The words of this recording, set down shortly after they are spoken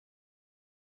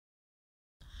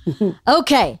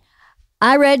Okay.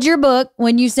 I read your book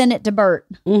when you sent it to Bert.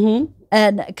 Mm-hmm.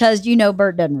 And because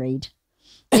Bert doesn't read.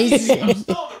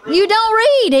 You don't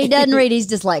read. He doesn't read. He's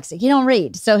dyslexic. He don't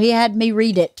read. So he had me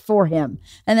read it for him.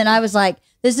 And then I was like,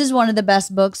 this is one of the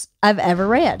best books I've ever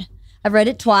read. I've read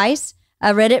it twice.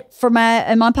 I read it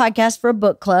in my podcast for a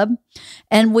book club.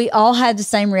 And we all had the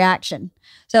same reaction.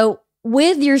 So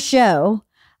with your show,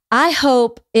 I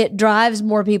hope it drives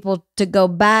more people to go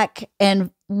back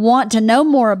and want to know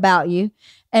more about you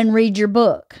and read your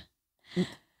book.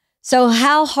 So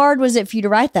how hard was it for you to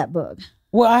write that book?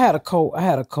 Well, I had a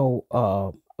co-author.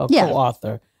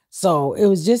 So it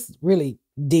was just really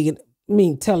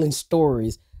telling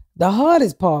stories. The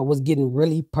hardest part was getting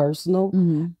really personal.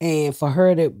 Mm-hmm. And for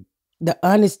her the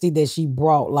honesty that she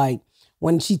brought, like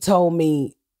when she told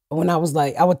me, when I was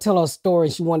like, I would tell her a story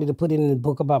and she wanted to put it in the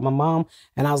book about my mom.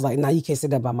 And I was like, no, you can't say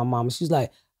that about my mom. And she's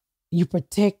like, you're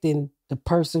protecting the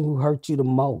person who hurt you the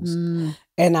most. Mm.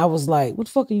 And I was like, what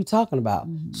the fuck are you talking about?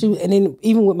 Mm. And then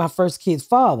even with my first kid's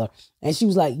father, and she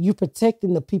was like, you're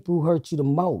protecting the people who hurt you the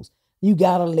most. You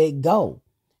gotta let go.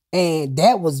 And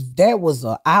that was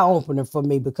an eye-opener for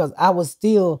me, because I was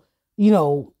still,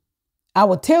 I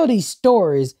would tell these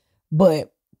stories,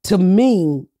 but to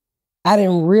me, I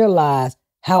didn't realize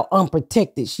how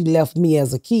unprotected she left me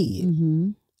as a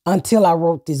kid until I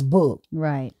wrote this book.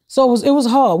 Right. So it was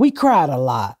hard. We cried a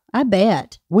lot. I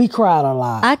bet. We cried a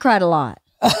lot. I cried a lot.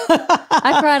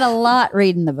 I cried a lot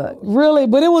reading the book. Really?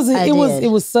 But it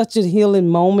was such a healing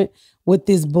moment with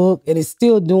this book, and it's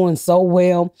still doing so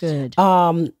well. Good.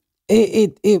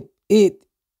 It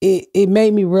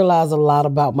made me realize a lot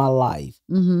about my life.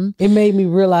 Mm-hmm. It made me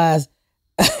realize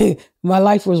my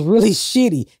life was really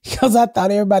shitty because I thought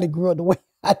everybody grew up the way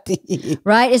I did.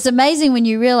 Right. It's amazing when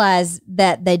you realize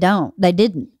that they didn't. I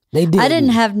didn't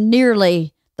have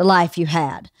nearly the life you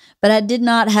had, but I did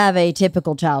not have a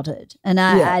typical childhood, and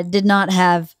I did not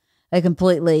have a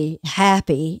completely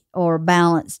happy or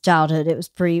balanced childhood. It was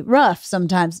pretty rough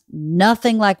sometimes,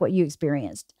 nothing like what you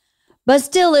experienced, but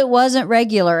still it wasn't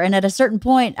regular. And at a certain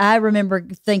point, I remember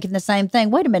thinking the same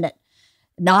thing. Wait a minute.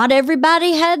 Not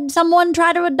everybody had someone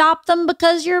try to adopt them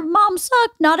because your mom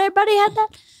sucked. Not everybody had that.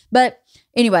 But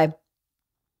anyway,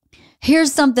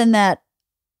 here's something that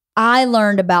I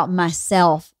learned about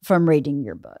myself from reading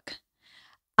your book.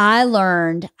 I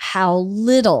learned how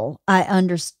little I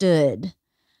understood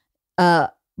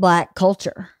Black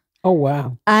culture. Oh,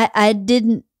 wow. I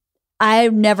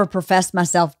never professed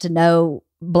myself to know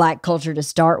Black culture to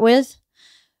start with,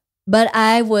 but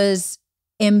I was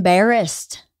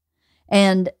embarrassed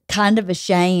and kind of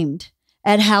ashamed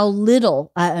at how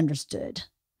little I understood.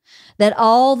 That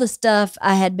all the stuff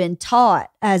I had been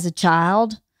taught as a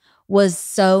child was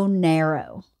so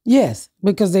narrow. Yes,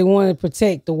 because they want to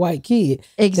protect the white kid.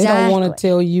 Exactly. They don't want to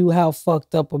tell you how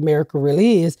fucked up America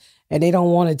really is, and they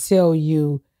don't want to tell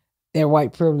you that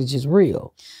white privilege is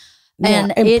real. Now,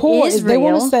 and it poor is real. They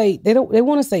want to say they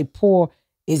want to say poor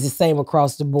is the same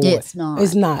across the board. It's not.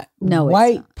 It's not. No, white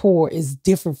it's not. Poor is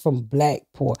different from Black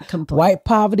poor. Completely. White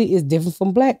poverty is different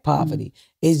from Black poverty.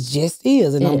 It just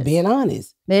is, and I'm being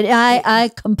honest.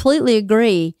 I completely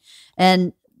agree,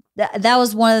 and that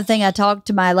was one of the things I talked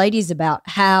to my ladies about,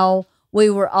 how we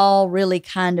were all really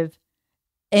kind of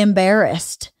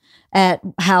embarrassed at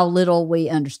how little we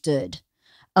understood.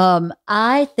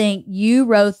 I think you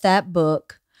wrote that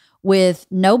book with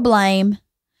no blame,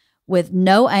 with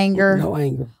no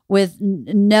anger, with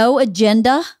no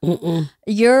agenda. Mm-mm.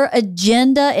 Your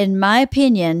agenda, in my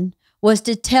opinion, was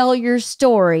to tell your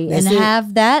story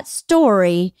have that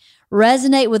story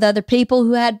resonate with other people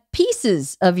who had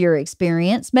pieces of your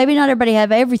experience. Maybe not everybody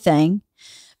have everything,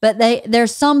 but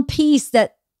there's some piece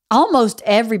that almost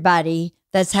everybody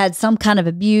that's had some kind of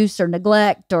abuse or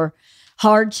neglect or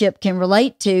hardship can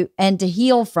relate to, and to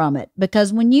heal from it.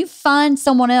 Because when you find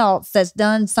someone else that's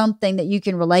done something that you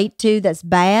can relate to that's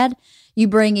bad, you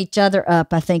bring each other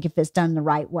up, I think, if it's done the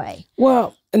right way.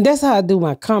 Well, and that's how I do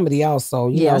my comedy also.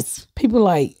 You know, people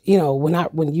like,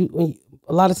 when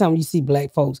a lot of times you see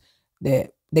Black folks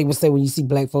that they would say, when you see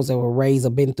Black folks that were raised or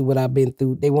been through what I've been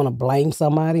through, they want to blame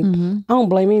somebody. Mm-hmm. I don't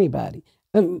blame anybody.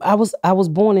 I was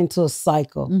born into a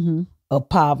cycle of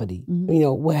poverty.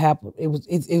 Mm-hmm. What happened? It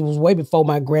was way before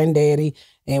my granddaddy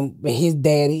and his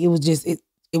daddy. It was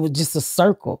just a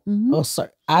circle. Mm-hmm.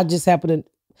 I just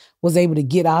was able to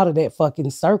get out of that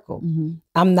fucking circle. Mm-hmm.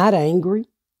 I'm not angry.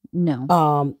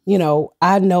 No. You know,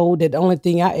 I know that the only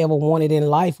thing I ever wanted in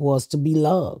life was to be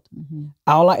loved.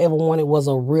 All I ever wanted was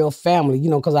a real family, you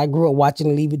know, because I grew up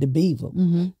watching Leave It to Beaver.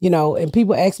 You know, and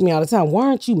people ask me all the time, why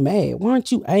aren't you mad? Why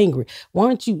aren't you angry? Why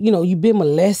aren't you, you know, you've been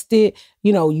molested,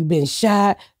 you know, you've been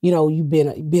shot, you know, you've been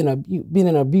in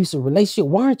an abusive relationship.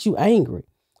 Why aren't you angry?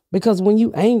 Because when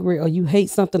you angry or you hate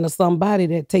something or somebody,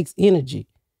 that takes energy.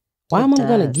 Why am I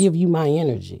going to give you my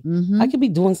energy? I could be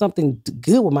doing something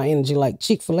good with my energy, like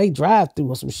Chick-fil-A drive-thru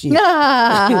or some shit.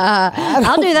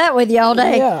 I'll do that with you all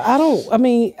day. Yeah, I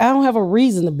don't have a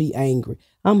reason to be angry.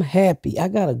 I'm happy. I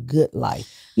got a good life.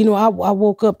 You know, I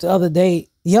woke up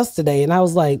yesterday, and I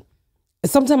was like,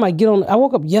 sometimes I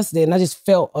woke up yesterday and I just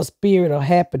felt a spirit of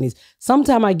happiness.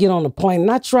 Sometimes I get on the plane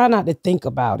and I try not to think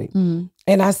about it. And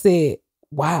I said,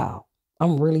 wow.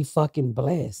 I'm really fucking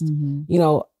blessed. You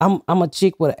know, I'm a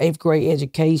chick with an 8th grade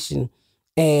education.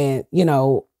 And, you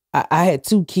know, I had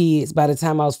 2 kids by the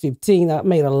time I was 15. I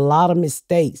made a lot of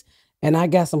mistakes. And I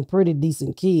got some pretty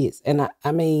decent kids. And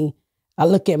I mean, I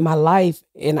look at my life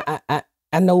and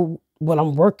I know what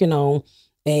I'm working on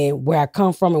and where I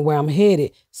come from and where I'm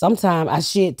headed. Sometimes I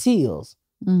shed tears.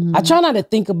 I try not to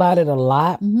think about it a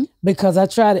lot because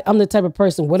I'm the type of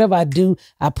person, whatever I do,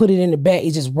 I put it in the back.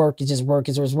 It just work.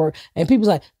 And people's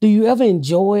like, do you ever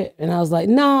enjoy it? And I was like,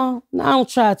 no, I don't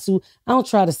try to. I don't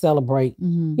try to celebrate.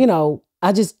 You know,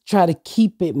 I just try to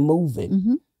keep it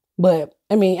moving. But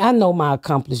I mean, I know my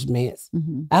accomplishments.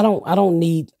 I don't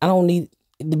need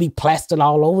to be plastered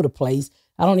all over the place.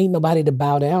 I don't need nobody to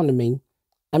bow down to me.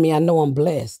 I mean, I know I'm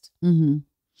blessed.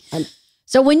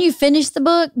 So when you finished the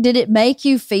book, did it make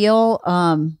you feel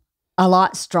a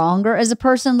lot stronger as a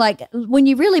person? Like when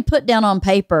you really put down on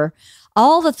paper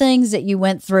all the things that you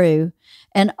went through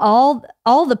and all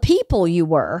the people you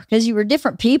were, because you were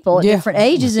different people at different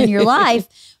ages in your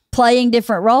life, playing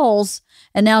different roles.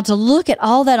 And now to look at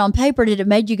all that on paper, did it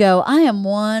make you go, I am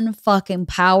one fucking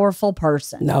powerful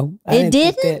person? No. It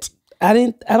didn't? I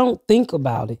don't think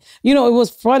about it. You know, it was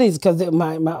funny because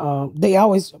they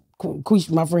always,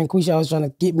 my friend Quisha always trying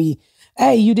to get me,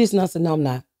 hey, you this, and I said, no, I'm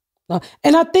not.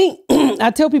 And I think,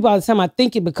 I tell people all the time, I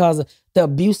think it because of the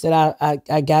abuse that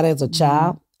I got as a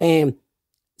child. And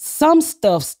some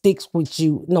stuff sticks with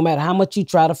you no matter how much you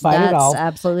try to fight it off. That's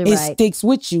absolutely right. It sticks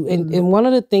with you. And one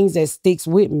of the things that sticks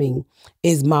with me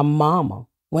is my mama.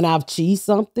 When I've achieved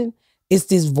something, it's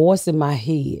this voice in my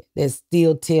head that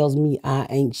still tells me I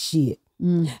ain't shit.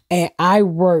 And I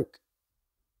work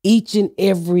each and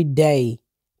every day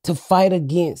to fight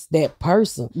against that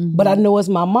person. But I know it's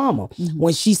my mama.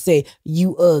 When she say,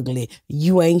 you ugly,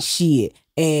 you ain't shit.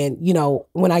 And, you know,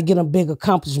 when I get a big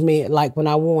accomplishment, like when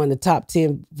I won the top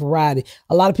 10 variety,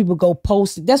 a lot of people go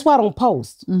post it. That's why I don't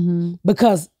post.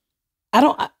 Because I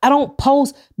don't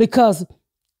post because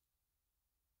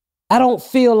I don't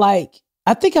feel like,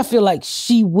 I feel like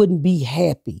she wouldn't be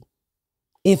happy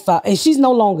and she's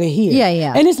no longer here.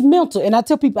 Yeah. And it's mental. And I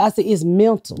tell people, I say it's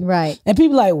mental. Right. And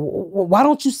people like, why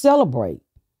don't you celebrate?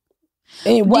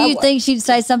 And do you think she'd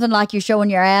say something like you're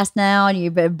showing your ass now and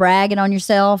you're bragging on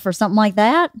yourself or something like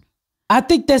that? I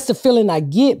think that's the feeling I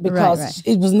get because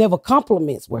it was never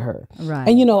compliments with her. Right.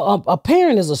 And, you know, a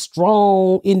parent is a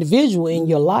strong individual in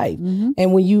your life.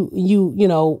 And when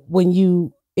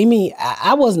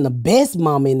I wasn't the best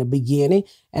mama in the beginning,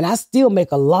 and I still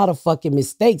make a lot of fucking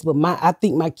mistakes, but I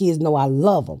think my kids know I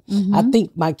love them. I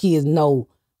think my kids know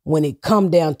when it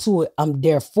come down to it, I'm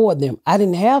there for them. I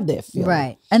didn't have that feeling.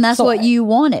 Right. And that's what you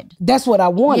wanted. That's what I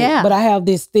wanted. Yeah. But I have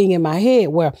this thing in my head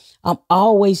where I'm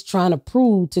always trying to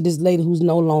prove to this lady who's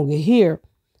no longer here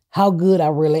how good I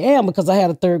really am, because I had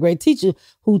a 3rd grade teacher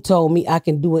who told me I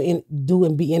can do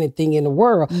and be anything in the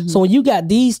world. So when you got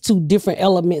these 2 different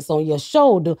elements on your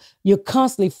shoulder, you're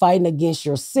constantly fighting against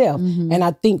yourself. And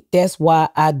I think that's why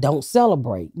I don't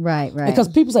celebrate. Right. Because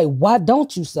people say, why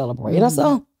don't you celebrate? And I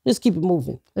say, just keep it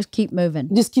moving. Just keep moving.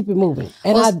 Just keep it moving.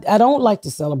 And I don't like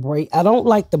to celebrate. I don't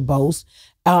like to boast.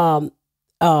 I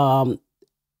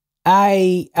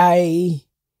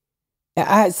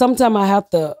sometimes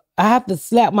I have to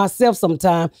slap myself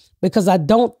sometimes because I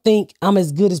don't think I'm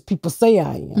as good as people say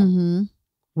I am,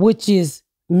 which is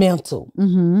mental.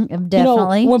 Definitely. You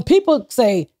know, when people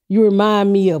say you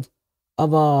remind me of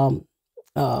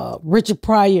Richard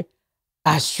Pryor,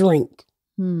 I shrink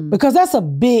because that's a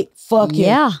big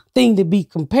fucking thing to be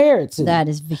compared to. That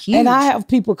is huge. And I have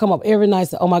people come up every night and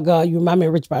say, "Oh my God, you remind me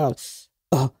of Richard Pryor."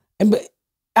 But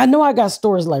I know I got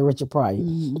stories like Richard Pryor.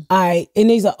 And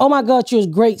they said, "Oh my God, you're a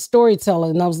great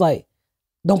storyteller." And I was like,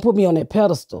 don't put me on that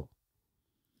pedestal.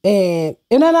 And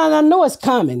I know it's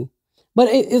coming, but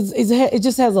it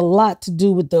just has a lot to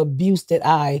do with the abuse that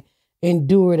I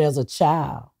endured as a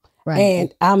child. Right.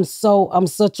 And I'm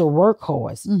such a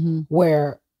workhorse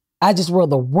where I just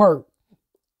rather work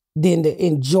than to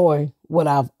enjoy what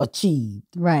I've achieved.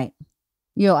 Right.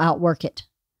 You'll outwork it.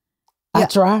 I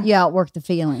try. You outwork the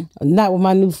feeling. Not with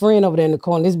my new friend over there in the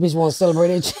corner. This bitch wants to celebrate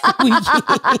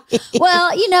that weekend.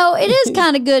 Well, it is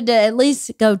kind of good to at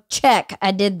least go check.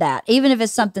 I did that, even if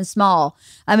it's something small.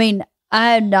 I mean,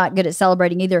 I'm not good at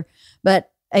celebrating either,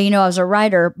 but I was a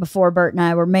writer before Bert and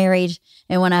I were married.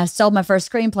 And when I sold my first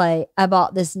screenplay, I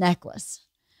bought this necklace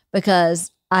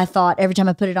because I thought every time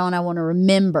I put it on, I want to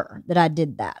remember that I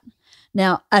did that.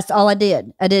 Now, that's all I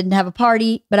did. I didn't have a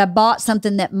party, but I bought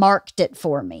something that marked it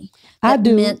for me. That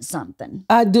meant something.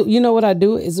 I do. You know what I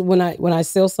do is when I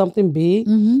sell something big,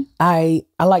 I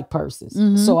like purses.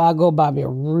 So I go buy me a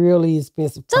really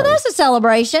expensive purse. So that's a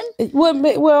celebration.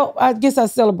 Well, I guess I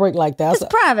celebrate like that. It's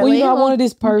privately. Well, I wanted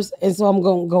this purse, and so I'm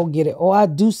going to go get it. Or I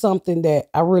do something that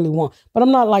I really want. But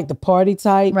I'm not like the party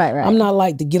type. Right. I'm not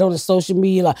like to get on the social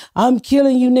media like, I'm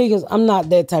killing you niggas. I'm not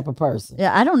that type of person.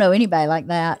 Yeah, I don't know anybody like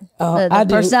that. The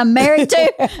person I'm married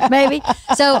to, maybe.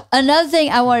 So another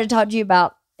thing I wanted to talk to you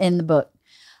about in the book,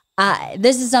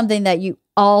 this is something that you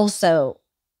also,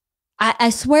 I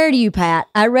swear to you, Pat,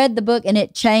 I read the book and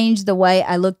it changed the way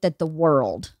I looked at the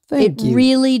world. Thank you. It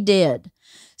really did.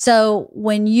 So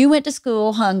when you went to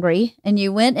school hungry and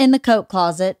you went in the coat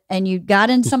closet and you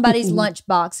got in somebody's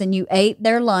lunchbox and you ate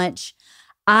their lunch,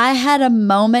 I had a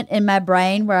moment in my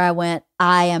brain where I went,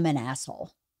 I am an asshole.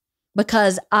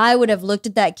 Because I would have looked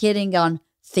at that kid and gone,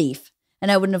 thief. And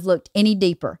I wouldn't have looked any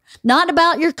deeper. Not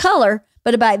about your color,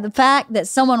 but about the fact that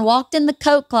someone walked in the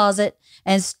coat closet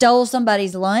and stole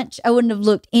somebody's lunch. I wouldn't have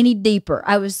looked any deeper.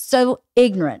 I was so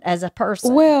ignorant as a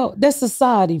person. Well, that's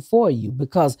society for you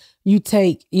because you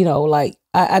take, I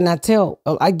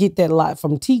get that a lot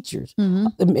from teachers.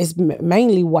 It's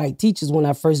mainly white teachers when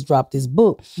I first dropped this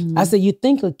book. I said, you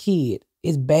think a kid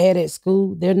is bad at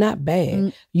school? They're not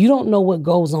bad. You don't know what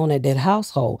goes on at that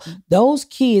household. Those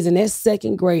kids in that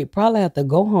second grade probably have to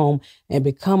go home and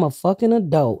become a fucking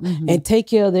adult and take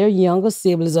care of their younger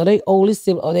siblings or their oldest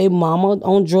sibling or their mama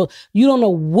on drugs. You don't know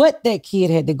what that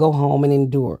kid had to go home and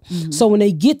endure. So when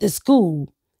they get to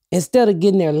school, instead of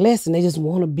getting their lesson, they just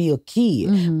want to be a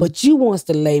kid. But you wants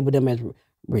to label them as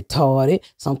retarded,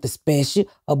 something special,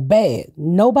 or bad.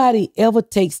 Nobody ever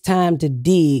takes time to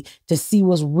dig to see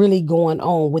what's really going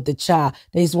on with the child.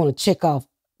 They just want to check off,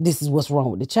 this is what's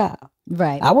wrong with the child.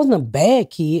 Right. I wasn't a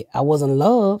bad kid. I wasn't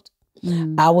loved.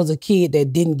 I was a kid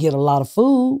that didn't get a lot of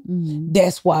food.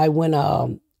 That's why when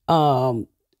I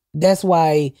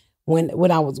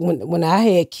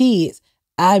had kids,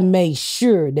 I made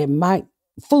sure that my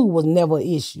food was never an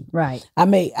issue. Right.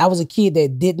 I was a kid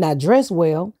that did not dress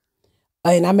well.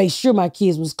 And I made sure my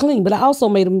kids was clean, but I also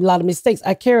made a lot of mistakes.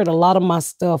 I carried a lot of my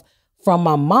stuff from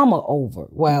my mama over.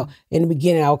 Well, in the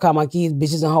beginning, I would call my kids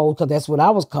bitches and hoes because that's what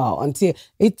I was called until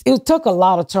it took a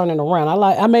lot of turning around.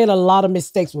 I made a lot of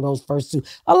mistakes with those first two.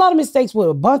 A lot of mistakes with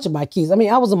a bunch of my kids. I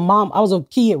mean, I was a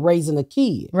kid raising a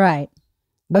kid. Right.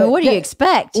 But what do you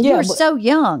expect? You were so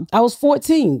young. I was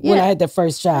 14 when I had the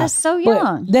first child. That's so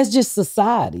young. But that's just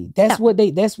society. That's what they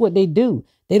do.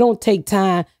 They don't take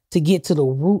time to get to the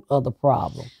root of the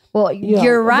problem. Well,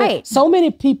 you're right. So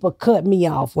many people cut me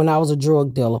off when I was a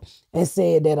drug dealer and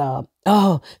said that,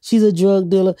 oh, she's a drug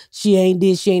dealer. She ain't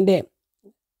this, she ain't that.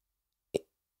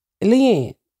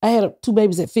 Leanne, I had 2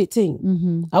 babies at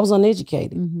 15. I was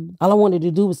uneducated. All I wanted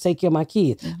to do was take care of my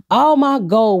kids. All my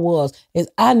goal is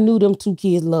I knew them 2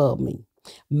 kids loved me.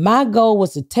 My goal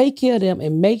was to take care of them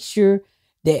and make sure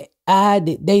that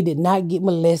they did not get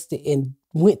molested and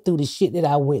went through the shit that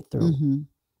I went through.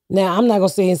 Now, I'm not going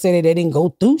to say that they didn't go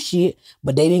through shit,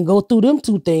 but they didn't go through them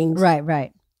 2 things. Right,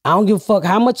 right. I don't give a fuck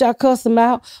how much I cuss them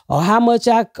out or how much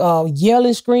I yell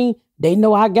and scream. They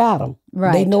know I got them.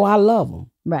 Right. They know I love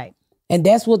them. Right. And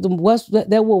that's what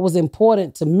was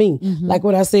important to me. Like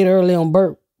when I said earlier on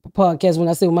Bert Podcast, when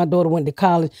I said when my daughter went to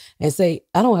college and say,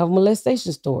 I don't have a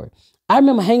molestation story. I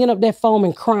remember hanging up that phone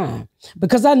and crying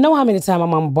because I know how many times my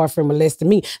mama boyfriend molested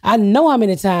me. I know how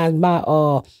many times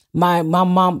my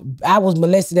mom, I was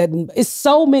molested. It's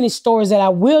so many stories that I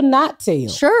will not tell.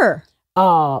 Sure.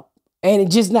 And it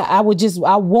just not, I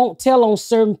won't tell on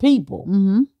certain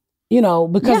people,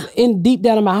 because in deep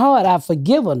down in my heart, I've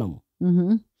forgiven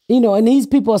them, and these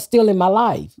people are still in my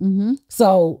life.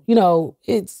 So,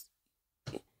 it's.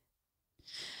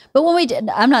 But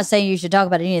I'm not saying you should talk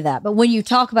about any of that, but when you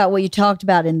talk about what you talked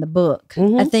about in the book,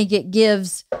 I think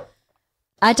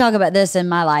I talk about this in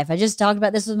my life. I just talked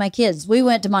about this with my kids. We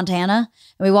went to Montana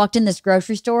and we walked in this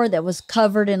grocery store that was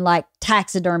covered in like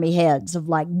taxidermy heads of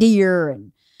like deer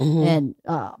and and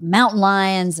mountain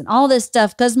lions and all this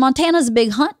stuff. Because Montana's a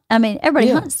big hunt. I mean,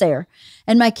 everybody hunts there.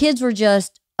 And my kids were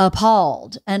just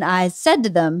appalled. And I said to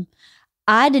them,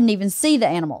 I didn't even see the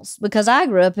animals because I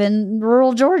grew up in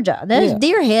rural Georgia. There's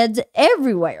deer heads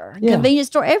everywhere, convenience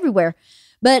store everywhere.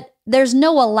 But there's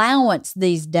no allowance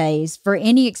these days for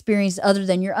any experience other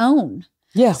than your own.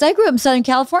 Yeah. So I grew up in Southern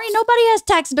California. Nobody has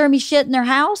taxidermy shit in their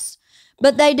house,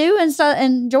 but they do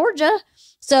in Georgia.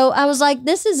 So I was like,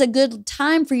 this is a good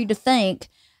time for you to think,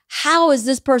 how is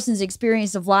this person's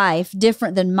experience of life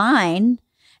different than mine?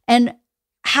 And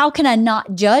how can I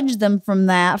not judge them from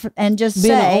that and just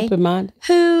say, open mind.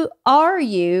 Who are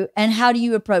you and how do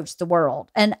you approach the world?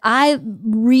 And I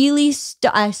really,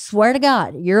 I swear to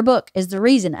God, your book is the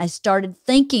reason I started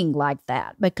thinking like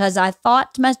that, because I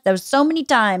thought to myself, there was so many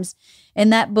times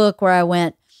in that book where I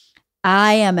went,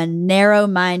 I am a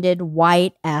narrow-minded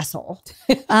white asshole.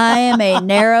 I am a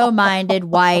narrow-minded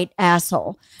white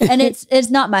asshole. And it's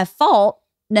not my fault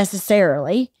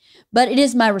necessarily, but it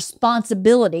is my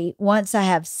responsibility once I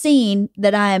have seen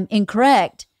that I am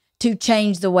incorrect to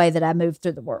change the way that I move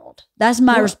through the world. That's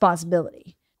my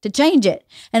responsibility to change it.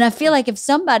 And I feel like if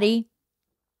somebody,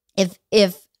 if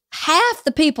half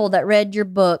the people that read your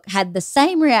book had the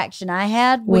same reaction I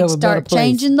had, we'd start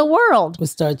changing the world. We'd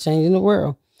start changing the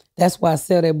world. That's why I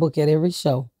sell that book at every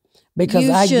show, because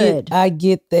I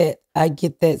get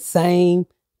that same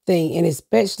thing, and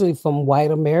especially from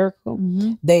white America,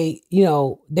 they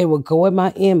would go in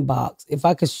my inbox if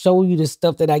I could show you the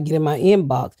stuff that I get in my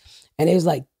inbox, and it was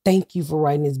like, "Thank you for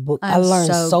writing this book. I learned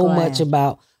so much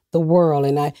about the world,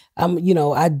 and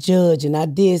I judge and I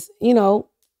this,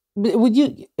 Would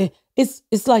you?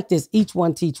 It's like this. Each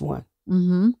one teach one.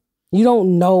 Mm-hmm. You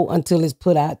don't know until it's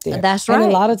put out there. That's right. And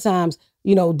a lot of times,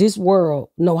 this world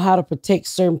know how to protect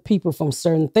certain people from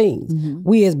certain things. Mm-hmm.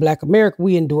 We as Black America,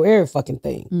 we endure every fucking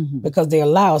thing because they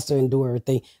allow us to endure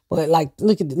everything. But like,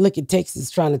 look at Texas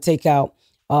trying to take out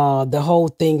the whole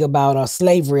thing about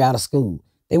slavery out of school.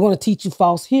 They want to teach you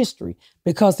false history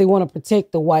because they want to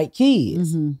protect the white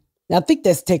kids. Mm-hmm. Now, I think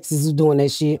that's Texas who's doing that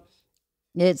shit.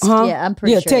 I'm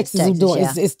pretty sure Texas who's doing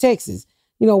it. It's Texas.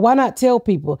 Why not tell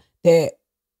people that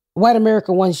white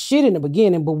America wasn't shit in the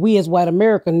beginning, but we as white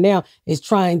America now is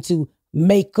trying to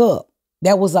make up.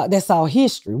 That's our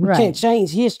history. We can't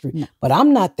change history. No. But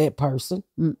I'm not that person.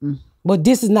 Mm-mm. But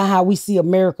this is not how we see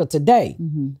America today.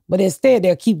 Mm-hmm. But instead,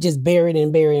 they'll keep just burying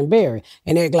and burying and burying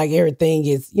and act like everything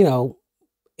is,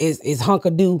 is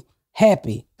hunka-do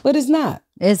happy. But it's not.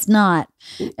 It's not.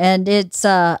 And it's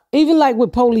even like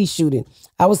with police shooting.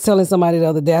 I was telling somebody the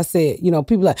other day, I said,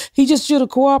 people like, he just should have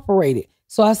cooperated.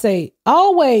 So I say,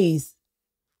 always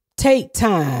take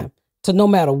time to, no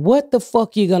matter what the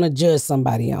fuck you're going to judge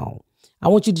somebody on, I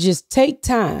want you to just take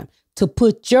time to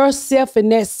put yourself in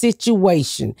that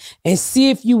situation and see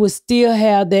if you would still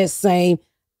have that same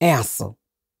answer.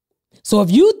 So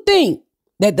if you think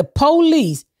that the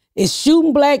police is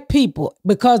shooting Black people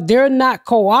because they're not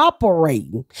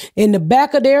cooperating in the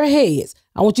back of their heads,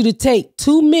 I want you to take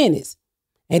 2 minutes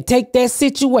and take that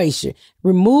situation,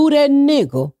 remove that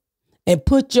nigga, and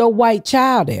put your white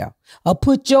child there or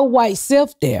put your white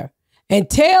self there and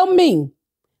tell me,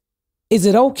 is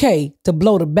it okay to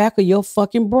blow the back of your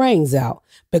fucking brains out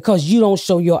because you don't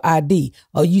show your ID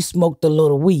or you smoked a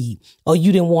little weed or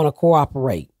you didn't want to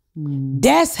cooperate?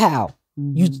 That's how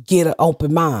you get an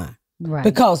open mind. Right.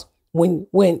 Because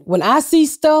when I see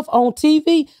stuff on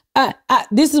TV,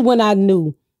 this is when I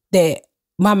knew that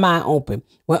my mind opened.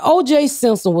 When O.J.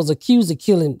 Simpson was accused of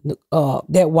killing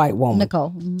that white woman,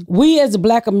 Nicole, we as a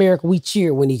Black America, we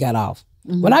cheered when he got off.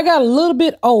 Mm-hmm. When I got a little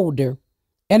bit older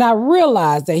and I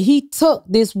realized that he took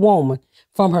this woman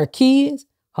from her kids,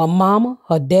 her mama,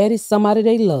 her daddy, somebody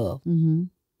they love. Mm-hmm.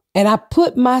 And I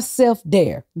put myself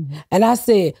there. Mm-hmm. And I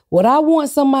said, would I want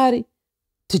somebody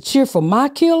to cheer for my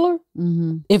killer?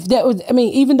 Mm-hmm. If that was,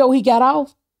 even though he got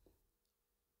off,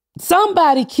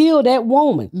 somebody killed that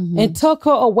woman and took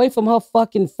her away from her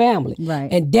fucking family. Right.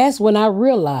 And that's when I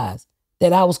realized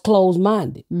that I was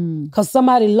closed-minded because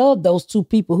somebody loved those 2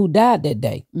 people who died that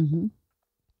day. Mm-hmm.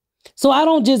 So I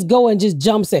don't just go and just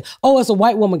jump and say, oh, it's a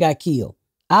white woman got killed.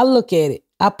 I look at it.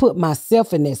 I put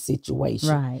myself in that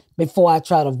situation before I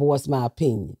try to voice my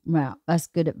opinion. Wow, that's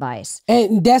good advice.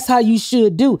 And that's how you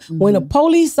should do. Mm-hmm. When a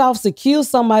police officer kills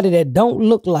somebody that don't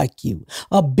look like you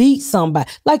or beat somebody,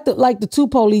 like the 2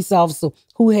 police officers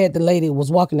who had the lady who was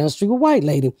walking down the street, a white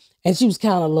lady, and she was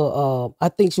kind of little, I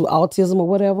think she was autism or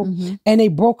whatever, and they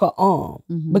broke her arm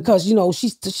because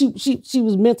she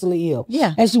was mentally ill.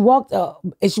 Yeah, and she walked out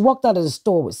of the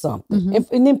store with something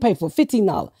and then paid for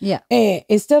 $15. Yeah, and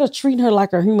instead of treating her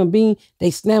like a human being, they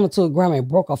slammed her to the ground and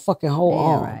broke her fucking whole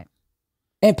arm. Right.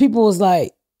 And people was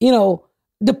like, you know,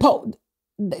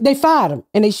 they fired him,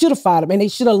 and they should have fired him, and they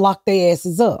should have locked their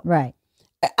asses up. Right.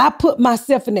 I put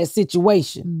myself in that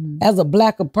situation as a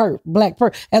black person.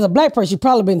 As a black person, you've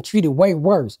probably been treated way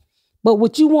worse. But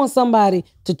would you want somebody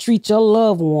to treat your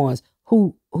loved ones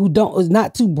who is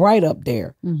not too bright up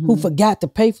there, who forgot to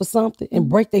pay for something and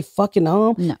break their fucking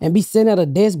arm and be sitting at a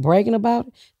desk bragging about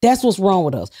it? That's what's wrong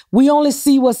with us. We only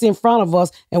see what's in front of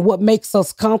us and what makes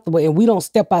us comfortable, and we don't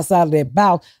step outside of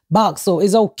that box. So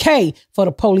it's okay for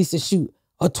the police to shoot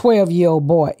a 12-year-old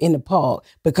boy in the park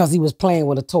because he was playing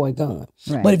with a toy gun.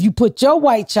 Right. But if you put your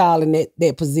white child in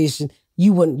that position,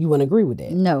 you wouldn't agree with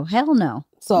that. No, hell no.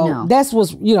 So that's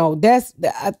what's,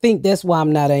 I think that's why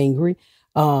I'm not angry.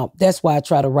 That's why I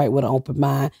try to write with an open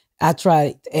mind. I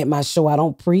try at my show, I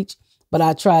don't preach, but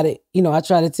I try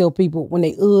to tell people when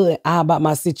they about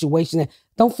my situation,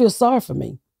 don't feel sorry for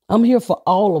me. I'm here for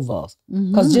all of us.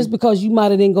 Because just because you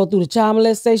might have didn't go through the child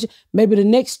molestation, maybe the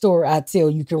next story I tell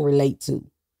you can relate to.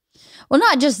 Well,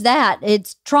 not just that.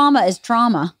 It's trauma is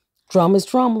trauma. Trauma is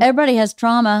trauma. Everybody has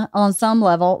trauma on some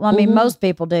level. I mean, most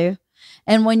people do.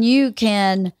 And when you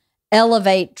can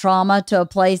elevate trauma to a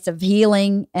place of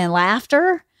healing and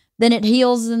laughter, then it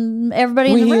heals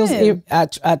everybody in the room.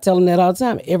 I tell them that all the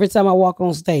time. Every time I walk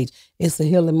on stage, it's a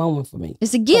healing moment for me.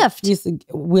 It's a gift.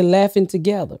 We're laughing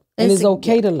together. And it's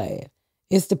okay to laugh.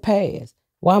 It's the past.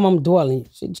 Why am I dwelling?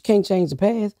 You can't change the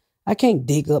past. I can't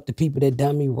dig up the people that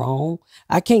done me wrong.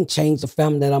 I can't change the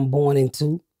family that I'm born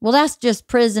into. Well, that's just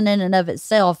prison in and of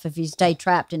itself if you stay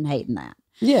trapped in hating that.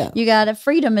 Yeah. You got to,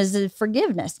 freedom is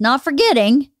forgiveness. Not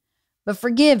forgetting, but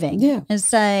forgiving. Yeah. And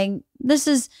saying, this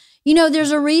is,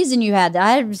 there's a reason you had that.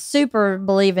 I super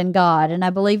believe in God, and I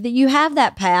believe that you have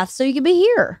that path so you can be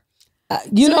here.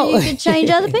 You can change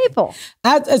other people.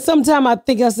 Sometimes I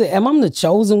think I say, am I the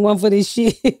chosen one for this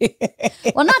shit?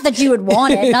 Well, not that you would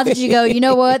want it. Not that you go, you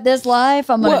know what, this life,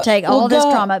 I'm going to take all this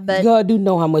trauma. But God do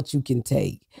know how much you can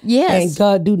take. Yes. And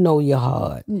God do know your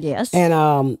heart. Yes. And,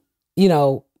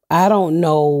 I don't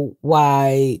know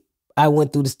why I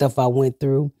went through the stuff I went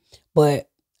through, but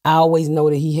I always know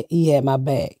that he had my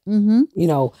back.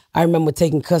 I remember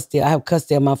taking custody. I have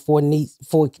custody of my four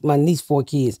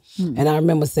kids. And I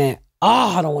remember saying,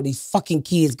 I don't want these fucking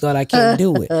kids, God, I can't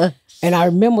do it. And I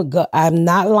remember, God, I'm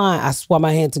not lying. I swore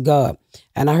my hand to God.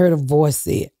 And I heard a voice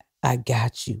say, I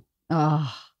got you.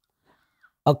 Oh.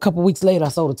 A couple weeks later, I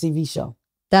sold a TV show.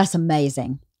 That's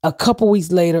amazing. A couple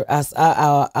weeks later, my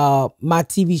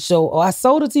TV show, or I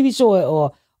sold a TV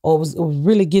show, or was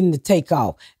really getting to take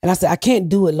off. And I said, I can't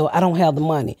do it, Lord. I don't have the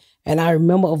money. And I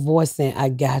remember a voice saying, I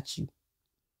got you.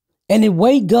 And the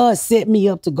way God set me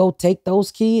up to go take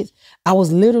those kids, I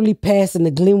was literally passing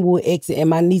the Glenwood exit, and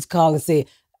my niece called and said,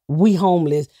 we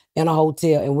homeless in a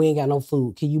hotel and we ain't got no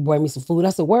food. Can you bring me some food? I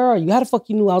said, where are you? How the fuck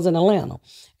you knew I was in Atlanta?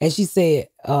 And she said,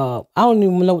 I don't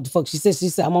even know what the fuck she said. She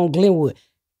said, I'm on Glenwood.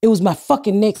 It was my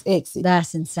fucking next exit.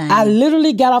 That's insane. I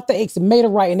literally got off the exit, made a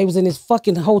right, and they was in this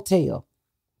fucking hotel.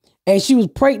 And she was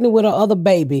pregnant with her other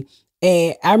baby.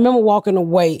 And I remember walking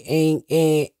away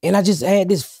and I just had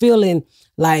this feeling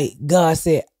like God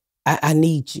said, I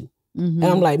need you. And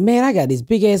I'm like, man, I got this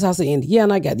big ass house in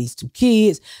Indiana. I got these 2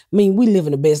 kids. I mean, we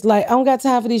living the best life. I don't got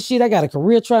time for this shit. I got a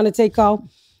career trying to take off.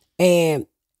 And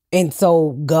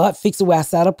so God fixed it where I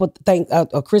sat up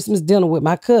a Christmas dinner with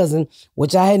my cousin,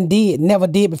 which I never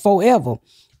did before ever.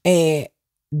 And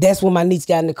that's when my niece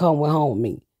got in the car and went home with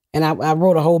me. And I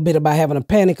wrote a whole bit about having a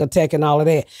panic attack and all of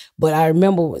that. But I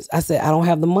remember I said, I don't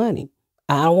have the money.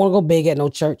 I don't want to go beg at no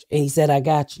church. And he said, I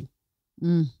got you.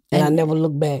 And I never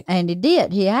looked back. And he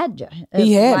did. He had you.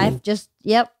 He had life me.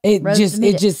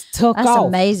 It just took off. That's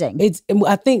amazing.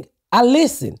 I think I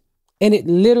listened, and it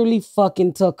literally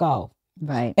fucking took off.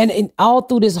 Right. And all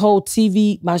through this whole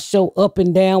TV, my show Up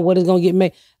and Down, what is gonna get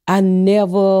made, I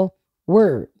never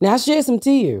worried. Now I shed some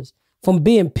tears from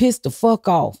being pissed the fuck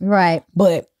off. Right.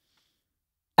 But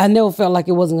I never felt like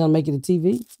it wasn't gonna make it to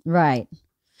TV. Right.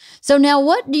 So now,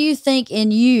 what do you think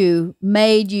in you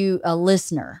made you a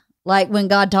listener? Like when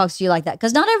God talks to you like that,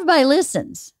 because not everybody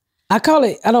listens. I call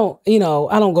it, I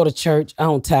don't go to church, I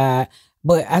don't tithe,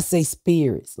 but I say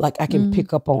spirits. Like I can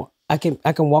pick up on, I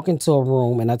can walk into a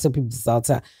room, and I tell people this all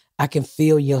the time, I can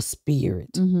feel your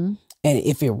spirit. And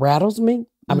if it rattles me,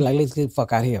 I'm like, let's get the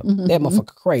fuck out of here. That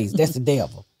motherfucker crazy. That's the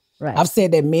devil. Right. I've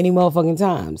said that many motherfucking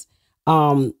times.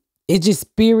 It just,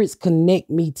 spirits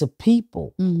connect me to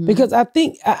people. Because I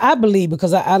believe,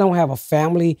 because I don't have a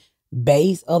family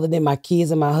base other than my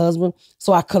kids and my husband.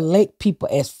 So I collect people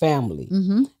as family.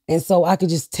 And so I could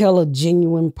just tell a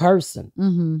genuine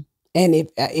person. And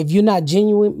if you're not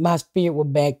genuine, my spirit will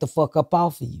back the fuck up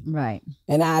off of you. Right.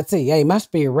 And I tell you, hey, my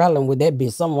spirit rattling with that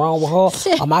bitch. Something wrong with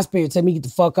her. Or my spirit tell me get the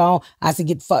fuck on. I said,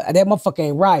 get the fuck. That motherfucker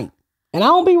ain't right. And I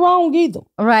don't be wrong either.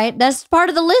 Right. That's part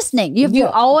of the listening. Have you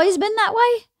always been that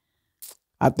way?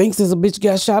 I think since a bitch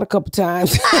got shot a couple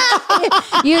times.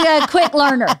 You're a quick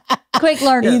learner. Quick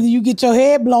learner. Either you get your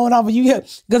head blown off or you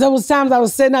get, because there was times I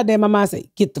was sitting out there, my mind said,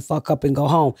 get the fuck up and go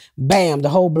home. Bam, the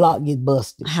whole block get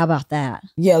busted. How about that?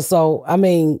 Yeah, so, I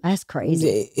mean. That's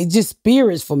crazy. It just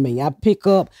spirits for me. I pick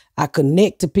up, I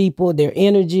connect to people, their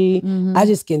energy. Mm-hmm. I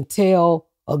just can tell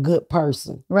a good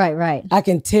person. Right, right. I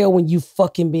can tell when you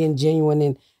fucking being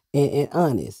genuine and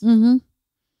honest. Mm-hmm.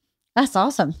 That's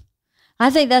awesome. I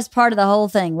think that's part of the whole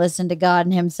thing. Listen to God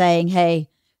and him saying, hey.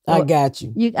 I got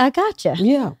you. I got you.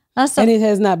 Yeah. And it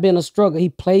has not been a struggle.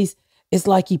 It's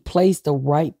like he placed the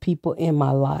right people in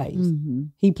my life. Mm-hmm.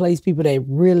 He placed people that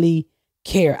really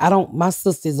care. My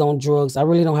sister's on drugs. I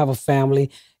really don't have a family.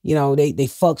 You know, they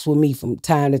fucks with me from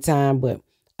time to time, but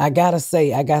I gotta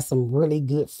say, I got some really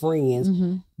good friends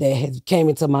mm-hmm. that has came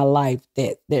into my life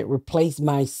that replaced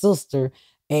my sister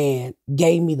and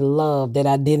gave me the love that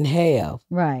I didn't have.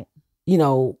 Right. You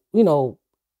know,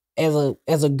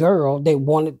 as a girl that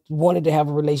wanted to have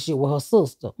a relationship with her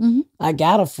sister. Mm-hmm. I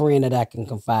got a friend that I can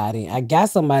confide in. I got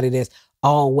somebody that's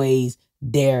always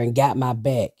there and got my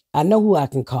back. I know who I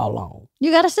can call on.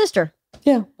 You got a sister.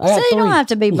 Yeah. I got so you don't have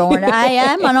to be born. I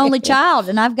am an only child,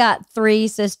 and I've got 3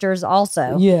 sisters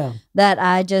also. Yeah. That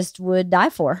I just would die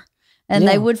for. And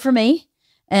they would for me.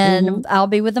 And mm-hmm. I'll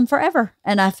be with them forever.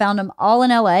 And I found them all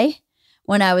in LA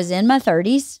when I was in my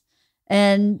 30s.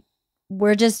 And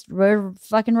we're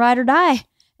fucking ride or die.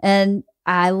 And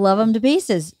I love them to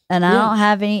pieces. And I don't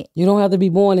have any. You don't have to be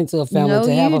born into a family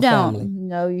to have a family.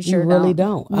 No, you sure don't. You really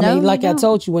don't. I mean, like I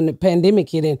told you when the pandemic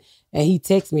hit and he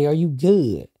texted me, are you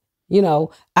good? You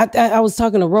know, I was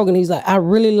talking to Rogan. He's like, I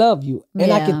really love you.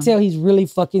 And I could tell he's really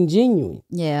fucking genuine.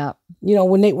 Yeah. You know,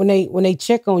 when they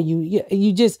check on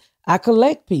you, I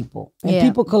collect people. And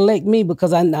people collect me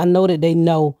because I know that they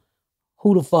know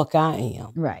who the fuck I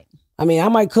am. Right. I mean, I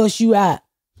might cuss you out,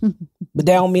 but that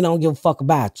don't mean I don't give a fuck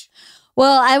about you.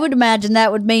 Well, I would imagine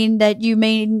that would mean that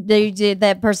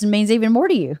that person means even more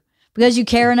to you because you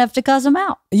care enough to cuss them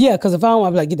out. Yeah, because if I don't, I'd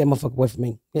be like, get that motherfucker away from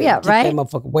me. Get right? Get that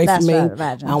motherfucker away from me.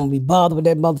 I don't be bothered with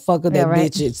that motherfucker, that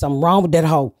bitch. It's something wrong with that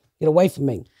hoe. Get away from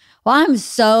me. Well, I'm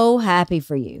so happy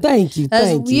for you. Thank you.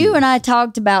 Thank you. You and I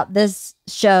talked about this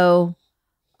show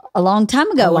a long time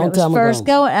ago when it was first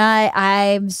going.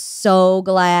 I'm so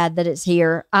glad that it's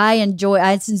here. I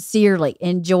sincerely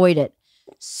enjoyed it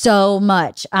so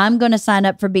much. I'm going to sign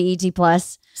up for BET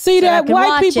Plus. See that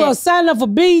white people are signing up for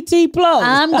BET Plus.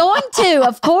 I'm going to,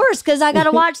 of course, because I got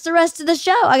to watch the rest of the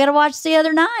show. I got to watch the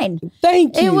other 9.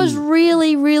 Thank you. It was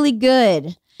really, really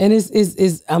good. And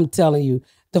it's I'm telling you,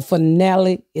 the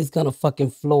finale is gonna fucking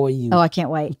floor you. Oh, I can't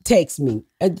wait. Text me.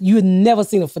 You've never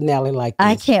seen a finale like this.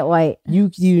 I can't wait.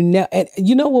 You know, and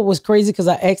you know what was crazy? Because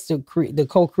I asked the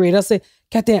co-creator. I said,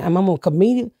 "Goddamn, am I a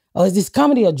comedian or is this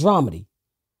comedy or dramedy?"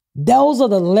 Those are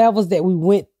the levels that we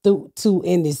went through to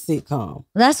in this sitcom.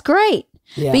 That's great.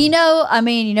 Yeah. But you know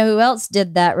who else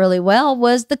did that really well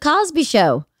was The Cosby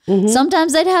Show. Mm-hmm.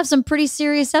 Sometimes they'd have some pretty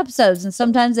serious episodes, and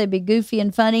sometimes they'd be goofy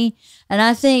and funny. And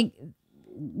I think.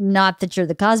 Not that you're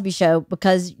The Cosby Show,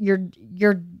 because you're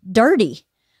dirty.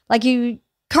 Like you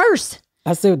curse.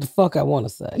 I say what the fuck I want to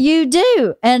say. You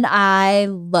do. And I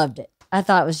loved it. I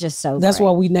thought it was just so That's great.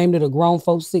 why we named it a grown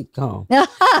folks sitcom.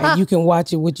 And you can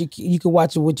watch it with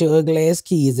your ugly ass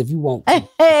kids if you want to.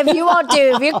 If you want to.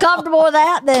 If you're comfortable with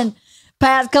that, then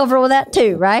Pat's comfortable with that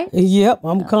too, right? Yep,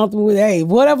 I'm comfortable with hey,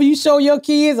 whatever you show your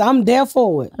kids, I'm there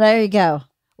for it. There you go.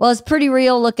 Well, it's a pretty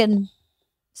real looking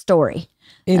story.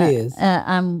 It is.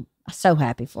 I'm so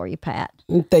happy for you, Pat.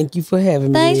 And thank you for having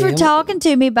me. Thanks for talking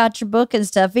to me about your book and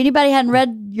stuff. If anybody hadn't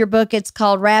read your book, it's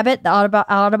called Rabbit, the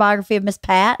autobiography of Miss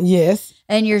Pat. Yes.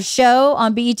 And your show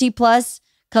on BET Plus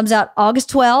comes out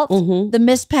August 12th, The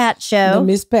Miss Pat Show. The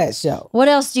Miss Pat Show. What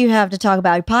else do you have to talk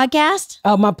about? Your podcast?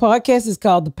 My podcast is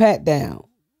called The Patdown.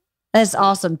 That's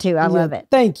awesome, too. I love it.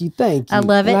 Thank you. I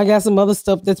love it. And I got some other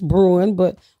stuff that's brewing,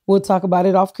 but we'll talk about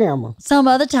it off camera. Some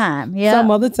other time. Yeah. Some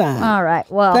other time. All right.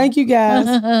 Well. Thank you,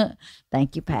 guys.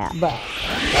 Thank you, Pat. Bye.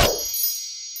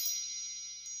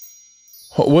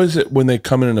 What is it when they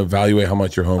come in and evaluate how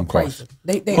much your home costs?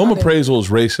 Home appraisal is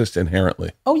racist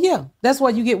inherently. Oh, yeah. That's why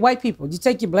you get white people. You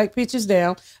take your black pictures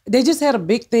down. They just had a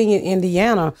big thing in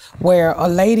Indiana where a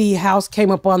lady house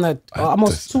came up on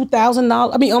almost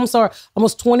 $2,000.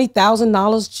 Almost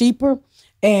 $20,000 cheaper.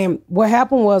 And what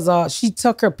happened was she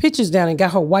took her pictures down and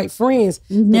got her white friends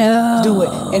to do it.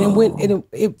 And it went, and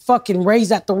it fucking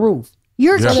raised out the roof.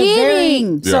 You're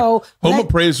kidding. So home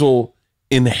appraisal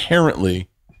inherently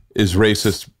is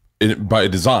racist by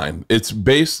design. It's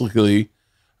basically,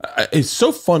 it's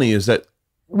so funny is that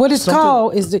what it's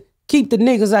called is to keep the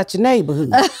niggas out your neighborhood.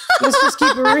 Let's just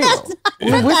keep it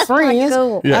real. We're friends.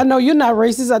 Cool. I know you're not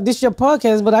racist. This your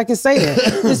podcast, but I can say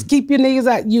that. Just keep your niggas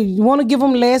out. You want to give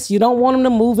them less. You don't want them to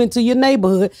move into your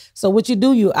neighborhood. So what you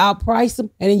do, you outprice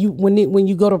them, and then you when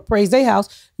you go to appraise their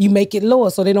house, you make it lower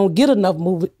so they don't get enough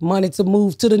money to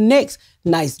move to the next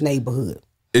nice neighborhood.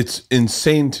 It's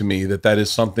insane to me that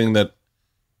is something that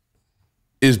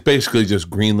is basically just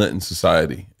greenlit in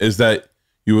society. Is that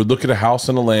you would look at a house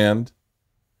and a land,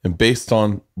 and based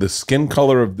on the skin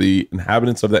color of the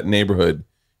inhabitants of that neighborhood,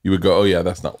 you would go, "Oh yeah,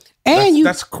 that's not." And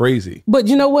that's crazy. But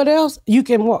you know what else? You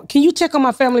can walk. Can you check on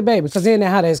my family, baby? Because they're in that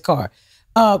hot ass car.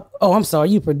 Oh, I'm sorry,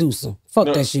 you producer.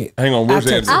 Fuck that shit. Hang on,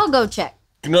 where's Andrew? I'll go check.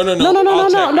 No.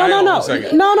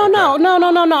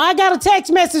 I got a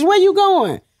text message. Where you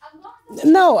going?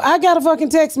 No, I got a fucking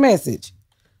text message.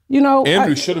 You know,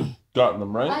 Andrew should have gotten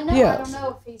them, right? I know. Yeah. I don't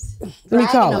know if he's. Let me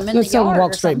call him. Let's tell him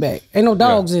walk straight back. Ain't no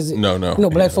dogs, is it? No. No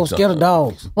black folks scared of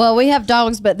dogs. Well, we have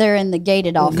dogs, but they're in the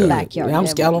gated off backyard. Yeah, I'm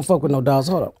scared. I don't fuck with no dogs.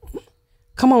 Hold up.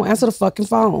 Come on, answer the fucking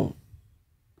phone.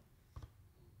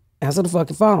 Answer the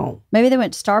fucking phone. Maybe they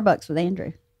went to Starbucks with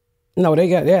Andrew. No,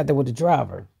 they out there with the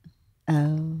driver.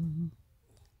 Oh.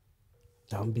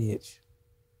 Dumb bitch.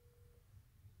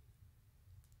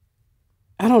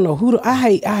 I don't know who. I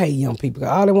hate young people.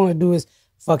 All they want to do is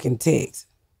fucking text.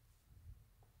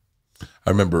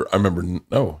 I remember.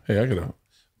 Oh, hey, I gotta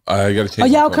change. Are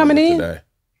y'all coming in? Today.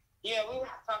 Yeah, we were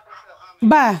talking.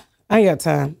 Bye. I ain't got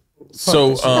time.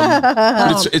 So,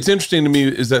 it's interesting to me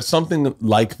is that something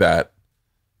like that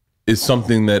is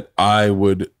something that I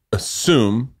would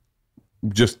assume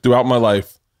just throughout my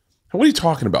life. What are you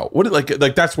talking about? What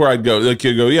like that's where I'd go. Like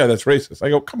you go, yeah, that's racist. I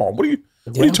go, come on, what are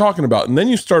you talking about? And then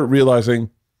you start realizing,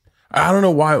 I don't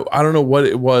know why, I don't know what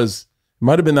it was. It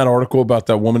might have been that article about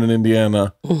that woman in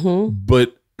Indiana,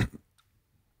 but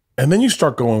and then you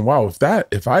start going, wow,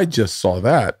 if I just saw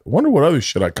that, I wonder what other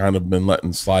shit I kind of been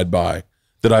letting slide by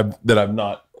that I've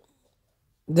not.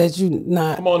 That you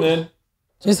not. Come on in.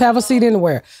 Just have a seat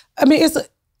anywhere. I mean,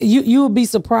 you would be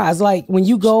surprised. Like when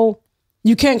you go,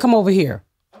 you can't come over here.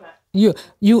 You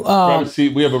grab a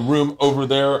seat. We have a room over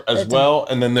there as well,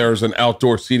 and then there's an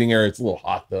outdoor seating area. It's a little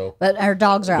hot though. But our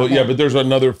dogs are out there. Yeah, but there's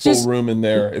another full room in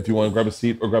there if you want to grab a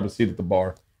seat or grab a seat at the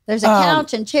bar. There's a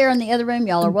couch and chair in the other room.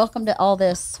 Y'all are welcome to all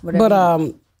this.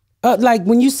 Whatever. But like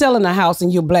when you selling a house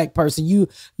and you're a black person, you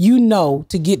know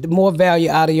to get more value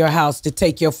out of your house to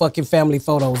take your fucking family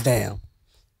photos down.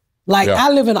 Like I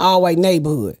live in an all white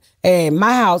neighborhood, and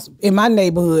my house in my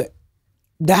neighborhood,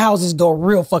 the houses go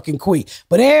real fucking quick.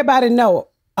 But everybody know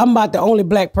I'm about the only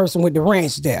black person with the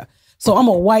ranch there. So I'm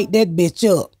going to white that bitch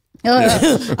up.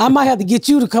 I might have to get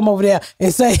you to come over there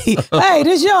and say, hey,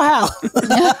 this your house.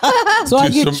 So I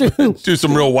get you. Do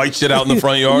some real white shit out in the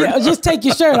front yard. Yeah, just take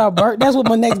your shirt off, Bert. That's what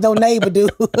my next door neighbor do.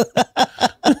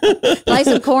 Play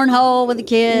some cornhole with the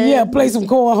kids. Yeah, play some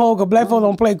cornhole, because black folks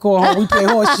don't play cornhole. We play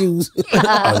horseshoes.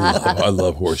 I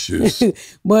love horseshoes.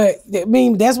 But I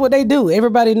mean, that's what they do.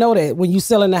 Everybody know that when you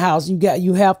selling the house,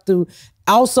 you have to.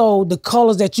 Also, the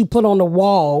colors that you put on the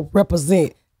wall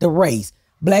represent the race.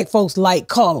 Black folks like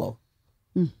color.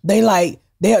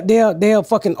 They'll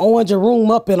fucking orange a room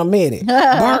up in a minute.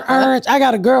 Burnt orange. I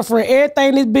got a girlfriend.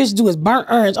 Everything this bitch do is burnt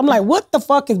orange. I'm like, what the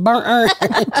fuck is burnt orange?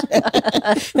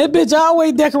 That bitch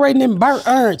always decorating in burnt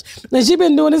orange. And she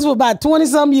been doing this for about 20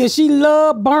 something years. She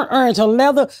love burnt orange.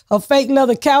 Her fake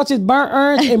leather couches, burnt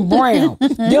orange and brown.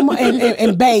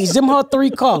 and beige. Them her three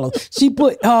colors. She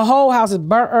put her whole house is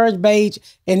burnt orange, beige,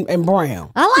 and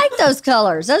brown. I like those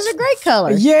colors. Those are great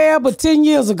colors. Yeah, but 10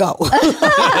 years ago. Maybe.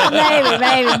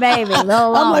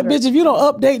 I'm like, bitch, if you don't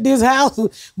update this house,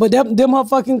 but them her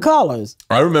fucking colors.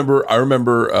 I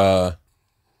remember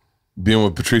being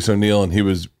with Patrice O'Neill, and he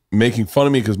was making fun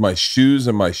of me because my shoes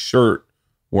and my shirt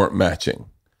weren't matching.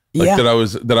 Like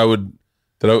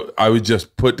I would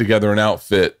just put together an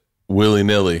outfit willy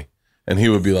nilly, and he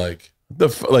would be like,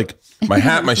 like my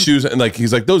hat, my shoes, and like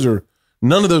he's like,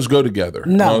 none of those go together.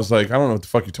 No. And I was like, I don't know what the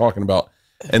fuck you're talking about.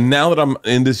 And now that I'm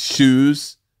into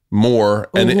shoes more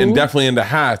and definitely into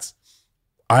hats,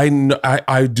 I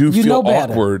do feel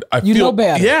awkward. I feel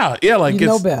better. Yeah, like you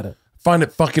know better. Find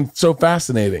it fucking so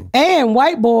fascinating. And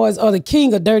white boys are the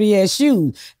king of dirty ass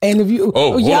shoes. And if you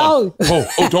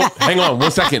don't hang on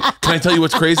 1 second. Can I tell you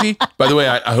what's crazy? By the way,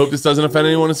 I hope this doesn't offend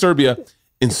anyone in Serbia.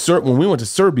 When we went to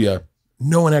Serbia,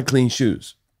 no one had clean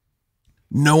shoes.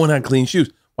 no one had clean shoes.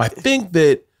 I think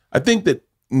that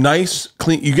nice,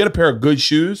 clean, you get a pair of good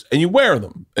shoes and you wear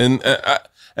them. And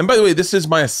by the way, this is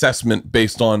my assessment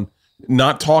based on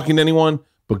not talking to anyone,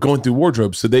 but going through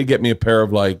wardrobes. So they get me a pair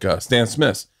of like Stan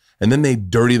Smiths, and then they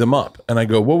dirty them up. And I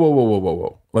go,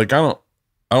 whoa. Like, I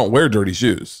don't wear dirty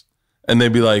shoes. And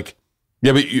they'd be like,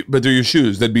 yeah, but they're your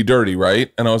shoes. They'd be dirty,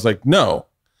 right? And I was like, no.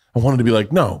 I wanted to be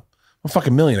like, no, I'm a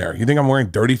fucking millionaire. You think I'm wearing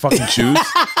dirty fucking shoes?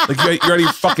 Like, you're out of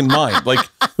your fucking mind. Like,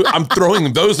 I'm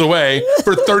throwing those away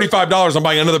for $35. I'm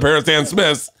buying another pair of Stan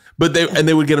Smiths. But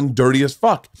they would get them dirty as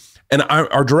fuck. And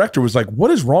our director was like,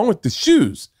 what is wrong with the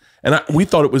shoes? And we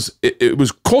thought it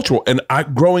was cultural. And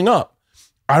growing up,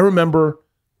 I remember,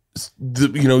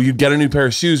 you'd get a new pair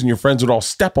of shoes and your friends would all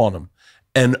step on them.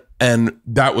 And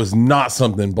that was not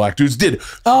something black dudes did.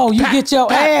 Oh, you get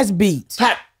your ass beat.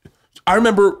 I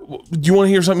remember, do you want to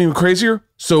hear something even crazier?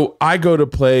 So I go to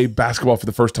play basketball for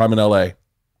the first time in LA. I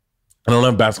don't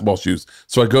have basketball shoes.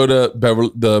 So I go to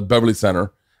the Beverly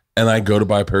Center and I go to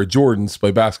buy a pair of Jordans to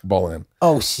play basketball in.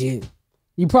 Oh shit.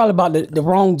 You probably bought the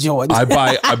wrong Jordans.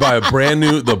 I buy a brand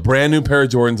new pair of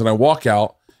Jordans, and I walk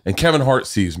out and Kevin Hart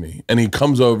sees me and he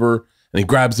comes over and he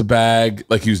grabs the bag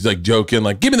like he was like joking,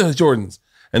 like, give me those Jordans.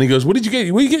 And he goes, what did you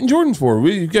get? What are you getting Jordans for? What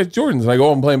did you get Jordans? And I go,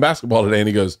 oh, I'm playing basketball today. And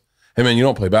he goes, hey man, you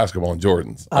don't play basketball in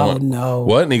Jordans. I went, no.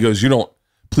 What? And he goes,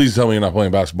 please tell me you're not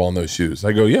playing basketball in those shoes.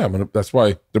 I go, yeah, that's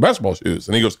why they're basketball shoes.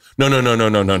 And he goes, no.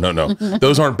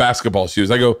 Those aren't basketball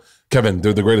shoes. I go, Kevin,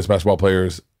 they're the greatest basketball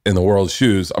players in the world's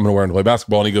shoes. I'm going to wear them to play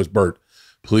basketball. And he goes, Bert,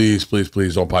 please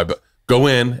don't play. But go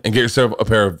in and get yourself a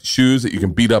pair of shoes that you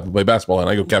can beat up and play basketball in.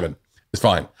 I go, Kevin, it's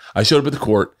fine. I showed up at the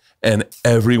court and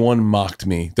everyone mocked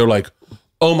me. They're like,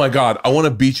 oh my God, I want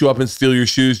to beat you up and steal your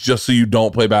shoes just so you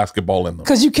don't play basketball in them.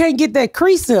 Because you can't get that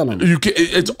crease in them.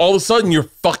 It's all of a sudden you're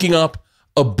fucking up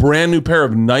a brand new pair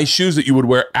of nice shoes that you would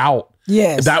wear out.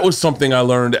 Yes. That was something I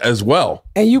learned as well.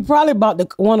 And you probably bought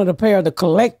one of the pair of the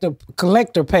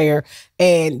collector pair,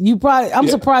 and you probably, I'm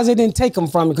surprised they didn't take them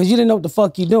from you because you didn't know what the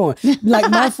fuck you doing. Like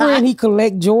my friend, he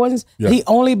collect Jordans. Yeah. He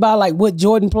only buy like what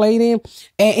Jordan played in,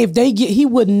 and if he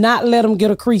would not let them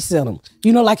get a crease in them.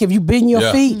 You know, like if you bend your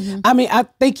feet. Mm-hmm. I mean, I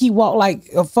think he walked like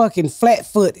a fucking flat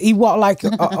foot. He walked like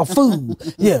a fool.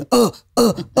 Yeah,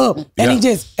 and he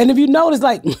just, and if you notice,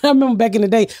 like I remember back in the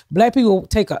day, black people would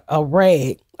take a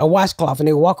rag, a washcloth, and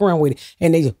they would walk around with it,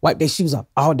 and they just wipe their shoes off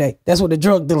all day. That's what the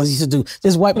drug dealers used to do.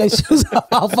 Just wipe their shoes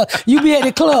off. You be at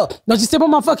the club, don't you step on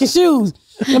my fucking shoes.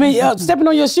 I mean, stepping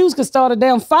on your shoes could start a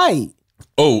damn fight.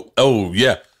 Oh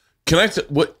yeah.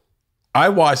 What? I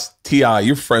watched T.I.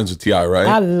 You're friends with T.I., right?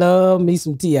 I love me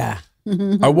some T.I.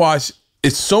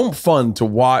 It's so fun to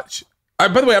watch. By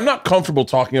the way, I'm not comfortable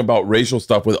talking about racial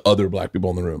stuff with other black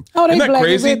people in the room. Oh, they Isn't that black,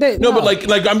 crazy? no, but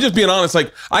like I'm just being honest.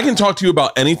 Like I can talk to you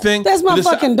about anything. That's my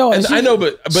fucking daughter. I know,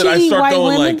 but I start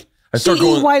going women. like I start she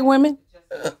going eat white women.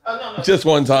 Just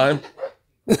one time.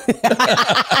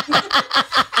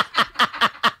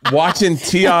 Watching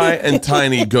T.I. and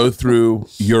Tiny go through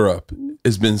Europe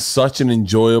has been such an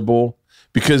enjoyable,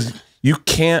 because you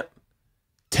can't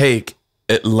take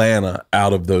Atlanta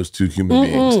out of those two human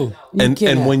beings.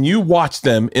 And when you watch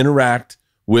them interact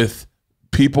with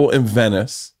people in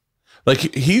Venice,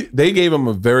 like they gave him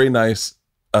a very nice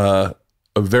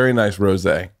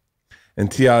rosé,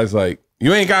 and T.I.'s like,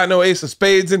 you ain't got no ace of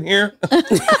spades in here.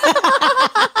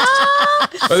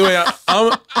 By the way,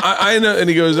 I know, and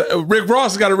he goes, Rick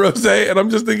Ross got a rosé, and I'm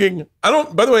just thinking, I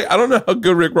don't know how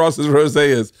good Rick Ross's rosé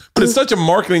is, but it's such a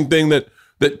marketing thing that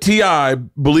T.I.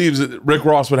 believes that Rick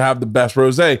Ross would have the best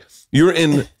rosé. You're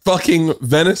in fucking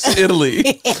Venice,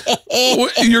 Italy.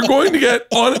 You're going to get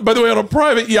by the way, on a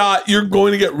private yacht, you're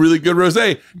going to get really good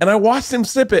rosé. And I watched him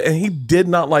sip it, and he did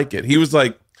not like it. He was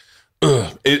like,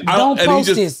 ugh. Don't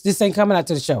post this. This ain't coming out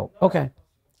to the show. Okay.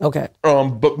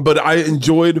 But I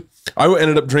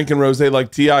ended up drinking rosé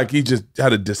like T.I. He just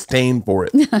had a disdain for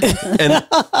it.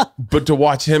 But to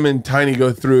watch him and Tiny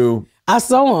go through. I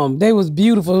saw them. They was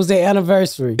beautiful. It was their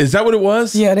anniversary. Is that what it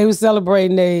was? Yeah, they were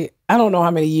celebrating I don't know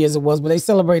how many years it was, but they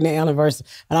celebrating their anniversary.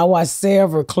 And I watched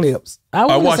several clips.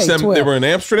 I watched them. 12. They were in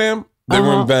Amsterdam. They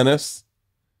were in Venice.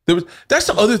 That's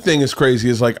the other thing is crazy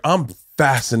is like, I'm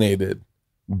fascinated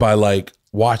by like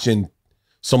watching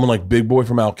someone like Big Boy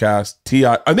from Outkast,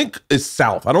 T.I. I think it's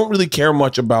South. I don't really care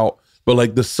much about, but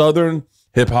like the Southern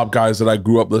hip hop guys that I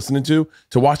grew up listening to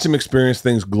watch them experience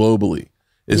things globally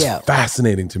is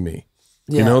fascinating to me.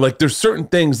 Yeah. You know, like there's certain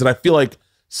things that I feel like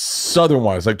Southern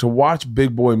wise, like to watch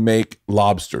Big Boy make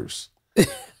lobsters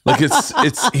Like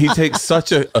he takes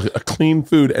such a clean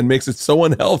food and makes it so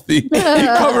unhealthy. He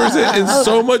covers it in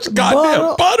so much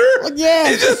goddamn butter. Yeah.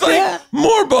 It's just like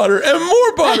more butter and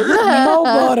more butter. More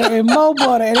butter and more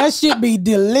butter. And that shit be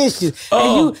delicious.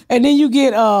 Oh. And then you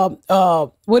get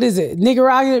what is it?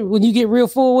 Nicaragua, when you get real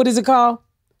full, what is it called?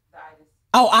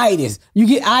 Itis. You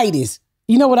get itis.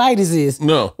 You know what itis is?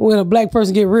 No. When a black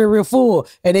person get real full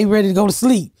and they ready to go to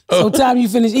sleep. So time you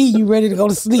finish eating, you ready to go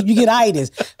to sleep. You get itis.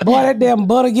 Boy, that damn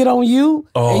butter get on you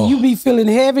and you be feeling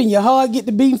heavy and your heart get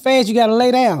to beating fast. You got to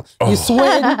lay down. You're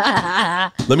sweating.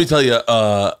 Let me tell you,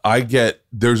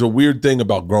 there's a weird thing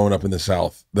about growing up in the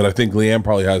South that I think Leanne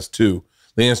probably has too.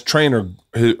 Leanne's trainer,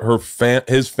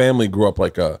 his family grew up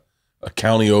like a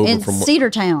county over in from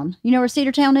Cedartown. You know where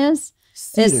Cedartown is?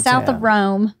 It's south of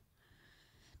Rome.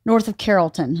 North of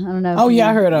Carrollton. I don't know. Oh, yeah,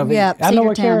 I heard of it. Yeah, I know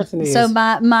where Carrollton is. So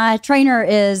my trainer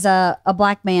is a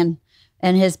black man,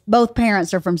 and both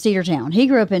parents are from Cedartown. He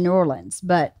grew up in New Orleans,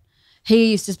 but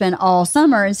he used to spend all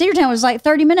summer. And Cedartown was like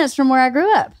 30 minutes from where I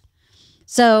grew up.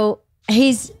 So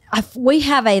we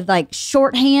have a like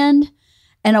shorthand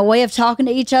and a way of talking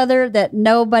to each other that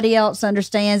nobody else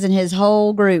understands in his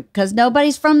whole group because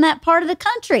nobody's from that part of the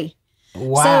country.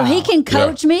 Wow. So he can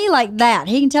coach me like that.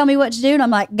 He can tell me what to do, and I'm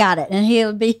like, got it. And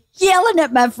he'll be yelling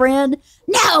at my friend,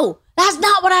 no, that's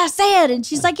not what I said. And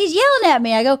she's like, he's yelling at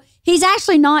me. I go, he's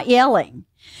actually not yelling.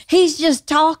 He's just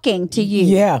talking to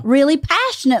you really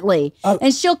passionately.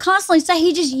 And she'll constantly say,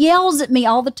 he just yells at me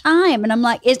all the time. And I'm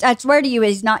like, I swear to you,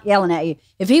 he's not yelling at you.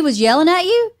 If he was yelling at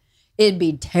you, it'd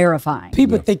be terrifying.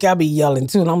 People think I be yelling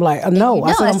too. And I'm like, no,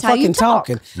 I said I'm fucking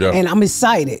talking. Yeah. And I'm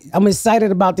excited. I'm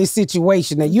excited about this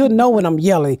situation. Now, you'll know when I'm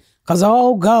yelling because,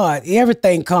 oh, God,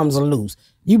 everything comes loose.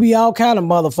 You be all kind of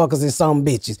motherfuckers and some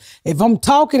bitches. If I'm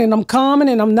talking and I'm calming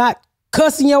and I'm not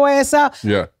cussing your ass out,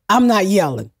 I'm not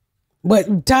yelling.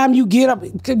 But time you get up,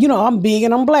 you know, I'm big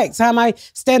and I'm black. Time I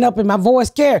stand up and my voice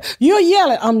carry, you're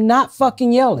yelling. I'm not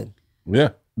fucking yelling. Yeah.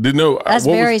 Didn't know. That's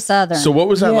very Southern. So what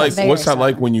was that like? What's that Southern.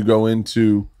 like when you go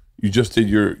into, you just did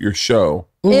your show?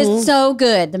 It's so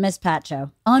good, the Miss Pat Show.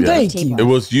 On Thank TV. you. It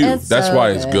was you. It's That's so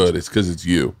why it's good. good. It's because it's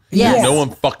you. Yes. No one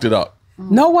fucked it up.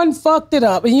 No one fucked it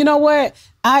up. And you know what?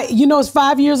 It's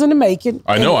 5 years in the making.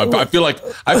 I know. I feel like,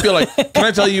 can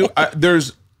I tell you,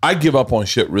 I give up on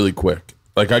shit really quick.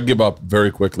 Like I give up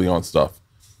very quickly on stuff.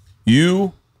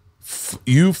 You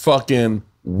fucking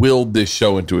willed this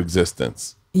show into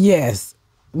existence. Yes.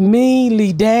 Me,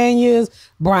 Lee Daniels,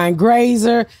 Brian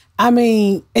Grazer. I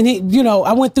mean, and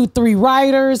I went through 3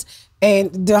 writers.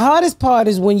 And the hardest part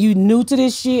is when you new to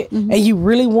this shit and you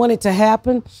really want it to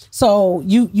happen. So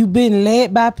you've been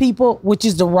led by people, which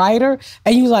is the writer,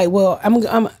 and you like, well,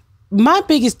 my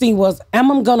biggest thing was,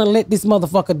 am I gonna let this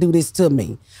motherfucker do this to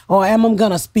me, or am I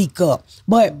gonna speak up?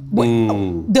 But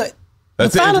That's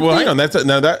it. Well, hang on.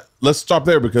 Let's stop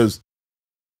there because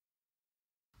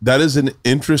that is an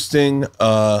interesting.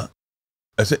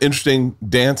 That's an interesting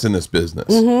dance in this business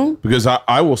because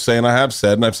I will say, and I have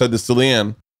said, and I've said this to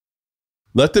Leanne.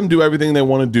 Let them do everything they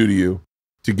want to do to you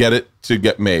to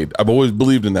get made. I've always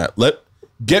believed in that.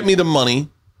 Get me the money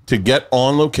to get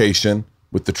on location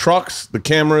with the trucks, the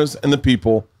cameras, and the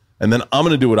people, and then I'm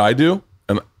going to do what I do.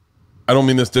 And I don't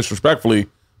mean this disrespectfully,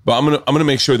 but I'm going to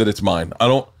make sure that it's mine. I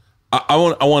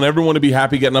want everyone to be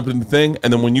happy getting up in the thing,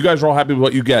 and then when you guys are all happy with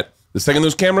what you get, the second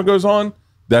this camera goes on,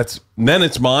 then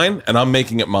it's mine, and I'm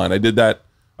making it mine. I did that.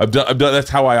 I've done. That's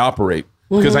how I operate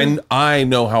because I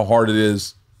know how hard it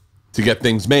is to get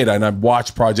things made. And I've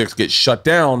watched projects get shut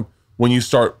down when you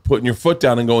start putting your foot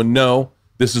down and going, no,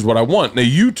 this is what I want. Now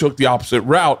you took the opposite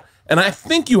route, and I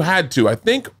think you had to. I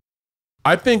think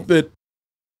that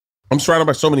I'm surrounded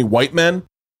by so many white men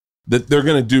that they're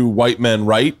going to do white men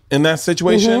right in that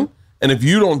situation. And if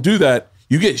you don't do that,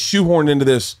 you get shoehorned into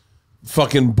this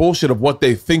fucking bullshit of what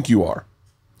they think you are.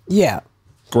 Yeah.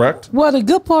 Correct? Well, the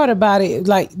good part about it,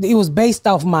 like, it was based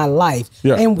off my life.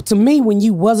 Yeah. And to me, when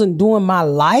you wasn't doing my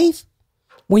life,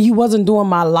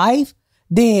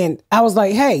 then I was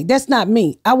like, hey, that's not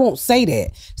me. I won't say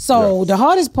that. So the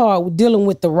hardest part with dealing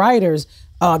with the writers,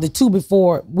 the 2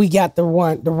 before we got the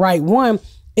right one,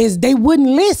 is they wouldn't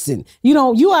listen. You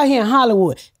know, you out here in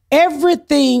Hollywood,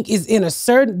 everything is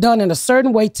done in a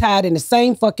certain way, tied in the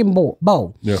same fucking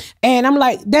bow. Yeah. And I'm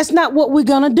like, that's not what we're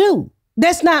gonna do.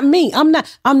 That's not me.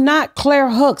 I'm not Claire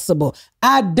Huxtable.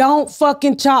 I don't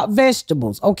fucking chop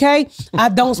vegetables, okay? I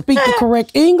don't speak the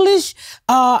correct English.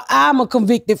 I'm a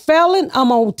convicted felon.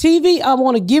 I'm on TV. I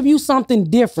want to give you something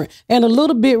different and a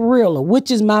little bit realer, which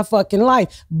is my fucking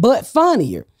life, but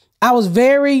funnier. I was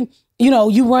very,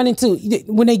 you run into,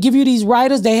 when they give you these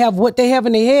writers, they have what they have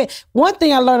in their head. One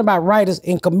thing I learned about writers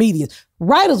and comedians,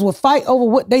 writers would fight over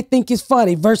what they think is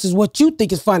funny versus what you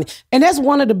think is funny. And that's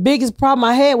one of the biggest problem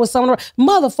I had with some of the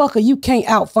motherfucker, you can't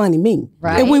out funny me.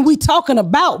 Right. And when we talking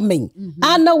about me,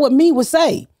 I know what me would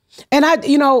say. And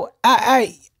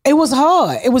it was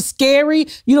hard. It was scary.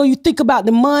 You think about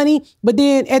the money, but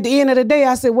then at the end of the day,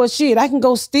 I said, well, shit, I can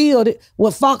go steal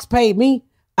what Fox paid me.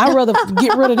 I'd rather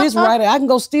get rid of this writer. I can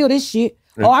go steal this shit.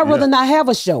 Or I'd rather not have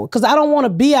a show because I don't want to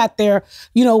be out there,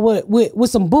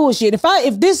 with some bullshit.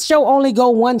 If this show only go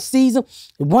one season,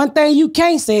 one thing you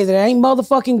can't say is it ain't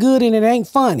motherfucking good and it ain't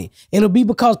funny. It'll be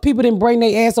because people didn't bring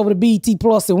their ass over to BET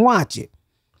Plus and watch it.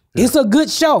 Yeah. It's a good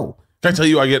show. Can I tell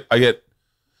you, I get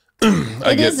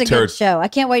it is a good show. I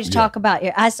can't wait to talk about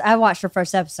it. I watched the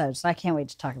first episode, so I can't wait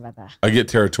to talk about that. I get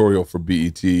territorial for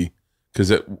BET because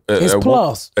it's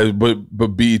Plus,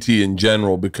 but BET in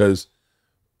general, because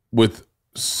with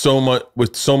so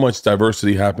much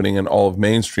diversity happening in all of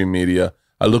mainstream media,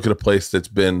 I look at a place that's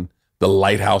been the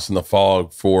lighthouse in the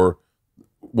fog for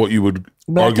what you would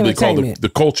arguably call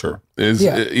the culture is,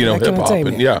 hip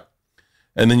hop,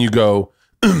 and then you go,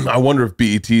 I wonder if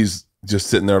BET's just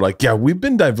sitting there like, yeah, we've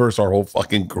been diverse our whole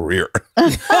fucking career.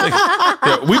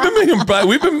 We've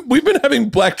been having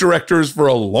black directors for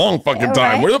a long fucking time.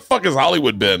 Right? Where the fuck has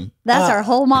Hollywood been? That's our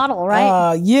whole model,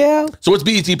 right? Yeah. So what's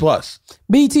BET Plus?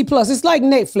 BET Plus, it's like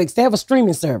Netflix. They have a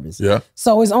streaming service. Yeah.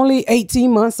 So it's only 18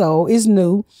 months old. It's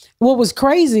new. What was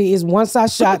crazy is once I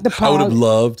shot the pilot.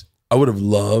 I would have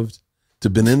loved to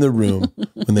been in the room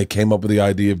when they came up with the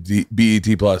idea of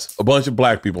BET Plus. A bunch of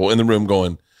black people in the room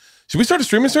going, should we start a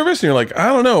streaming service? And you're like, I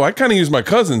don't know. I kind of use my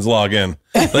cousin's login.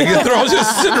 Like they're all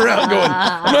just sitting around going,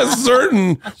 I'm not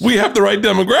certain we have the right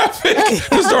demographic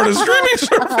to start a streaming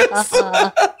service.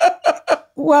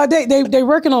 Well, they're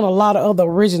working on a lot of other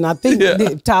original. I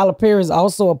think Tyler Perry is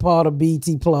also a part of BET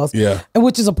Plus, and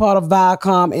which is a part of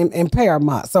Viacom and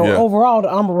Paramount. So overall,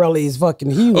 the umbrella is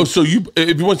fucking huge. Oh, so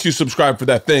once you subscribe for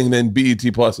that thing, then BET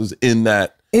Plus is in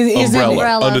that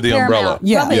umbrella, under the umbrella.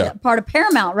 Probably part of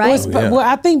Paramount, right? Well,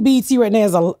 I think BET right now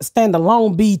is a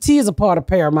standalone. BET is a part of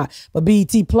Paramount, but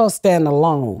BET Plus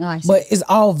standalone. Oh, but it's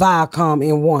all Viacom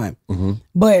in one. Mm-hmm.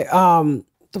 But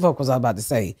the fuck was I about to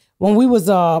say? When we was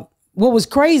what was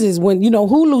crazy is when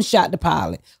Hulu shot the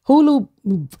pilot. Hulu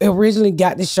originally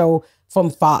got the show from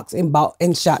Fox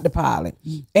and shot the pilot.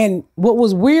 And what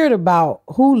was weird about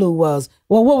Hulu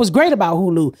what was great about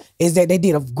Hulu is that they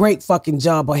did a great fucking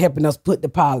job of helping us put the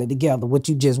pilot together, what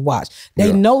you just watched.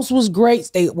 Their notes was great.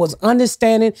 They was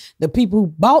understanding. The people who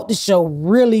bought the show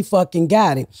really fucking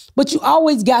got it. But you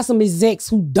always got some execs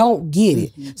who don't get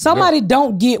it. Somebody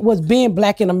don't get what being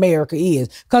black in America is.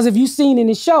 Because if you seen in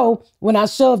the show, when I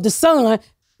shoved the son,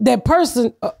 that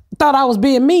person thought I was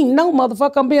being mean. No,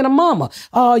 motherfucker, I'm being a mama.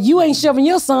 You ain't shoving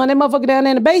your son, that motherfucker down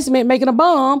there in the basement making a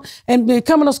bomb and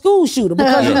becoming a school shooter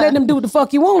because you letting him do what the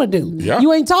fuck you want to do. Yeah.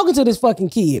 You ain't talking to this fucking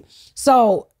kid.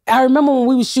 So I remember when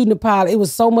we was shooting the pilot, it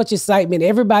was so much excitement,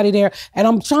 everybody there, and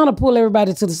I'm trying to pull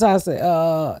everybody to the side and say,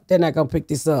 they're not going to pick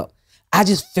this up. I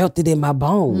just felt it in my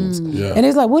bones. And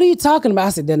it's like, what are you talking about? I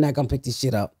said, they're not going to pick this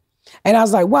shit up. And I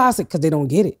was like, why? I said, because they don't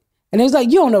get it. And it was like,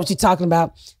 you don't know what you're talking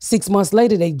about. 6 months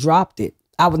later, they dropped it.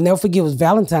 I would never forget, it was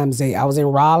Valentine's Day. I was in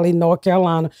Raleigh, North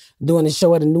Carolina, doing a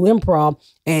show at a new improv,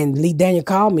 and Lee Daniel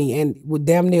called me and with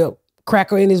damn near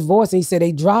cracker in his voice, and he said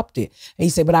they dropped it. And he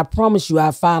said, but I promise you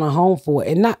I'll find a home for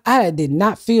it. And I did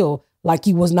not feel like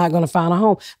he was not going to find a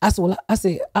home. I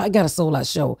said, I got a sold out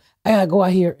show. I got to go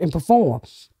out here and perform.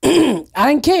 I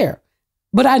didn't care.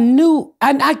 But I knew,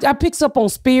 I picked up on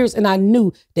spirits, and I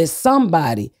knew that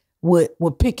somebody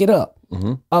would pick it up.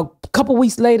 Mm-hmm. A couple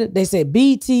weeks later, they said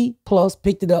BET Plus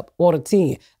picked it up, order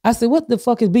 10. I said, what the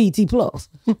fuck is BET Plus?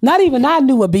 Not even I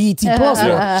knew what BET Plus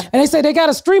was. And they said they got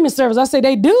a streaming service. I said,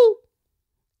 they do?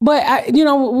 But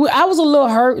I was a little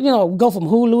hurt, go from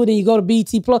Hulu, then you go to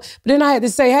BET Plus. But then I had to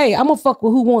say, hey, I'm going to fuck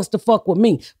with who wants to fuck with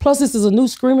me. Plus, this is a new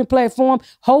streaming platform.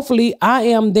 Hopefully, I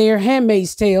am their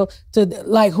Handmaid's Tale to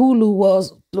like Hulu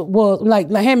was like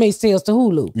Handmaid's Tales to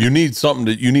Hulu. You need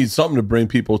something to bring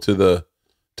people to the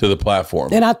platform.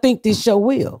 And I think this show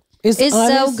will. It's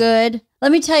so good.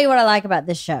 Let me tell you what I like about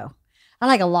this show. I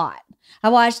like a lot. I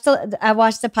watched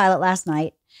the pilot last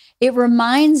night. It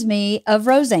reminds me of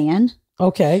Roseanne.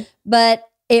 Okay. But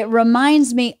it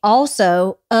reminds me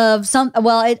also of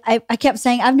I kept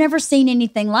saying, I've never seen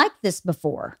anything like this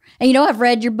before. And I've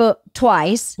read your book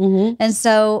twice. Mm-hmm. And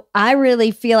so I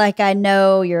really feel like I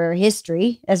know your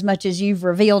history as much as you've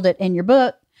revealed it in your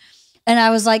book. And I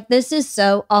was like, this is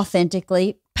so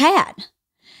authentically Pat.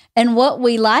 And what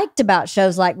we liked about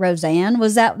shows like Roseanne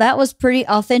was that was pretty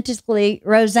authentically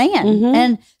Roseanne. Mm-hmm.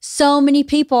 And so many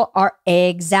people are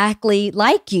exactly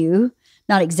like you.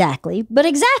 not exactly, but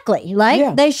exactly.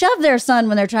 Like they shove their son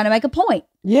when they're trying to make a point.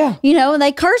 Yeah. You know, and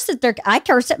they curse at I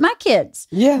curse at my kids.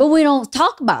 Yeah. But we don't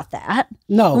talk about that.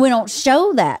 No. We don't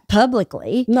show that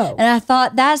publicly. No. And I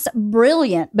thought that's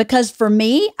brilliant because for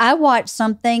me, I watched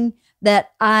something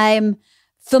that I'm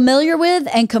familiar with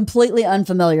and completely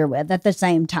unfamiliar with at the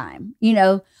same time. You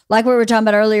know, like we were talking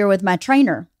about earlier with my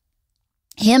trainer.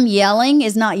 Him yelling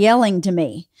is not yelling to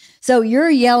me. So your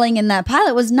yelling in that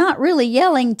pilot was not really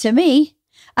yelling to me.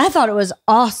 I thought it was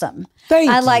awesome.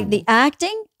 I liked the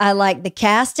acting. I liked the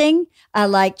casting. I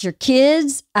liked your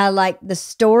kids. I liked the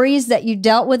stories that you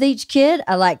dealt with each kid.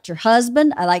 I liked your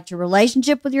husband. I liked your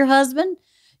relationship with your husband.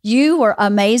 You were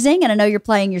amazing. And I know you're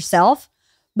playing yourself,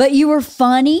 but you were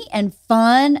funny and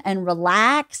fun and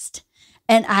relaxed.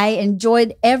 And I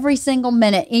enjoyed every single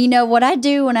minute. And you know what I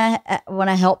do when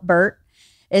I help Bert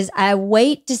is I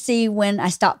wait to see when I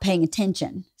stop paying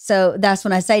attention. So that's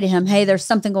when I say to him, hey, there's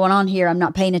something going on here. I'm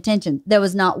not paying attention. There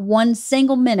was not one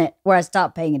single minute where I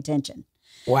stopped paying attention.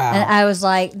 Wow. And I was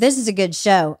like, this is a good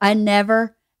show. I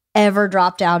never, ever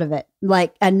dropped out of it.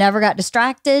 Like I never got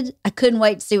distracted. I couldn't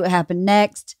wait to see what happened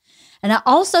next. And I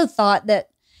also thought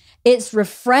that it's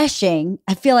refreshing.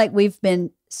 I feel like we've been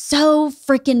so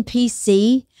freaking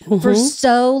PC for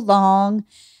so long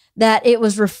that it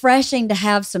was refreshing to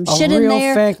have some shit in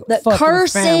there. The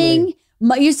cursing.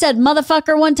 You said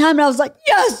motherfucker one time, and I was like,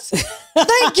 yes,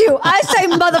 thank you. I say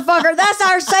motherfucker. That's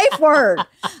our safe word.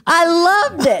 I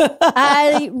loved it.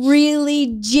 I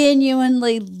really,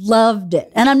 genuinely loved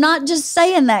it. And I'm not just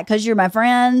saying that because you're my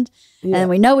friend and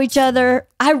we know each other.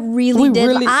 I really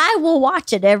did. I will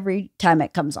watch it every time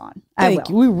it comes on. Thank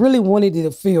you. We really wanted it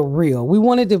to feel real. We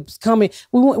wanted to come in.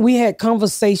 We had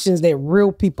conversations that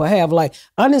real people have. Like,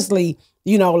 honestly,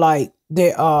 you know, like,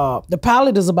 the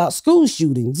pilot is about school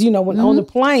shootings. You know, when on the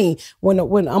plane, when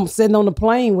I'm sitting on the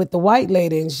plane with the white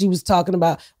lady, and she was talking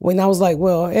about when I was like,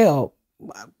 well, hell,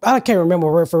 I can't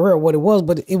remember for real what it was,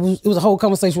 but it was a whole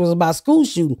conversation was about school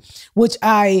shooting, which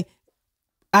I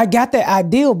got that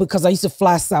idea because I used to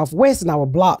fly Southwest and I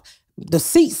would block the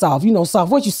seats off, you know,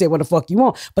 Southwest, you say what the fuck you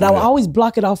want. But I would always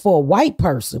block it off for a white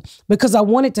person because I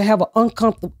wanted to have an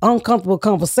uncomfortable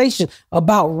conversation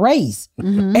about race.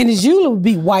 And it's usually would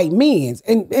be white men.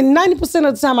 And 90%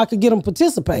 of the time I could get them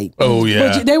participate. Oh,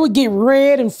 yeah. But they would get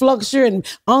red and fluctuate and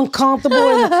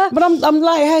uncomfortable. But I'm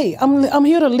like, hey, I'm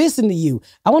here to listen to you.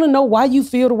 I want to know why you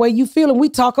feel the way you feel. And we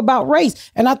talk about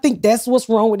race. And I think that's what's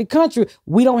wrong with the country.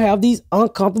 We don't have these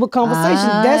uncomfortable conversations.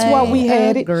 That's why we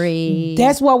had it.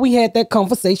 That's why we had that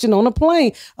conversation on a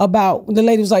plane about the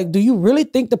lady was like, do you really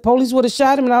think the police would have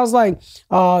shot him? And I was like,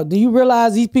 do you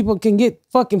realize these people can get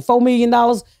fucking $4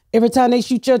 million every time they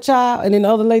shoot your child? And then the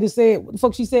other lady said, what the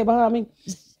fuck she said behind me?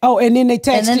 Oh, and then they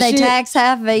tax tax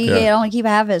half of it. You only keep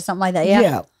half of it, something like that.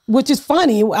 Yeah. Which is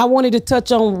funny. We wanted to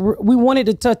touch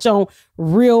on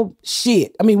real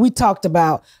shit. I mean, we talked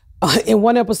about in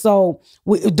one episode,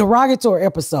 derogatory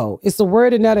episode. It's a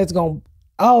word in there that's going to,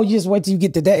 oh, you just wait till you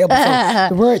get to that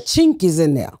episode. The word chink is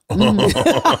in there.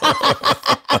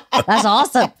 That's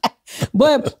awesome.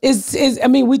 But I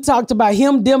mean, we talked about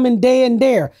him, them, and they and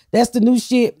there. That's the new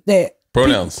shit that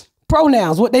pronouns,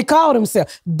 what they call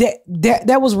themselves.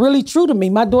 That was really true to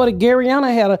me. My daughter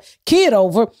Garyana had a kid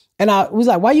over, and I was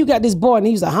like, "Why you got this boy?" And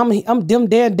he was like, "I'm them,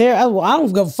 there." I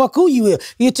don't give a fuck who you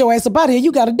is. Get your ass up out of here.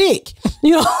 You got a dick,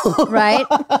 you know? Right.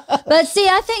 But see,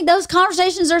 I think those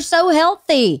conversations are so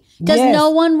healthy because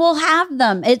no one will have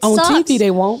them. It on sucks. TV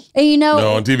they won't. And you know,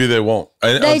 no, on TV they won't.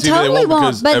 They totally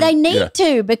won't. But they need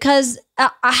to because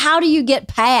how do you get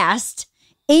past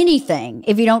anything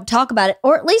if you don't talk about it,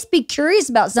 or at least be curious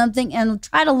about something and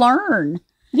try to learn?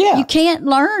 Yeah. You can't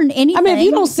learn anything. I mean, if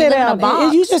you don't sit down,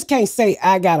 you just can't say,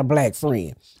 I got a black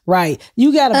friend, right?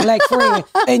 You got a black friend.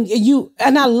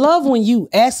 And I love when you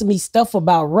ask me stuff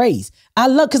about race. I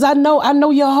love, because I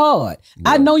know you're hard.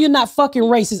 Yeah. I know you're not fucking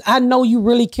racist. I know you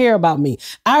really care about me.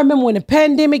 I remember when the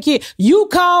pandemic hit, you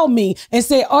called me and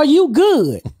said, are you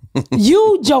good?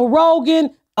 You, Joe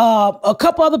Rogan, a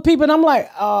couple other people, and I'm like,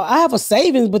 I have a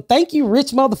savings, but thank you,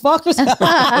 rich motherfuckers.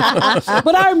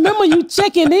 But I remember you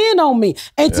checking in on me,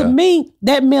 and to me,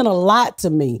 that meant a lot to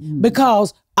me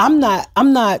because I'm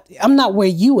not where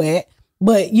you at,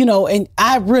 but you know, and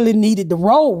I really needed the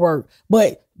road work.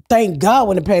 But thank God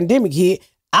when the pandemic hit,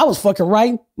 I was fucking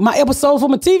writing my episode for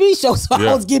my TV show, so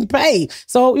I was getting paid.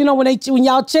 So you know, when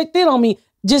y'all checked in on me.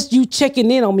 Just you checking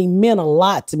in on me meant a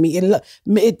lot to me.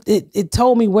 It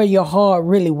told me where your heart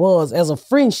really was as a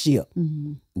friendship.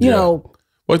 You know.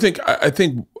 Well,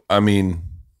 I mean,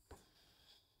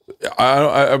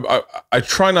 I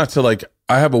try not to like.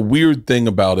 I have a weird thing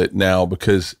about it now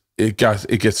because it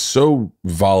gets so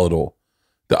volatile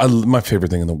My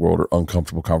favorite thing in the world are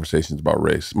uncomfortable conversations about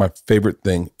race. My favorite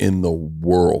thing in the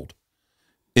world.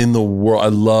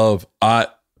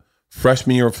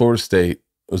 Freshman year of Florida State,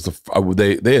 was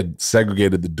they had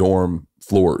segregated the dorm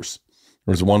floors.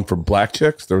 There was one for black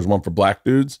chicks. There was one for black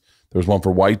dudes. There was one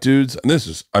for white dudes. And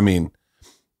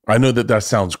I know that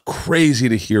sounds crazy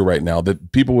to hear right now,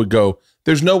 that people would go,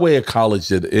 there's no way a college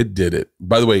did it.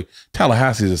 By the way,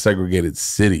 Tallahassee is a segregated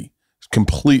city.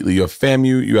 Completely. You have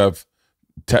FAMU, you have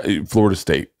Florida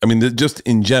State. I mean, just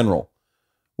in general.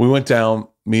 We went down,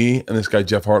 me and this guy,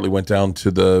 Jeff Hartley, went down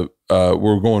to we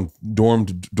were going dorm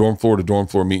floor to dorm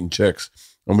floor meeting chicks.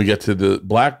 And we get to the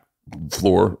black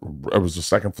floor, it was the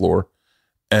second floor,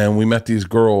 and we met these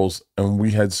girls and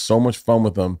we had so much fun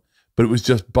with them, but it was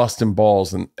just busting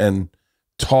balls and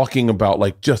talking about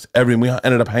like just everything. We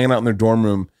ended up hanging out in their dorm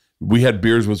room. We had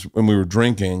beers when we were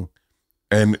drinking,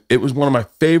 and it was one of my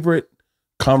favorite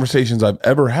conversations I've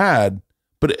ever had,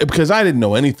 but because I didn't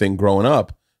know anything growing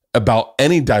up about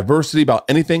any diversity, about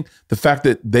anything, the fact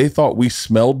that they thought we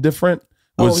smelled different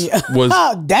was y'all.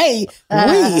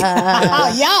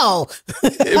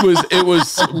 it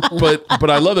was but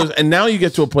I love those. And now you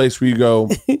get to a place where you go,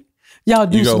 y'all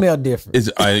do smell different.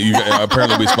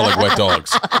 Apparently we smell like wet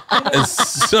dogs. And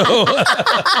so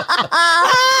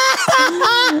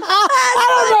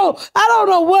I don't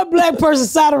know what black person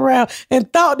sat around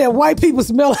and thought that white people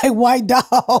smell like white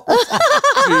dogs.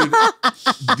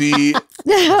 Dude,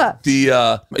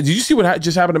 did you see what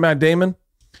just happened to Matt Damon?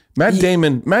 Matt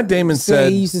Damon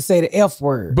said he used to say the F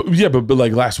word. But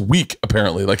like last week,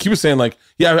 apparently, like he was saying, like,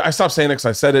 yeah, I stopped saying it because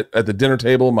I said it at the dinner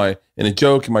table, in a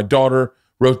joke, and my daughter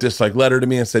wrote this like letter to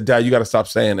me and said, "Dad, you got to stop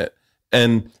saying it."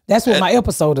 And that's what my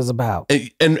episode is about.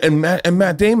 And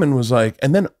Matt Damon was like,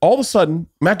 and then all of a sudden,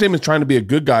 Matt Damon's trying to be a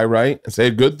good guy, right, and say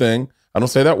a good thing. I don't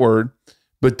say that word,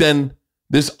 but then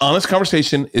this honest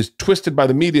conversation is twisted by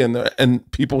the media,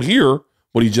 and people hear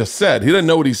what he just said. He doesn't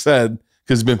know what he said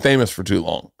because he's been famous for too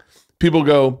long. People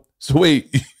go, so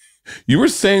wait, you were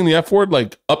saying the F word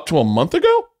like up to a month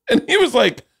ago? And he was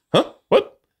like, huh?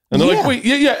 What? And they're like, wait,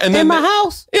 yeah. And then in my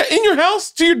house? Yeah, in your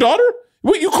house to your daughter?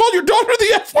 Wait, you called your daughter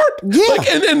the F word? Yeah. Like,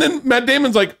 and then Matt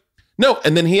Damon's like, no.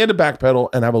 And then he had to backpedal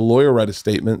and have a lawyer write a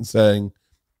statement saying,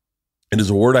 it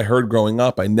is a word I heard growing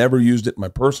up. I never used it in my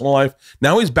personal life.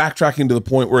 Now he's backtracking to the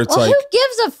point where it's like, who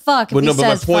gives a fuck? But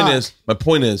my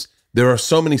point is, there are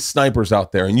so many snipers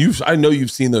out there, and I know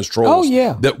you've seen those trolls. Oh,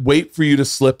 yeah. That wait for you to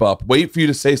slip up, wait for you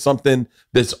to say something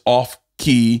that's off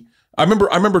key. I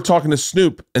remember talking to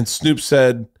Snoop, and Snoop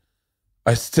said,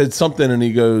 I said something, and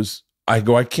he goes, I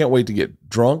can't wait to get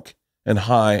drunk and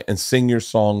high and sing your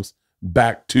songs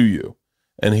back to you.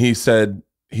 And he said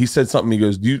something. He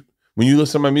goes, when you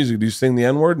listen to my music, do you sing the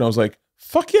N-word? And I was like,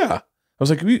 fuck yeah. I was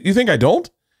like, you think I don't?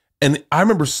 And I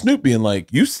remember Snoop being like,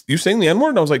 you sing the N-word?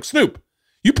 And I was like, Snoop,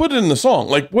 you put it in the song.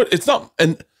 Like, what? It's not.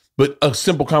 But a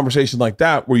simple conversation like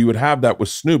that, where you would have that with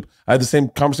Snoop. I had the same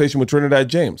conversation with Trinidad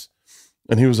James,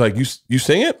 and he was like, "You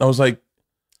sing it?" And I was like,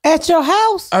 "At your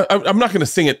house?" I'm not going to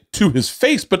sing it to his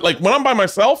face, but like when I'm by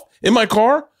myself in my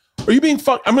car, are you being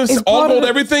fucked? I'm going to all gold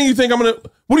everything. You think I'm going to?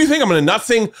 What do you think I'm going to not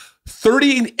sing?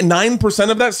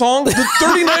 39% of that song? 39%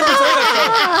 of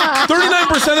that song.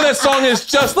 39% of that song is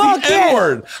just the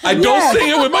N-word. I don't sing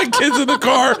it with my kids in the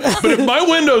car, but if my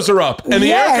windows are up and the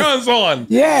aircon's on,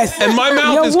 and my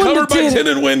mouth is covered by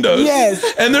tinted windows,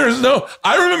 and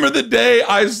I remember the day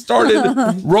I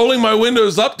started rolling my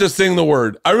windows up to sing the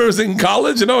word. I remember singing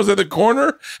college, and I was at the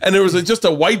corner, and there was just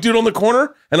a white dude on the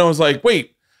corner, and I was like,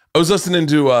 wait, I was listening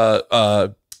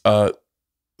to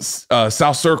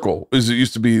South Circle. It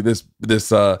used to be this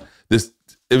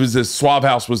Swab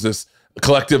House was this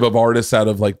collective of artists out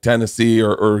of like Tennessee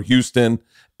or Houston,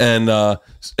 and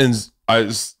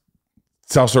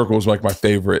South Circle was like my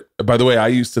favorite. By the way, I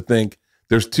used to think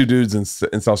there's two dudes in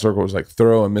South Circle. It was like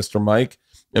Thoreau and Mr. Mike.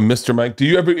 And Mr. Mike,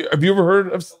 have you ever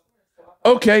heard of?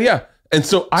 Okay, yeah. And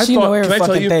so I thought, can I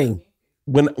tell you,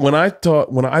 when I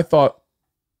thought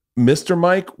Mr.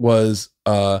 Mike was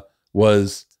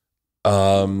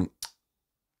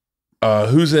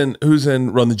who's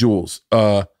in Run the Jewels?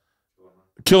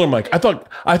 Killer Mike. I thought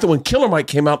when Killer Mike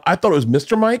came out, I thought it was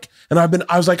Mr. Mike, and I've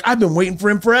been waiting for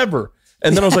him forever.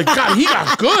 And then I was like, God, he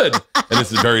got good. And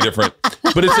this is very different.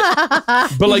 But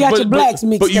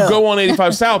you go on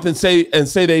 85 South and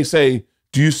they say,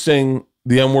 do you sing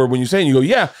the N word when you say it? And you go,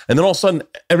 yeah. And then all of a sudden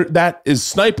that is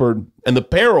snipered, and the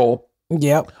peril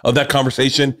of that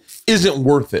conversation isn't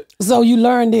worth it. So you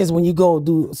learn this when you go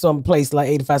do some place like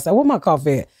 85 South. Where my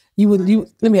coffee at? You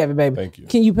let me have it, baby. Thank you.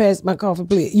 Can you pass my coffee,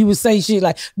 please? You would say shit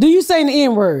like, do you say the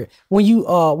N-word when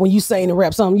you say in the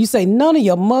rap song? You say none of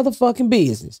your motherfucking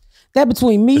business. That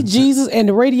between me, Jesus, and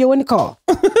the radio in the car.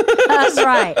 That's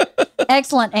right.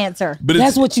 Excellent answer. But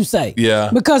That's what you say.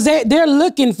 Yeah. Because they're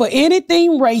looking for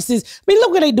anything racist. I mean,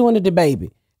 look what they doing to the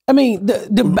baby. I mean,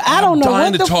 I don't know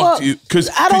what the fuck. Because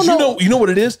you know what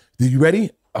it is? Are you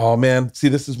ready? Oh man, see,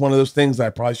 this is one of those things I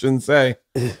probably shouldn't say.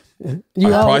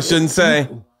 Probably shouldn't say.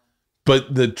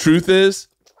 But the truth is,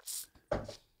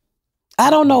 I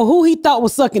don't know who he thought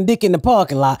was sucking dick in the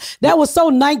parking lot. That was so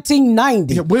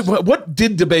 1990. yeah, what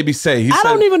did the baby say? I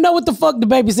don't even know what the fuck the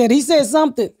baby said. He said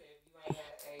something.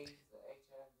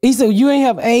 He said, you ain't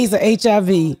have AIDS or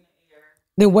HIV.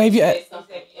 Then wave your... He said,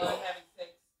 you ain't having sex,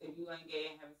 if you ain't gay,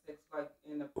 ain't having sex like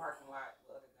in the parking lot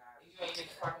with other guys. If you ain't in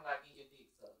the parking lot, get your dick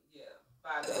sucked. Yeah,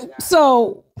 by the other guys.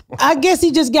 So I guess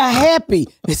he just got happy.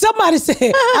 Somebody said,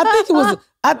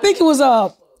 I think it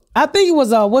was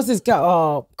what's his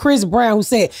Chris Brown, who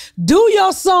said, do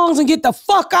your songs and get the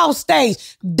fuck off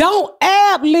stage. Don't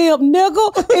ad-lib,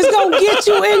 nigga. It's gonna get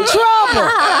you in trouble.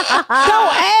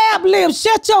 Don't ad-lib.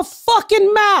 Shut your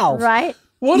fucking mouth. Right.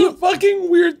 What a fucking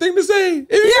weird thing to say. Who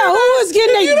is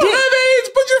getting if you don't have AIDS,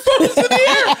 put your phones in the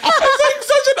air. It's like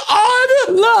such an odd...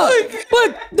 Look,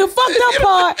 but the fucked up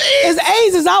part is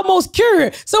AIDS is almost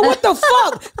cured. So what the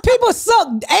fuck? People suck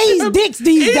AIDS dicks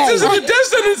these AIDS days. isn't a death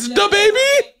sentence, the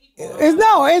baby.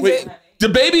 Wait, the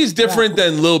baby's different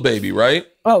than Lil Baby, right?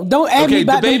 Oh, don't add me Okay,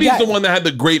 back. the baby's the one that had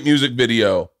the great music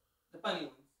video. The funny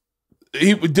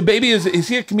one. The baby is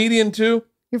he a comedian too?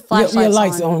 Your flashlight's Your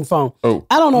lights on the phone. Oh.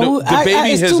 I don't know. No,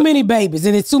 It's too many babies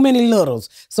and it's too many littles.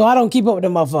 So I don't keep up with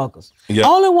them motherfuckers. Yep.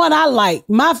 Only one I like,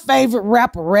 my favorite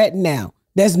rapper right now,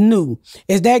 that's new,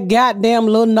 is that goddamn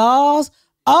Lil Nas.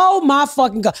 Oh my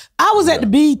fucking God. I was at the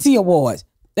BET Awards.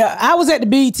 Y'all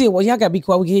gotta be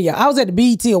quiet. We can hear y'all. I was at the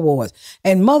BET Awards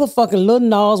and motherfucking Lil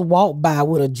Nas walked by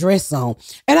with a dress on.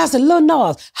 And I said, Lil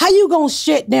Nas, how you gonna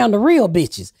shut down the real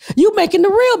bitches? You making the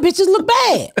real bitches look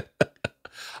bad.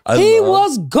 He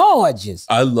was gorgeous.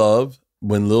 I love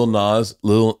when Lil Nas,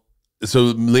 so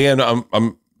Leanne,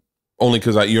 I'm only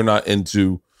because you're not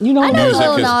into You know, I know who music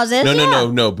Lil is- Nas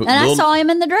is. No. But And I saw him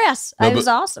in the dress. It was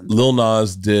awesome. Lil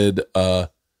Nas did.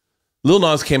 Lil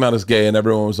Nas came out as gay, and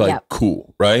everyone was like, Yep.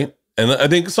 "Cool, right?" And I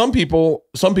think some people,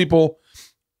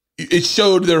 it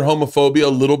showed their homophobia a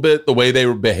little bit, the way they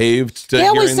were behaved. They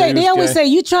always say,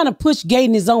 you trying to push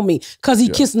gayness on me because he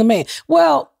kissing a man.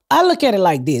 Well, I look at it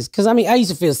like this, because I mean, I used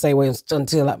to feel the same way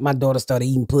until my daughter started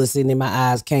eating pussy and then my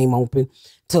eyes came open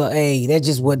to, hey, that's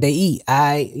just what they eat.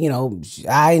 I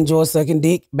enjoy sucking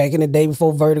dick back in the day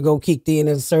before vertigo kicked in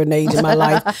at a certain age in my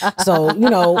life. So,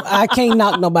 I can't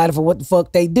knock nobody for what the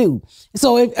fuck they do.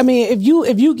 So, if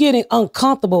you getting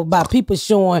uncomfortable by people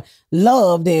showing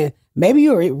love, then maybe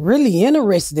you're really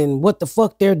interested in what the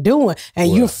fuck they're doing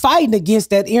and you're fighting against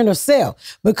that inner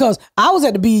self. Because I was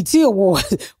at the BET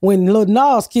Awards when Lil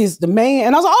Nas kissed the man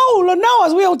and I was like, oh, Lil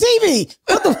Nas, we on TV.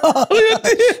 What the fuck?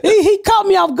 he caught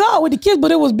me off guard with the kiss,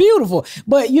 but it was beautiful.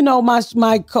 But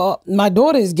my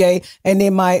daughter is gay and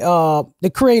then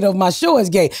the creator of my show is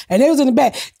gay. And they was in the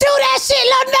back, do that shit,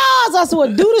 Lil Nas. I said, well,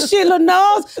 do the shit, Lil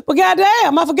Nas. But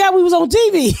goddamn, I forgot we was on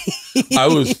TV. I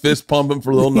was fist pumping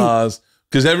for Lil Nas.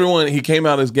 Because he came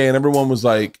out as gay and everyone was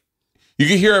like, you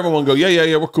could hear everyone go,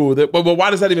 yeah, we're cool with it. But why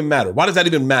does that even matter? Why does that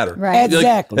even matter? Right.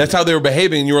 Exactly. That's how they were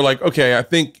behaving. And you were like, okay, I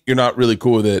think you're not really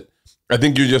cool with it. I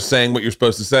think you're just saying what you're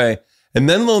supposed to say. And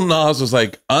then Lil Nas was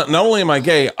like, not only am I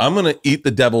gay, I'm going to eat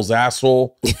the devil's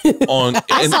asshole on.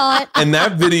 I saw it. And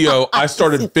that video, I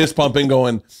started fist pumping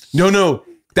going, no,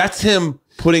 that's him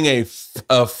putting a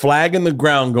flag in the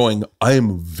ground going, I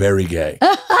am very gay.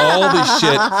 All the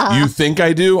shit you think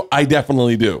I do, I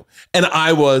definitely do. And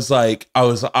I was like, I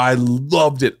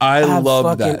loved it. I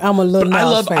loved that. I'm a Lil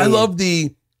Nas fan. I love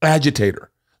the agitator.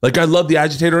 Like, I love the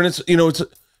agitator. And it's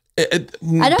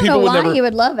I don't know why you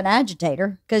would love an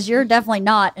agitator, because you're definitely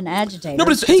not an agitator. No,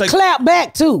 but He clapped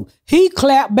back too. He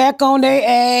clapped back on their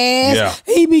ass.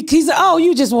 Yeah. He said, oh,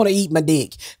 you just want to eat my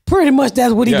dick. Pretty much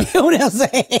that's what he be on there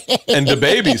saying. And the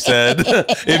baby said, if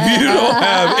you don't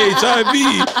have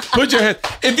HIV, put your hand.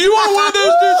 If you want one of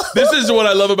those dudes, this is what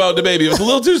I love about the baby. It was a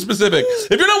little too specific.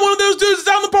 If you're not one of those dudes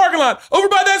that's out in the parking lot, over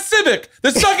by that Civic,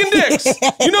 that's sucking dicks.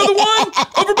 You know the one?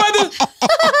 Over by the...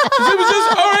 It was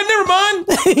just, all right, never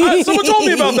mind. Someone told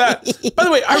me about that. By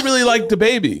the way, I really liked the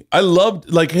baby. I loved,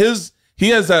 he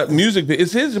has that music.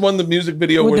 Is his one the music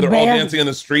video With where the they're all bear? dancing in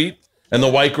the street and the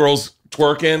white girls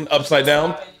twerking upside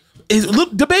down? Look,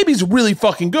 the baby's really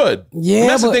fucking good. Yeah, And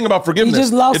that's the but thing about forgiveness. he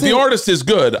just lost If the it. artist is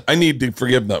good, I need to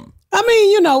forgive them. I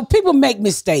mean, people make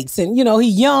mistakes and, he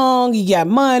young, he got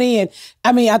money. And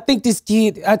I mean, I think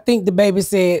the baby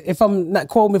said,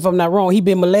 quote me if I'm not wrong, he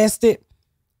been molested.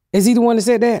 Is he the one that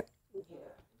said that?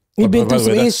 He's been By through the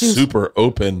some way, that's issues. super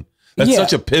open. That's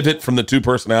such a pivot from the two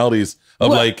personalities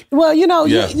of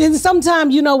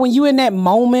sometimes, when you in that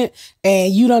moment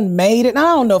and you done made it, and I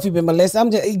don't know if you've been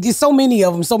molested. There's so many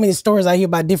of them, so many stories I hear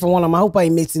about different one of them. I hope I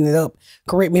ain't mixing it up.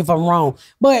 Correct me if I'm wrong.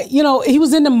 But, he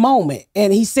was in the moment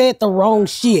and he said the wrong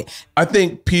shit. I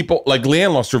think people, like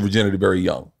Leanne lost her virginity very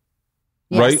young.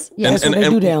 Yes. Right? Yeah, that's what they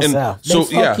do down south. They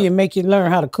fuck you and make you learn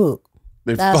how to cook.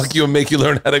 They fuck you and make you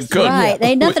learn how to cook. Right. They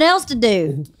ain't nothing else to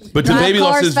do. But the baby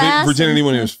lost his virginity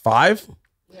when he was 5?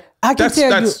 I can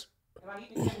tell you.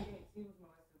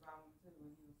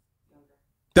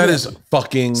 That is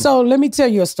fucking. So let me tell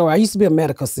you a story. I used to be a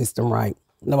medical assistant, right?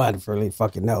 Nobody really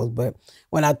fucking knows. But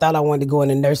when I thought I wanted to go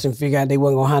into nursing, figure out they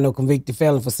wasn't going to have no convicted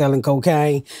felon for selling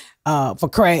cocaine, for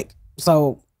crack.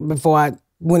 So before I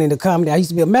went into comedy, I used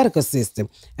to be a medical assistant.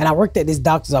 And I worked at this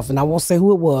doctor's office. And I won't say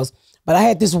who it was. But I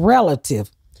had this relative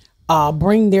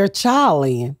bring their child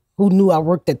in who knew I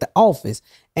worked at the office.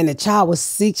 And the child was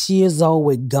 6 years old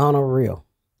with gonorrhea.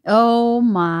 Oh,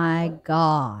 my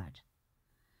God.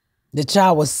 The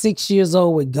child was 6 years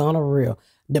old with gonorrhea.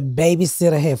 The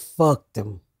babysitter had fucked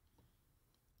him.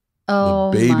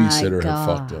 Oh, the babysitter my had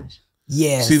fucked him.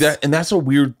 Yes. See that? And that's a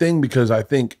weird thing because I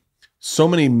think so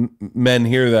many men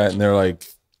hear that and they're like,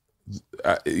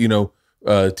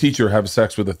 teacher have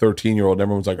sex with a 13-year-old. And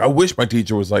everyone's like, I wish my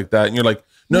teacher was like that. And you're like,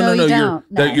 no,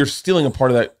 you're stealing a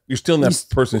part of that. You're stealing that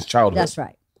person's childhood. That's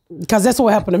right. Because that's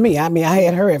what happened to me. I mean, I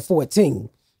had her at 14,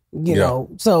 you know.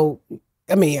 So,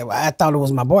 I mean, I thought it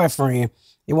was my boyfriend.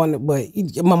 It wasn't, but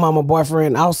my mama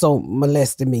boyfriend also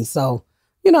molested me. So,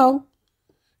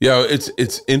 Yeah,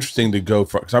 it's interesting to go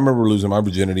for, because I remember losing my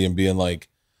virginity and being like,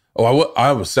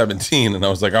 I was 17 and I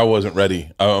was like, I wasn't ready.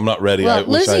 I'm not ready. Well,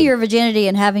 losing your virginity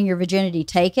and having your virginity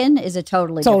taken is a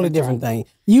totally different thing.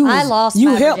 I lost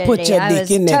my virginity. You helped put your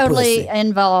dick in that totally pussy.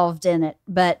 Involved in it.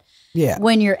 But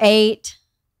when you're 8,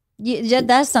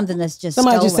 that's something that's just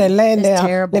somebody stolen. just said, "Laying down,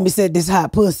 terrible. let me set this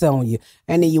hot pussy on you,"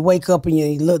 and then you wake up and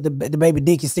you look, the baby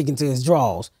dick is sticking to his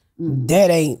drawers. That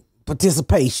ain't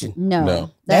participation. No.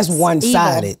 That's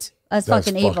one-sided. That's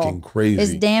fucking evil. Fucking crazy.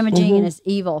 It's damaging and it's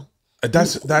evil.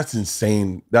 That's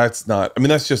insane. That's not. I mean,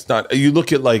 that's just not. You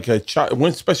look at like a child,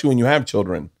 especially when you have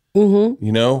children.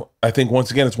 I think once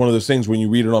again, it's one of those things when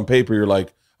you read it on paper, you're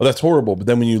like, "Oh, that's horrible." But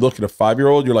then when you look at a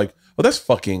 5-year-old, you're like, "Oh, that's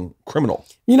fucking criminal."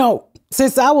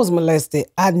 Since I was molested,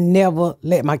 I never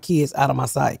let my kids out of my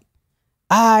sight.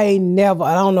 I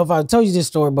don't know if I told you this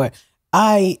story, but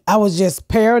I was just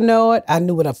paranoid. I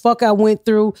knew what the fuck I went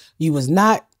through. You was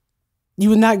not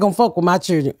gonna fuck with my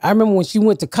children. I remember when she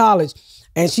went to college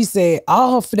and she said,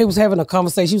 they was having a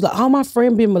conversation. She was like, all my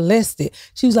friends been molested.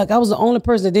 She was like, I was the only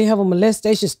person that didn't have a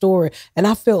molestation story. And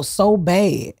I felt so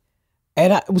bad.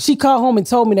 And she called home and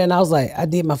told me that, and I was like, I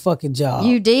did my fucking job.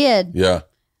 You did. Yeah.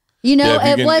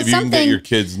 It was if you something. can get your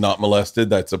kids not molested,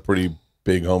 that's a pretty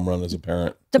big home run as a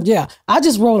parent. Yeah. I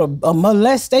just wrote a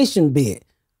molestation bit.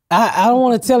 I don't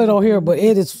want to tell it on here, but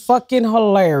it is fucking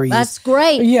hilarious. That's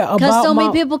great. Yeah. Because so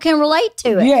many people can relate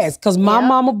to it. Yes, because my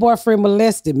mama boyfriend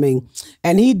molested me,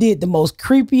 and he did the most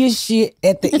creepiest shit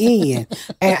at the end.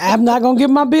 And I'm not going to give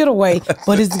my bit away,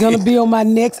 but it's going to be on my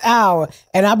next hour.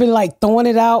 And I've been like throwing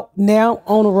it out now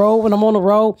on the road when I'm on the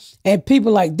road. And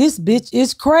people like, this bitch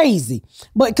is crazy.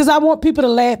 But because I want people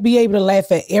to be able to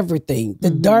laugh at everything.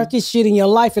 The darkest shit in your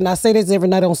life. And I say this every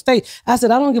night on stage. I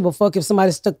said, I don't give a fuck if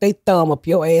somebody stuck their thumb up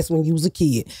your ass when you was a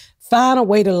kid. Find a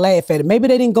way to laugh at it. Maybe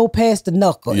they didn't go past the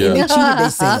knuckle and they cheated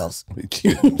themselves.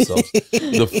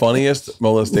 The funniest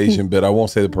molestation bit, I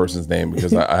won't say the person's name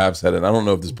because I have said it. I don't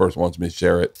know if this person wants me to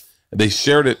share it. They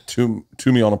shared it to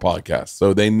me on a podcast,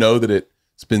 so they know that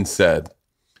it's been said.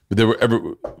 But there were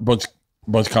a bunch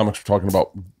of comics were talking about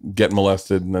getting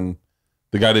molested, and then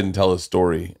the guy didn't tell his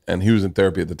story, and he was in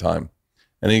therapy at the time.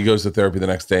 And he goes to therapy the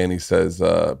next day and he says,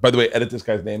 by the way, edit this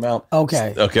guy's name out.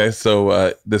 Okay.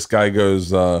 So this guy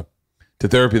goes to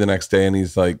therapy the next day and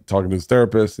he's like talking to his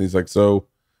therapist. And he's like, so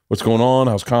what's going on?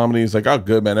 How's comedy? He's like, oh,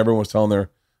 good, man. Everyone was telling their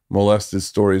molested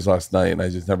stories last night and I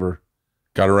just never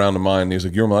got around to mine. And he was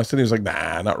like, you were molested? He was like,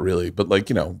 nah, not really. But like,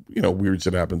 weird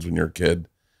shit happens when you're a kid.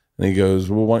 And he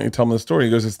goes, well, why don't you tell me the story? He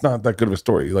goes, it's not that good of a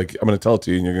story. Like, I'm going to tell it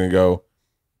to you and you're going to go,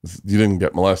 you didn't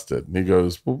get molested. And he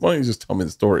goes, well, why don't you just tell me the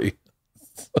story?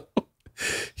 So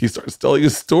he starts telling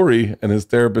his story and his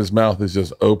therapist's mouth is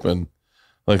just open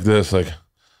like this, like,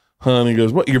 huh? And he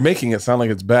goes, what? You're making it sound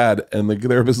like it's bad. And the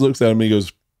therapist looks at him and he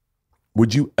goes,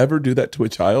 would you ever do that to a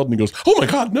child? And he goes, oh my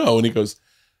God, no. And he goes,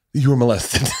 you were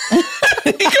molested.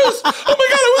 He goes, oh my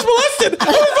God, I was molested.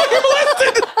 I was fucking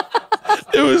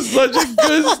molested. It was such a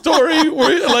good story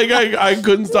where like I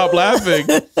couldn't stop laughing.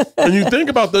 And you think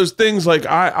about those things like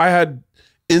I had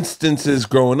instances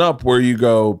growing up where you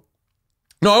go,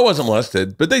 no, I wasn't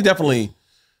molested, but they definitely,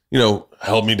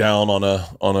 held me down on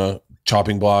a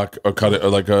chopping block or cut it or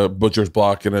like a butcher's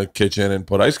block in a kitchen and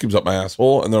put ice cubes up my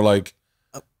asshole. And they're like,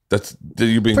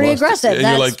 you're being pretty molested. aggressive.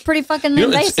 And That's pretty fucking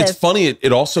invasive. It's funny.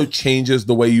 It also changes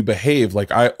the way you behave.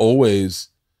 Like I always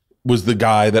was the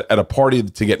guy that at a party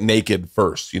to get naked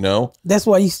first, That's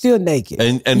why you still naked.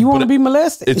 And you want to be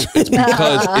molested. It's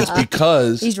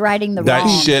because he's righting the that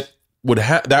wrong. shit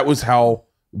that was how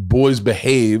boys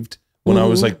behaved when I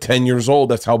was like 10 years old.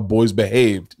 That's how boys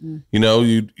behaved.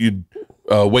 You'd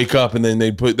wake up and then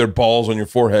they'd put their balls on your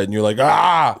forehead and you're like,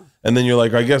 and then you're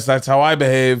like, I guess that's how I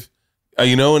behave.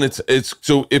 And it's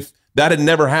so if that had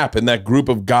never happened, that group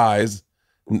of guys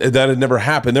that had never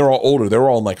happened, they were all older. They were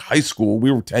all in like high school.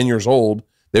 We were 10 years old.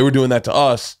 They were doing that to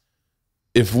us.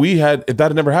 If that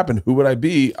had never happened, who would I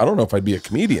be? I don't know if I'd be a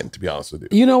comedian, to be honest with you.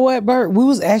 You know what, Bert? We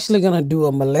was actually going to do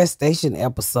a molestation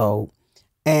episode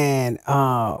and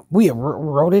we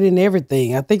wrote it and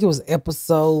everything. I think it was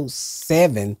episode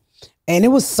 7 and it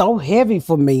was so heavy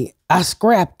for me. I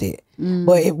scrapped it.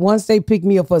 But once they picked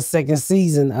me up for a second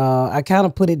season, I kind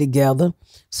of put it together.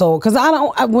 So, because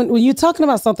when you're talking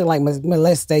about something like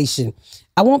molestation,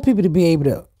 I want people to be able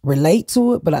to relate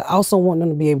to it, but I also want them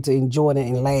to be able to enjoy it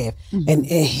and laugh and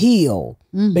heal.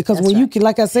 Because when you can,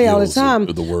 like I say all the time,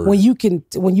 when you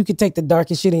can take the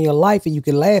darkest shit in your life and you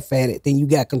can laugh at it, then you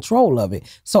got control of it.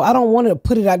 So I don't want to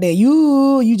put it out there.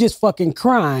 You just fucking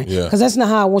crying, because that's not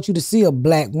how I want you to see a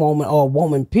black woman or a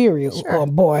woman, period, or a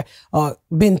boy,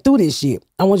 been through this shit.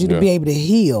 I want you to be able to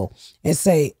heal and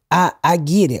say, I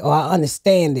get it, or I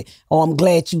understand it, or I'm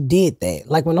glad you did that.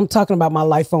 Like when I'm talking about my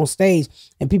life on stage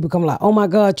and people come like, oh my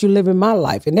God, you're living my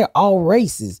life. And they're all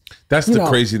races. That's the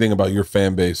crazy thing about your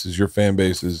fan base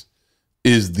is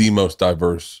is the most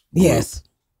diverse group. Yes.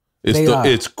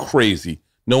 It's crazy.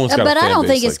 No one's got a fan But I don't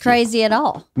think base it's crazy at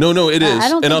all. No, it is. I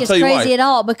don't and think it's crazy at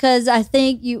all because I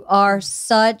think you are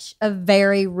such a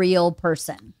very real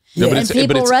person. No, and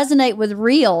people resonate with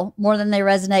real more than they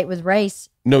resonate with race.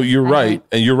 No, you're right.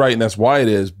 And you're right. And that's why it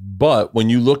is. But when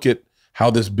you look at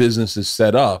how this business is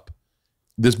set up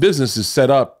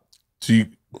to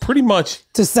pretty much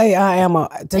to say I am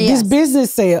this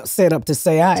business set up to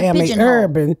say I am a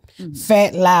urban,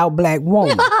 fat, loud black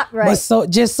woman. Right. But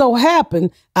just so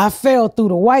happened I fell through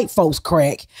the white folks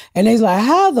crack, and they's like,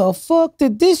 how the fuck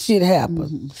did this shit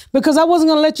happen? Because I wasn't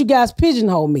gonna let you guys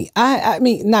pigeonhole me. I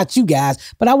mean, not you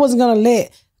guys, but I wasn't gonna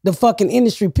let the fucking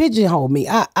industry pigeonhole me.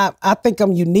 I think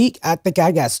I'm unique. I think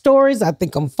I got stories. I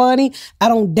think I'm funny. I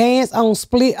don't dance. I don't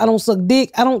split. I don't suck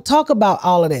dick. I don't talk about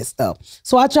all of that stuff.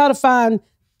 So I try to find,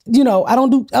 I don't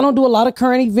do a lot of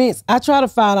current events. I try to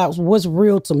find out what's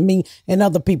real to me and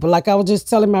other people. Like I was just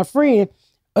telling my friend,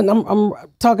 and I'm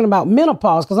talking about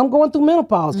menopause because I'm going through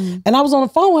menopause. And I was on the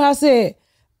phone where I said,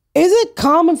 is it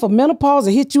common for menopause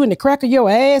to hit you in the crack of your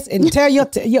ass and tear your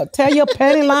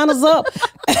panty liners up?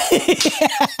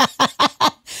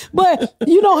 But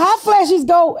hot flashes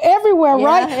go everywhere,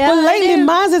 right? Yeah, but lately,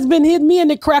 mine has been hitting me in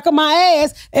the crack of my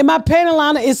ass, and my panty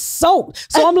liner is soaked.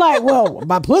 So I'm like, well,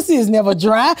 my pussy is never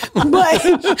dry, but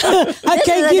I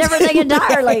can't get different thing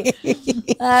entirely.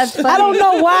 That's funny. I don't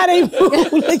know why they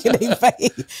look at their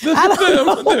face. I don't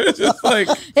know. They're just like,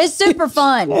 it's super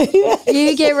fun.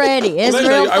 You get ready. It's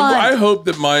real fun. I hope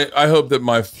that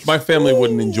my family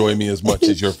wouldn't enjoy me as much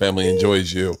as your family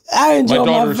enjoys you. I enjoy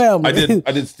my family.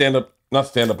 I did stand up, not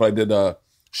stand up, but I did a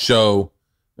show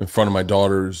in front of my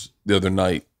daughters the other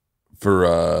night for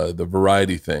the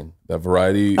variety thing. That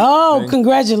variety. Oh, thing.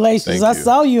 Congratulations. I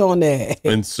saw you on that.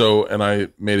 And I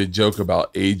made a joke about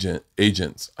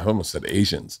agents. I almost said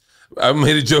Asians. I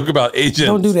made a joke about agents.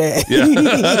 Don't do that.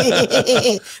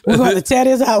 Yeah. We're going to tear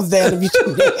this house down if you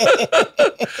do that.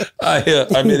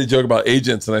 I made a joke about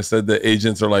agents, and I said that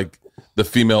agents are like the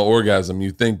female orgasm.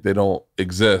 You think they don't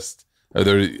exist, and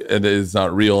it's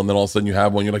not real, and then all of a sudden you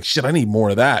have one. You're like, shit, I need more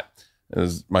of that.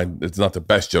 It's not the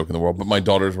best joke in the world, but my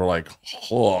daughters were like,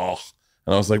 oh.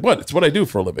 And I was like, what? It's what I do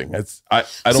for a living. I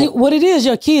don't. See, what it is,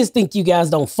 your kids think you guys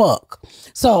don't fuck.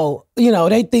 So,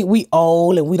 they think we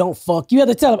old and we don't fuck. You have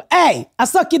to tell them, hey, I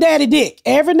suck your daddy dick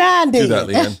every now and then. Do that,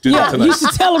 Leanne. Do that tonight. You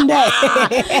should tell them that.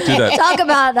 Do that. Talk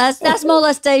about that's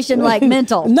molestation, like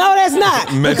mental. No, that's not.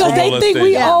 Because they think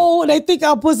we old. They think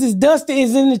our pussy's dusty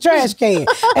is in the trash can.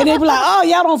 And they be like, oh,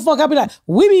 y'all don't fuck. I be like,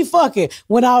 we be fucking.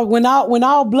 When our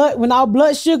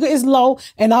blood sugar is low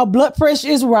and our blood pressure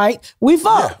is right, we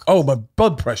fuck. Yeah. Oh, my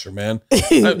blood pressure, man.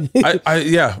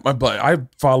 My blood. I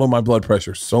follow my blood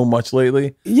pressure so much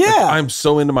lately. Yeah. I'm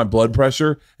so into my blood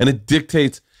pressure, and it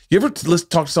dictates. You ever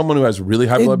talk to someone who has really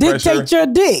high blood pressure? Dictate your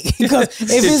dick because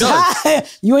if it's high,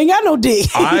 you ain't got no dick.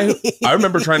 I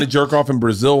remember trying to jerk off in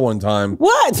Brazil one time.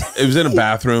 What? It was in a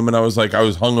bathroom, and I was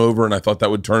hungover, and I thought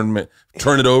that would turn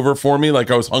it over for me.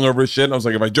 Like I was hungover as shit, and I was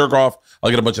like, if I jerk off, I'll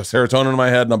get a bunch of serotonin in my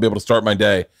head, and I'll be able to start my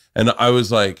day. And I was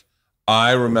like,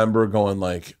 I remember going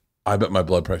like, I bet my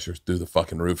blood pressure's through the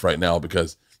fucking roof right now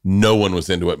because no one was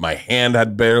into it. My hand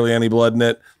had barely any blood in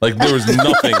it. Like there was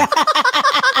nothing.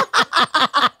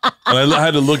 And I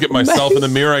had to look at myself in the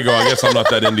mirror. I go, I guess I'm not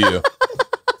that into you.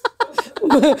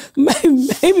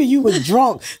 Maybe you was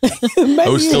drunk. I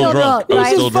was still drunk.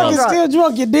 Still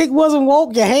drunk. Your dick wasn't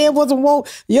woke. Your hand wasn't woke.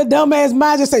 Your dumb ass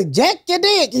mind just say, jack your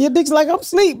dick. And your dick's like, I'm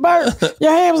asleep, Bert.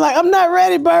 Your hand was like, I'm not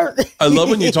ready, Bert. I love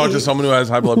when you talk to someone who has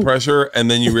high blood pressure and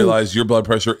then you realize your blood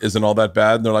pressure isn't all that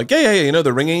bad. And they're like, yeah, you know,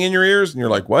 they're ringing in your ears. And you're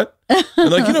like, what? And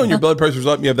like, you know, when your blood pressure's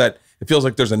up, you have that, it feels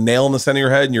like there's a nail in the center of your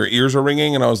head and your ears are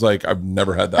ringing. And I was like, I've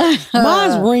never had that.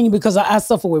 Mine's ringing because I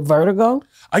suffer with vertigo.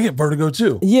 I get vertigo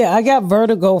too. Yeah, I got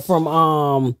vertigo from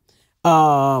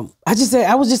I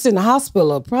was just in the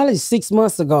hospital probably 6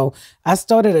 months ago. I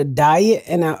started a diet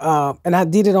and I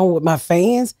did it on with my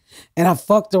fans and I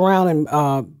fucked around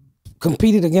and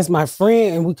competed against my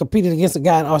friend and we competed against a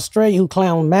guy in Australia who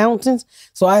climbed mountains.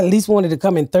 So I at least wanted to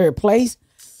come in third place.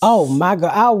 Oh my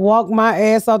God, I walked my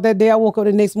ass out that day. I woke up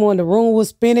the next morning, the room was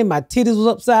spinning, my titties was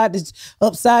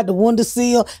upside the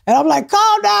windowsill. And I'm like,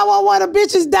 call 911, the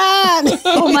bitch is dying.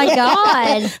 Oh my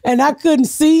God. And I couldn't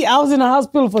see. I was in the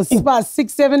hospital for about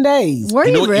 6-7 days. Were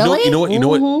you really?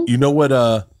 You know what?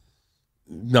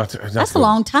 That's a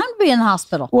long time to be in the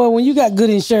hospital. Well, when you got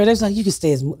good insurance, it's like you can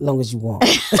stay as long as you want.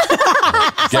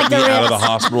 Get me out of the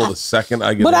hospital the second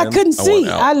I get But in. I couldn't see.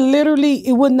 I literally,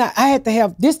 it would not,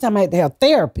 this time I had to have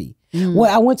therapy.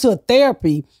 Well, I went to a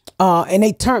therapy and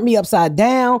they turned me upside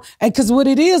down. And because what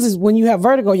it is when you have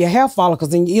vertigo, your hair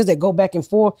follicles in your ears that go back and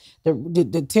forth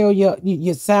to tell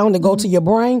your sound to go to your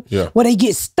brain. Yeah. Well, they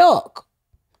get stuck.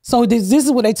 So this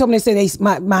is what they told me. They say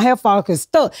my hair follicle is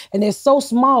stuck and they're so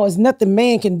small, it's nothing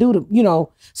man can do to, you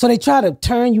know. So they try to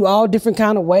turn you all different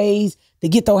kind of ways to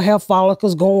get those hair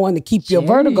follicles going to keep your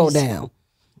vertigo down.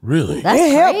 Really? That's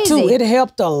it helped crazy. too. It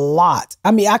helped a lot.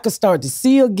 I mean, I could start to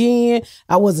see again.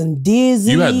 I wasn't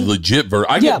dizzy. You had legit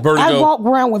vertigo. I get vertigo. I walk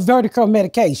around with vertigo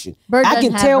medication. Bert I doesn't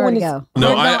can have tell vertigo. when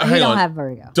it's He don't have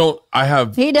vertigo.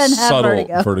 He doesn't have subtle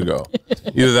vertigo.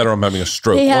 Either that or I'm having a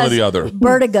stroke. He One has or the other.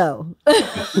 Vertigo.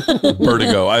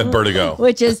 Vertigo. I have vertigo.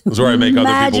 Which is That's where I make other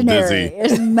people imaginary. dizzy.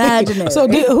 It's imaginary. So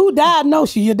who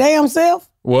diagnosed you? Your damn self?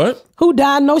 What? Who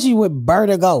diagnosed you with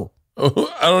vertigo?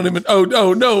 Oh, I don't even. Oh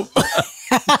no.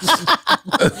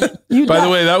 By the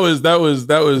way, that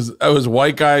was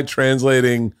white guy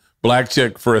translating black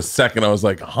chick for a second. I was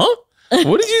like, huh?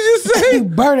 What did you just say?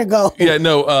 Vertigo. Yeah,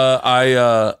 no.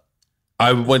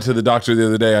 I went to the doctor the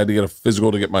other day. I had to get a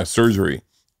physical to get my surgery,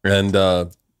 and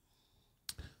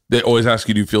they always ask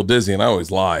you, "Do you feel dizzy?" And I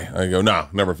always lie. I go, "No,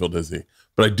 never feel dizzy."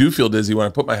 But I do feel dizzy when I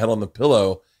put my head on the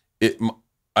pillow.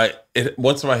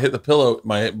 Once I hit the pillow,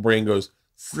 my brain goes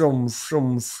shroom,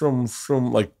 shroom, shroom,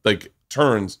 shroom, like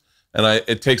turns, and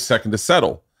it takes a second to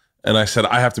settle. And I said,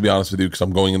 I have to be honest with you because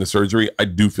I'm going into surgery. I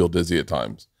do feel dizzy at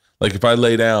times. Like if I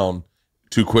lay down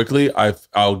too quickly,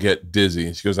 I'll get dizzy.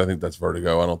 And she goes, I think that's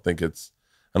vertigo. I don't think it's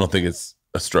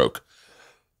a stroke.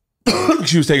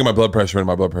 She was taking my blood pressure and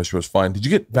my blood pressure was fine. Did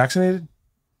you get vaccinated?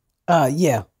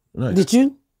 Yeah. Nice. Did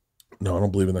you? No, I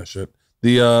don't believe in that shit.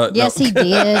 Yes, he did.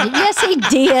 Yes, he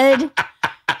did.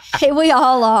 Hey, we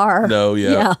all are. No,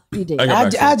 yeah. Yeah, you did.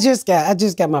 I just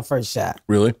got my first shot.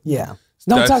 Really? Yeah.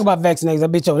 Don't talk about vaccinations.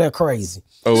 That bitch over there crazy.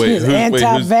 Oh, wait. She's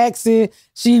anti-vaccine.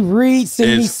 She reads,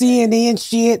 send me CNN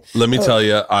shit. Let me tell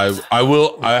you, I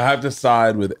have to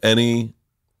side with any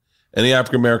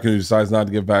African American who decides not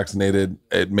to get vaccinated.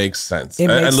 It makes sense. It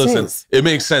makes sense. It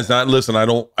makes sense.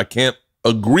 I can't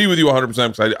agree with you 100%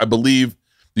 because I believe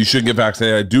you should get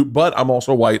vaccinated. I do, but I'm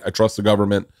also white. I trust the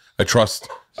government. I trust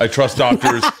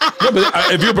doctors. No, but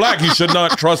if you're black, you should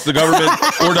not trust the government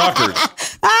or doctors.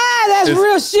 That's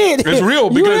real shit. It's real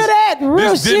because you hear that?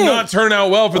 Real this shit. did not turn out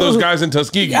well for those guys in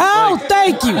Tuskegee. Oh,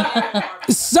 thank you.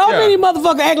 Many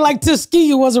motherfuckers act like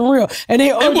Tuskegee wasn't real, and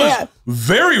it was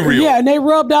very real. Yeah, and they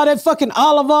rubbed all that fucking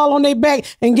olive oil on their back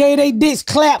and gave their dicks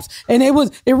claps, and it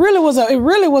really was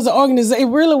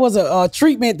a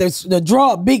treatment to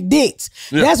draw up big dicks.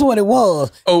 Yeah. That's what it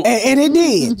was. Oh, and it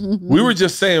did. We were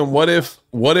just saying, what if?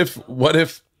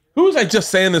 Who was I just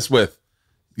saying this with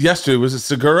yesterday? Was it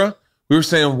Segura? We were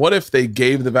saying, what if they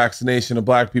gave the vaccination to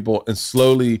black people and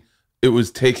slowly it was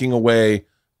taking away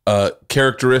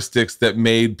characteristics that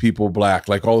made people black?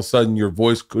 Like all of a sudden your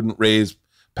voice couldn't raise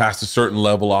past a certain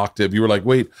level octave, you were like,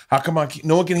 wait, how come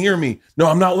no one can hear me? No,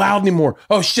 I'm not loud anymore.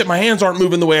 Oh shit, my hands aren't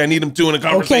moving the way I need them to in a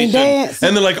conversation. Dance.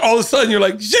 And then like all of a sudden you're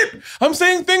like, shit, I'm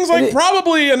saying things like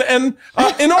probably and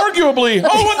inarguably.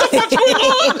 Oh, what the fuck's going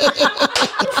on?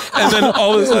 And then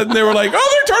all of a sudden they were like, oh,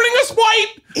 they're turning us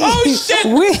white. Oh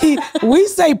shit. We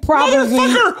say probably.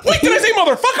 Motherfucker. Wait, did I say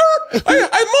motherfucker?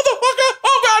 I motherfucker.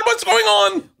 Oh God, what's going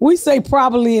on? We say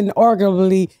probably and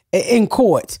arguably in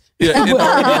court. Yeah,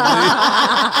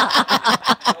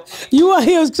 you want to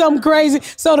hear something crazy?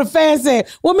 So the fan said,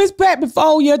 well, Miss Pat,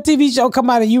 before your TV show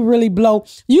come out and you really blow,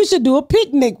 you should do a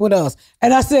picnic with us.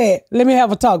 And I said, let me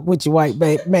have a talk with you, white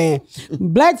man.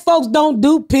 Black folks don't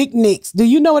do picnics. Do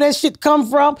you know where that shit come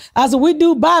from? I said, we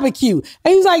do barbecue.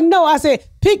 And he was like, no. I said,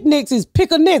 picnics is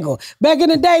pick a nigga. Back in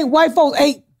the day, white folks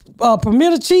ate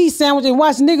pimento cheese sandwich and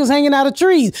watch niggas hanging out of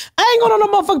trees. I ain't going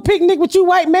on no motherfucking picnic with you,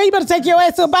 white man. You better take your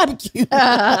ass to a barbecue.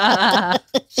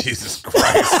 Jesus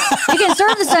Christ. You can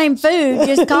serve the same food,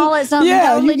 just call it something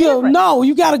totally different. No,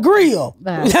 you got a grill.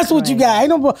 That's what you got. Ain't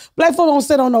no black folks don't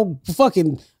sit on no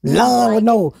fucking lawn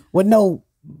with no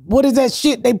what is that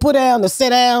shit they put down to sit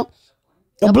down?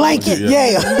 A blanket,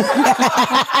 yeah.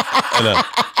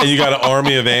 And you got an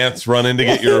army of ants running to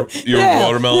get your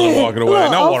watermelon and walking away.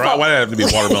 Look, Not watermelon. Why did it have to be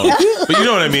watermelon? But you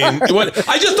know what I mean.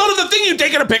 I just thought of the thing you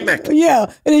take at a picnic. Yeah,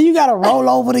 and then you got to roll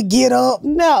over to get up.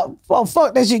 No,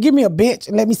 fuck that shit. Give me a bench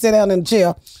and let me sit down in the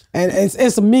chair and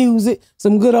some music,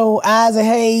 some good old Isaac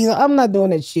Hayes. I'm not doing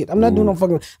that shit. I'm not doing no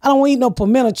fucking. I don't want to eat no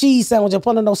pimento cheese sandwich up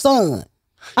under no sun.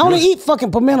 I don't eat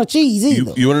fucking pimento cheese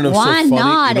either. You want to know why so funny?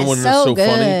 not? You know It's so good.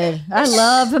 Funny? I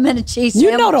love pimento cheese You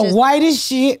sandwiches. know the whitest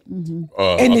shit, and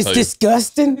it's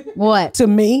disgusting. What? To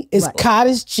me, is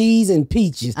cottage cheese and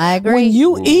peaches. I agree. When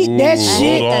you eat that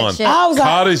shit, hold on. I was like,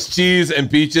 cottage cheese and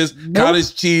peaches,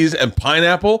 cottage cheese and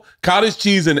pineapple, cottage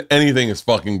cheese and anything is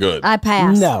fucking good. I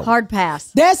pass. No. Hard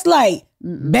pass. that's like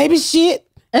baby shit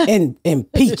and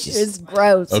peaches. It's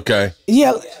gross. Okay.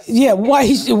 Yeah,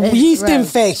 yeast gross.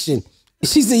 infection.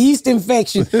 She's a yeast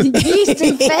infection. Yeast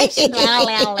infection.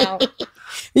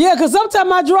 Yeah, because sometimes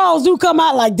my drawers do come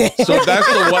out like that. So that's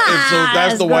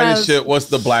the whitest gross. shit. What's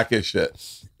the blackest shit?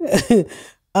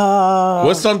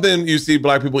 What's something you see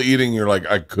black people eating? You're like,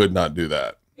 I could not do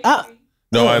that.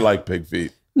 No, I like pig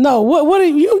feet. No, what are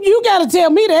you got to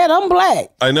tell me that I'm black.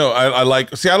 I know. I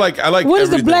like. See, I like. What is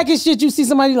the blackest shit you see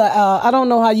somebody like? I don't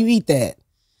know how you eat that.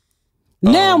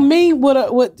 Now me,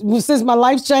 since my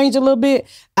life's changed a little bit,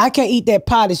 I can't eat that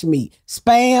pottage meat.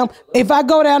 Spam. If I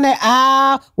go down that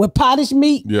aisle with pottage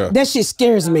meat, that shit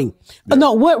scares me. Yeah.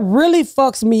 No, what really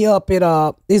fucks me up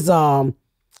is when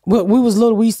we was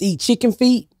little, we used to eat chicken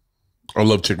feet. I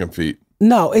love chicken feet.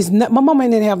 No, it's not. My mama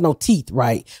didn't have no teeth,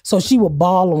 right? So she would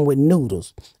ball them with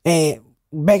noodles. And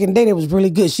back in the day, they was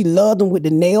really good. She loved them with the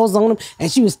nails on them,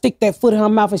 and she would stick that foot in her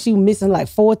mouth, and she was missing like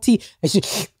 4 teeth,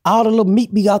 and all the little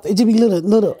meat be out there. It just be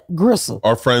little gristle.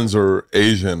 Our friends are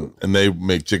Asian, and they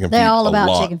make chicken feet. They're all about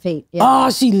lot. chicken feet. Yeah.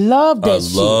 Oh, she loved that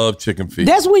shit. I love chicken feet.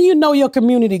 That's when you know your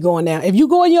community going down. If you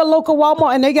go in your local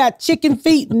Walmart and they got chicken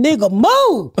feet, nigga,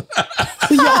 move.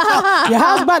 your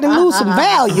house about to lose some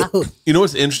value. You know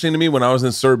what's interesting to me? When I was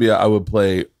in Serbia, I would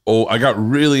play. I got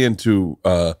really into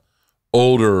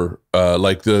older,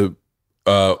 like the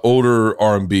older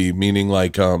R&B, meaning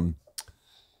like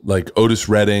Otis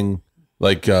Redding,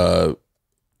 like Bill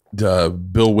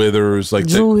Withers, like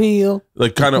Drew Hill,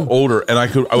 like kind of older, and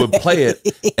I would play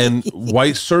it, and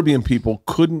white Serbian people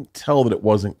couldn't tell that it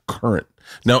wasn't current.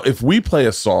 Now, if we play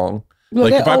a song,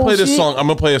 like if I play this song, I'm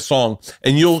gonna play a song,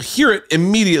 and you'll hear it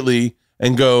immediately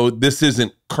and go, "This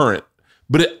isn't current,"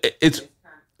 but it's.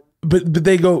 But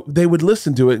they would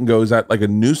listen to it and go, is that like a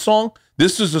new song?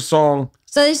 This is a song.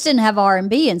 So they just didn't have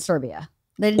R&B in Serbia.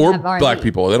 They didn't have R&B. Black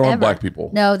people. They don't have black people.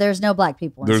 No, there's no black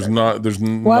people in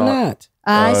Serbia. Why not?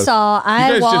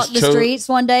 I walked the streets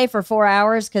one day for 4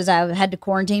 hours because I had to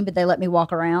quarantine, but they let me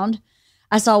walk around.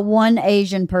 I saw one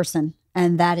Asian person,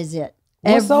 and that is it.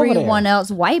 What's Everyone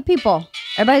else, white people.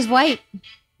 Everybody's white.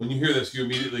 When you hear this, you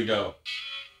immediately go,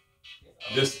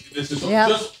 this is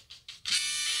just...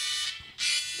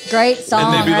 Great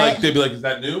song, and right? they'd be like, is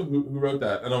that new? Who wrote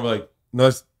that? And I'm like, no,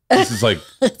 this is like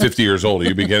 50 years old. Are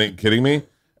you kidding me?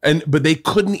 But they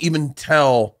couldn't even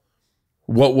tell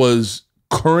what was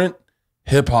current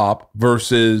hip hop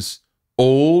versus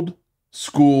old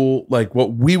school, like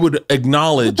what we would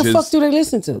acknowledge. What the fuck do they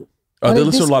listen to? They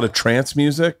listen to a lot of trance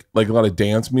music, like a lot of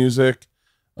dance music.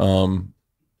 They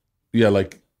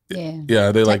like going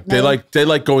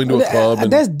to a club.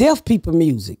 That's deaf people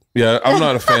music. Yeah, I'm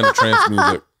not a fan of trance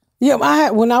music. Yeah,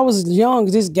 when I was young,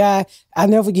 this guy, I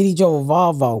never forget, he drove a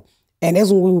Volvo, and that's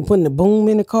when we were putting the boom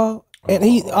in the car. And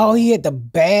he had the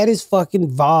baddest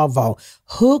fucking Volvo,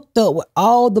 hooked up with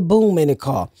all the boom in the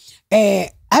car. And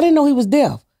I didn't know he was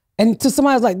deaf. And to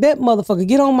somebody was like, that motherfucker,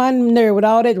 get on my nerve with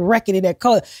all that record in that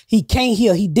car. He can't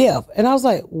hear, he deaf. And I was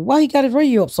like, why he got his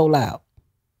radio up so loud?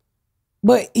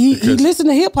 But he listened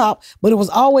to hip hop, but it was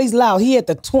always loud. He had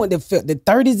the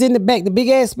 30s in the back, the big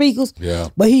ass speakers. Yeah.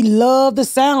 But he loved the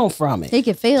sound from it. He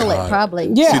could feel it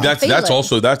probably. Yeah. See,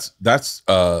 that's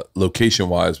location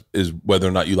wise is whether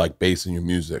or not you like bass in your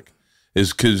music.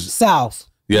 Is because South.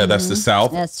 Yeah, that's the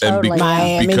South. That's totally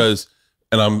Miami. Because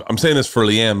and I'm saying this for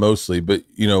Leanne mostly, but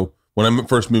you know, when I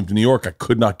first moved to New York, I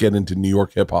could not get into New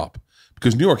York hip hop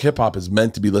because New York hip hop is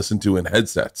meant to be listened to in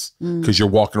headsets because you're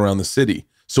walking around the city.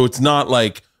 So it's not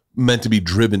like meant to be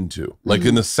driven to. Like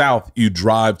in the South, you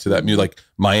drive to that music, like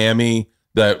Miami.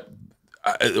 That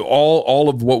all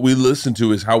of what we listen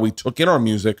to is how we took in our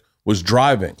music was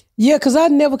driving. Yeah, because I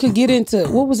never could get into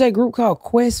what was that group called?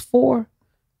 Quest 4?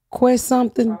 Quest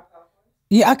something?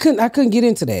 Yeah, I couldn't get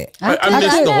into that. I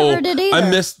missed the whole. Did either. I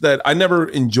missed that. I never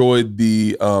enjoyed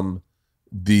the.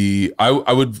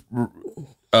 I would.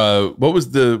 What was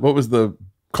the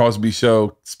Cosby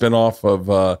Show spinoff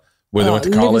of where they went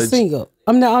to college? Living Single.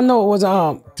 I know it was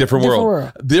Different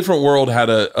World. Different World had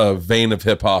a vein of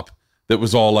hip hop that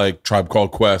was all like Tribe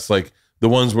Called Quest, like the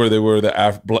ones where they were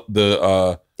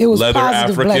it was leather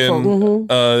African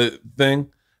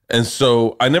thing, and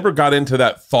so I never got into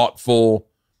that thoughtful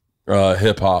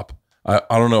hip hop. I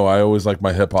don't know. I always liked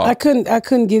my hip hop. I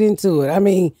couldn't get into it. I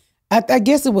mean, I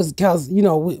guess it was because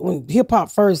when hip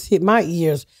hop first hit my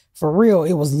ears for real,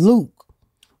 it was Luke.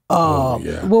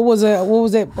 What was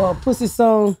that pussy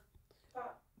song?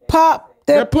 Pop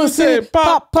that pussy,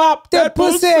 pop that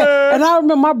pussy. And I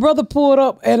remember my brother pulled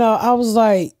up, and I was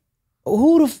like,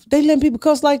 they letting people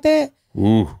cuss like that?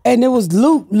 Ooh. And it was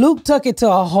Luke. Luke took it to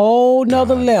a whole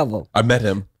nother level. I met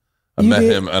him.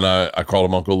 And I called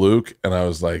him Uncle Luke, and I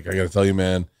was like, I got to tell you,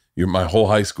 man, my whole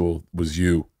high school was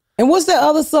you. And what's that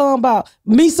other song about?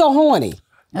 Me So Horny.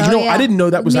 I didn't know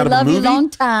that was out of a movie. Long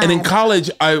time. And in college,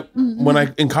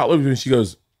 when she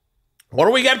goes, what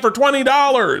do we get for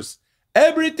 $20?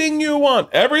 Everything you want.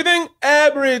 Everything.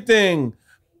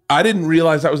 I didn't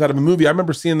realize that was out of a movie. I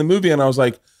remember seeing the movie and I was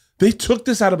like, they took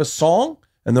this out of a song?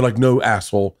 And they're like, no,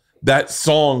 asshole. That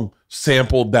song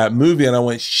sampled that movie. And I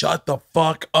went, shut the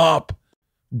fuck up.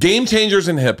 Game changers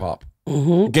in hip hop.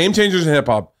 Game changers in hip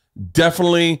hop.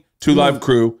 Definitely Two Live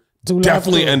Crew.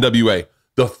 Definitely NWA.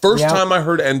 The first time I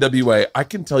heard NWA, I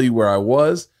can tell you where I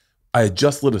was. I had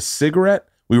just lit a cigarette.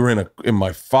 We were in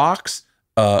my Fox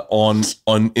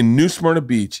in New Smyrna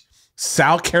Beach.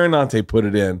 Sal Carinante put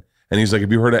it in, and he's like,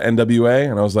 "Have you heard of NWA?"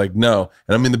 And I was like, "No."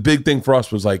 And I mean, the big thing for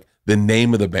us was like the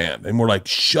name of the band, and we're like,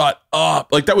 "Shut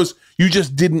up!" Like that was you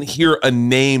just didn't hear a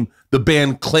name. The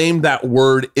band claimed that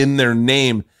word in their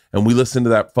name, and we listened to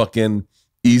that fucking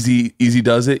Easy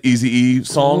Does It, Eazy-E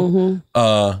song.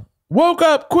 Woke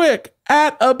up quick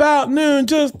at about noon,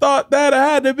 just thought that I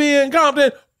had to be in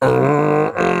Compton.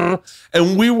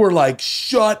 And we were like,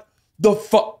 shut the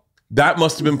fuck. That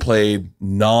must have been played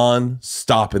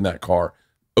non-stop in that car.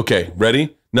 Okay,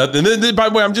 ready? Now, by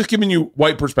the way, I'm just giving you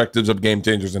white perspectives of game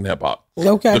changers in hip hop.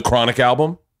 Okay. The Chronic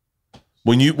album.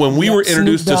 When we were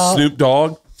introduced to Snoop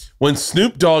Dogg, when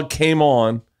Snoop Dogg came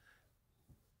on,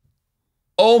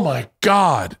 oh my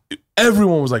God.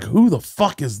 Everyone was like, who the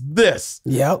fuck is this?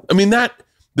 Yep. I mean,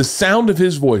 the sound of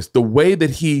his voice, the way that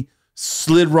he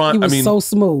slid run. He was so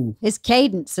smooth. His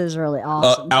cadence is really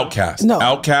awesome. Outkast. No.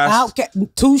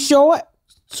 Outkast. Too short.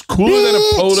 It's cooler than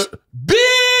a polar.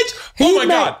 Bitch! Oh my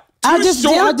God. I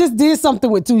just did something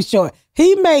with Too Short.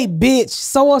 He made bitch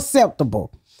so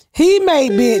acceptable. He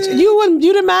made bitch. You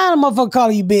didn't mind a motherfucker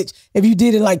calling you bitch if you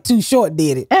did it like Too Short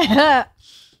did it.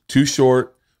 Too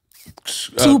Short.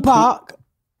 Tupac.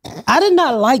 I did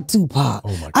not like Tupac.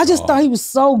 Oh my God. I just thought he was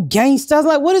so gangster. I was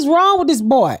like, what is wrong with this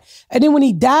boy? And then when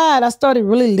he died, I started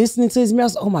really listening to his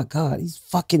music. Oh my God, he's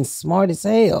fucking smart as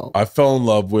hell. I fell in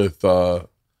love with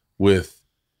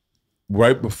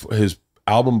right before his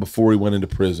album before he went into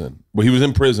prison. Well, he was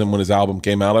in prison when his album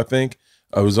came out, I think.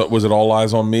 Was it All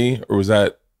Eyes on Me or was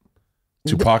that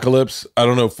Tupacalypse? I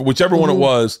don't know. For whichever one it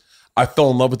was, I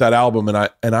fell in love with that album. And I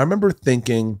remember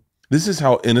thinking, this is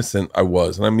how innocent I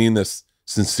was. And I mean this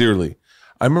sincerely.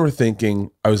 I remember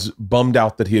thinking I was bummed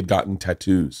out that he had gotten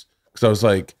tattoos. Because I was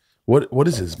like, what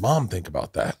does his mom think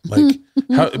about that? Like,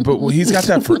 but he's got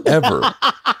that forever.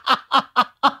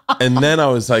 And then I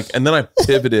was like, and then I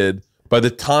pivoted. By the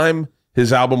time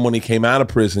his album, when he came out of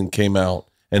prison, came out,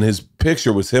 and his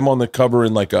picture was him on the cover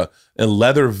in like a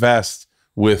leather vest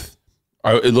with,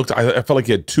 I felt like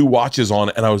he had 2 watches on,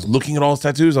 and I was looking at all his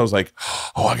tattoos. I was like,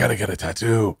 oh, I gotta get a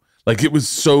tattoo. Like it was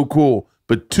so cool.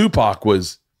 But Tupac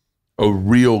was a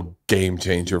real game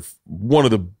changer. One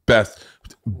of the best.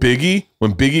 Biggie,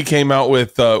 when Biggie came out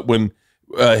with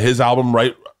his album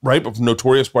right before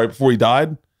Notorious, right before he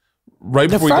died.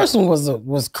 The first one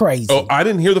was crazy. Oh, I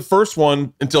didn't hear the first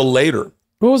one until later.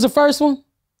 What was the first one?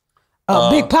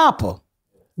 Big Papa.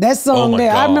 That song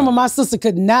there. God. I remember my sister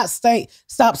could not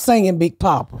stop singing Big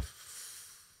Papa.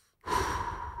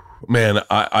 Man,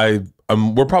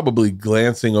 we're probably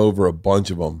glancing over a bunch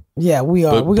of them. Yeah, we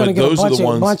are. We're gonna get a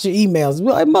bunch of emails.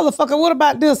 Hey, motherfucker, what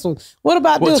about this one? What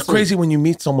about this one? It's crazy when you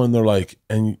meet someone. They're like,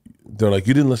 you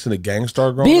didn't listen to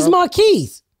Gangstar growing Biz up?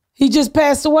 Marquise. He just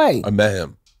passed away. I met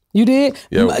him. You did?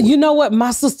 Yeah. You know what?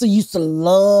 My sister used to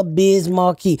love Biz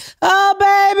Marquis. Oh,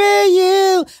 baby,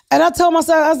 you. And I told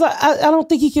myself, I was like, I don't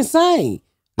think he can sing.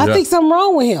 I think something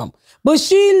wrong with him. But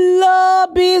she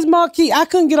loved Biz Marquis. I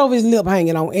couldn't get over his lip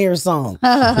hanging on every song.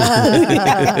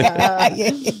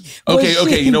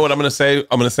 Okay. You know what I'm going to say?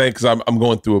 I'm going to say, because I'm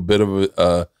going through a bit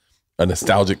of a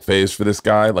nostalgic phase for this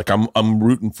guy. Like I'm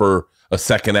rooting for a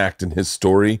second act in his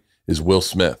story is Will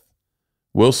Smith.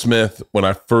 Will Smith, when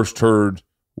I first heard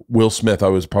Will Smith, I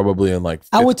was probably in like 5th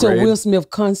I went to grade. a Will Smith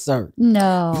concert.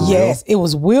 No. Yes, it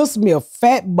was Will Smith,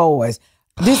 Fat Boys.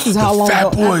 This is how long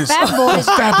Fat Boys. Fat Boys.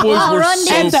 Fat Boys were Run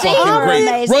so DMC fucking were great.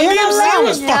 amazing. Run And I DMC love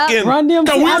was it, yeah. fucking. Run DMC.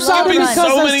 God, we I were saw them stopping in so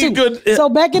concerts many too. good. So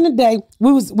back in the day,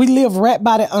 we lived right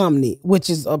by the Omni, which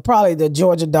is probably the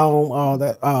Georgia Dome or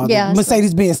the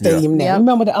Mercedes-Benz Stadium now. Yep.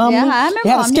 Remember the Omni? Yeah, I remember They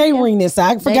had a Omni, skate yeah. ring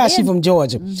inside. I forgot she did. from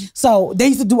Georgia. So they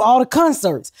used to do all the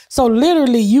concerts. So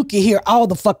literally you could hear all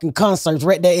the fucking concerts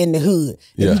right there in the hood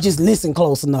if you just listen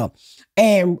close enough.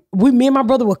 And me and my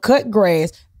brother would cut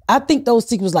grass. I think those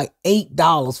tickets was like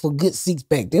 $8 for good seats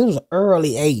back then. It was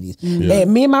early 80s.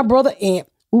 And me and my brother Aunt,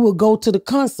 we would go to the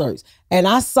concerts. And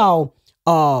I saw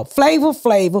Flavor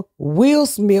Flav, Will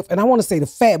Smith, and I want to say the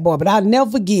Fat Boy, but I'll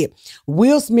never forget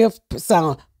Will Smith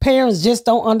song, Parents Just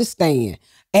Don't Understand.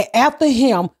 And after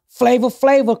him, Flavor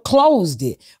Flav closed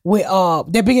it with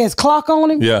that big ass clock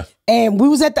on him. Yeah. And we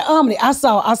was at the Omni. I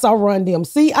saw Run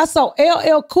DMC. I saw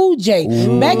LL Cool J.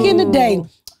 Back in the day,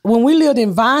 when we lived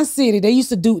in Vine City, they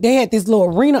had this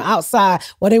little arena outside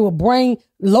where they would bring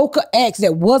local acts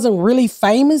that wasn't really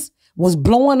famous, was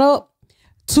blowing up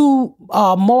to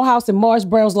Morehouse and Marsh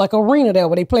Brown's like arena there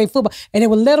where they played football, and they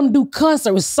would let them do concert.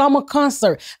 It was summer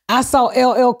concert. I saw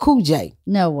LL Cool J.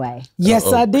 No way.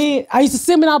 Yes, I did. I used to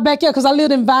send them out back here because I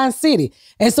lived in Vine City.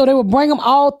 And so they would bring them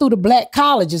all through the black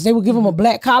colleges. They would give them a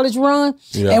black college run.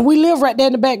 Yeah. And we lived right there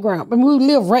in the background. I mean, we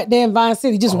lived right there in Vine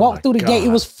City. Just walk through the gate. It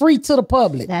was free to the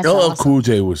public. That's LL awesome. Cool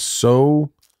J was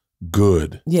so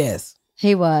good. Yes.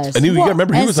 He was. And you gotta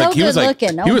remember, he And was so like good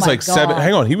looking. Oh my seven. God.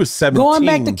 Hang on, he was 17. Going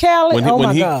back to Cali? Oh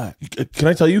my God. Can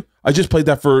I tell you? I just played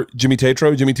that for Jimmy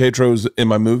Tatro. Jimmy Tatro's in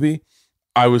my movie.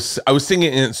 I was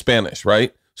singing in Spanish,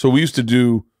 right? So we used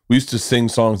to sing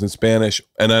songs in Spanish,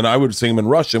 and then I would sing them in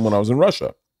Russian when I was in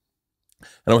Russia.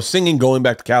 And I was singing Going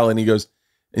Back to Cali,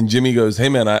 and Jimmy goes, "Hey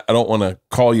man, I don't want to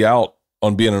call you out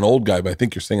on being an old guy, but I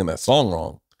think you're singing that song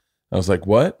wrong." I was like,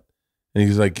 "What?" And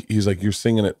he's like, "You're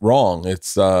singing it wrong.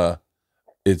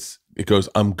 It goes,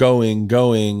 I'm going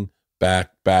back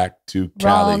to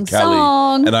Cali, Wrong Cali."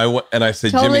 song. And I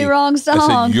said, Totally "Jimmy, wrong I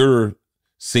song. said, you're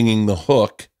singing the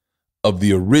hook of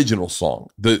the original song.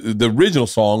 The original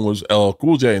song was LL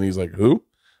Cool J." And he's like, "Who?"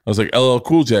 I was like, "LL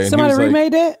Cool J." And Somebody he was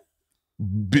remade that?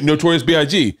 like, Notorious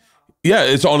B.I.G. Yeah,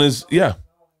 it's on his,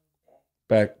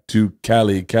 Back to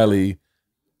Cali.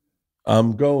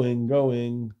 I'm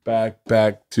going back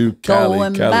to Cali.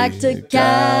 Going Cali, back to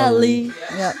Cali.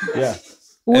 Yep. Yeah.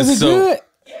 Was it good?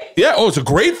 Yeah. Oh, it's a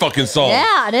great fucking song.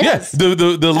 Yeah, it is. Yeah. The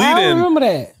lead I in. don't remember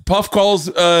that. Puff calls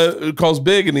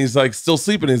Big, and he's like still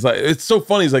sleeping. He's like, it's so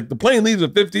funny. He's like, the plane leaves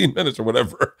in 15 minutes or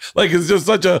whatever. Like it's just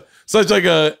such like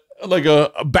a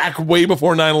back way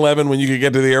before 9/11 when you could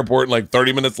get to the airport in like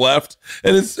 30 minutes left.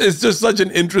 And it's just such an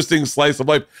interesting slice of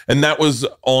life. And that was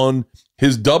on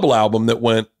his double album that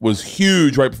was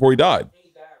huge right before he died.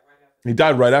 He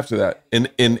died right after that.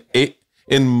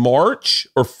 In March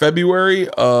or February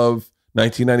of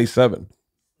 1997.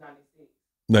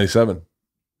 97.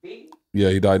 Yeah,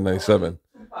 he died in 97.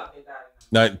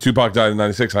 Tupac died in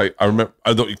 96. I remember.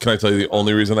 Can I tell you the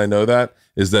only reason I know that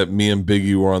is that me and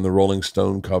Biggie were on the Rolling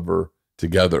Stone cover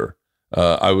together.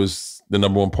 I was the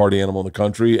 #1 party animal in the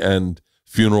country, and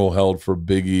funeral held for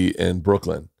Biggie in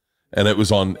Brooklyn, and that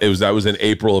was in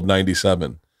April of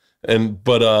 97. And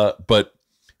but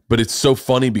it's so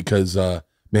funny because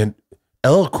man,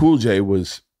 LL Cool J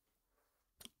was.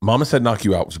 Mama Said Knock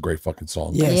You Out was a great fucking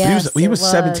song. Yes. He was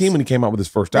 17 when he came out with his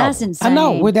first album. That's insane. I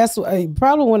know. Well, that's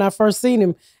probably when I first seen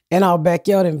him in our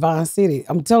backyard in Vine City.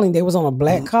 I'm telling you, they was on a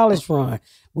black college run.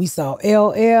 We saw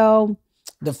LL.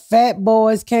 The Fat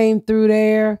Boys came through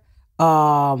there.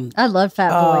 I love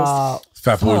Fat Boys.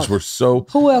 Fat Boys were so.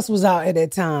 Who else was out at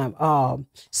that time?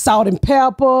 Salt and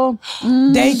Pepper.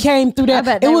 They came through there. I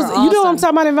bet It they was, were you know what I'm awesome.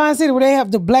 talking about in Vine City, where they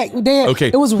have the black. Okay,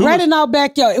 It was who right was- in our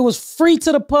backyard. It was free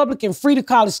to the public and free to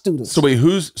college students. So wait,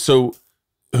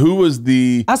 who was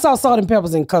the I saw Salt and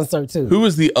Peppers in concert too. who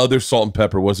was the other Salt and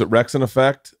Pepper? Was it Rex and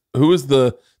Effect? Who was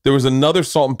there was another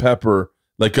Salt and Pepper,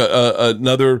 like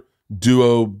another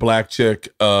duo black chick.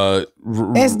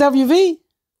 SWV?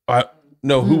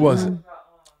 No, who was it?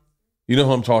 You know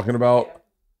who I'm talking about?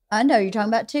 I know you're talking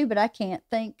about too, but I can't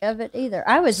think of it either.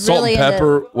 I was Salt really and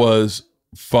Pepper into was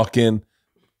fucking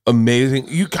amazing.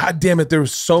 You goddamn it, there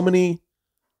was so many.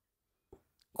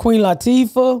 Queen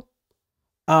Latifah.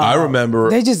 I remember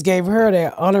They just gave her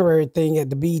that honorary thing at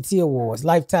the BET Awards,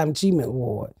 Lifetime Achievement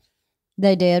Award.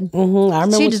 They did. I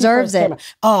remember She when deserves first came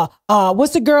out.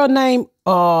 What's the girl name?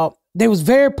 They was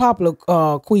very popular.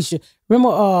 Quisha.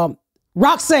 Remember?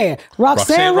 Roxanne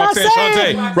Roxanne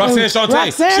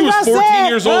Shante. She was 14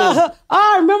 years old.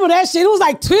 I remember that shit. It was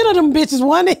like 10 of them bitches,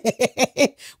 wasn't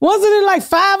it? Wasn't it like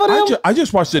 5 of them? I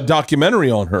just watched a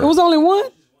documentary on her. It was only one?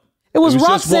 It was It was just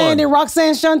Roxanne one. and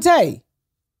Roxanne Shante.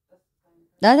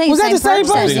 I think Was that the same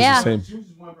person? I think Yeah, it's the same.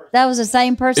 that was the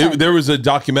same person. There was a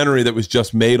documentary that was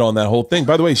just made on that whole thing.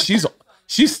 By the way, she's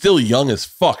still young as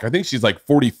fuck. I think she's like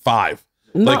 45.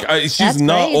 She's That's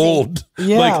not crazy. old.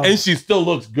 Yeah. And she still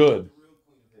looks good.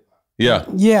 Yeah.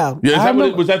 Yeah. Yeah.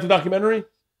 Was that the documentary?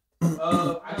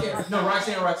 I can't. No,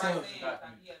 Roxanne was the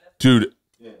Dude,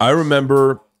 I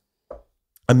remember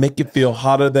I make it feel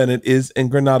hotter than it is in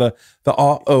Grenada. The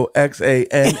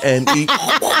ROXANNE.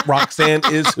 Roxanne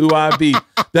is who I be.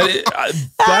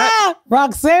 That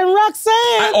Roxanne.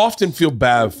 I often feel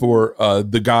bad for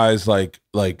the guys like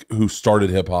who started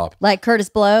hip hop Like Curtis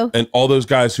Blow. and all those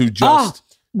guys who just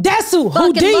That's who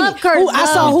Fucking Houdini. love Curtis I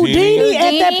saw Blow. Houdini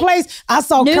at that Houdini. place. I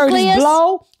saw Curtis Nucleus.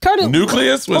 Blow.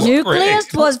 Nucleus was Nucleus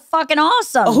great. was fucking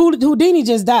awesome. Houdini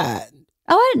just died.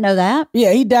 Oh, I didn't know that.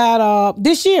 Yeah, he died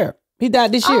this year. He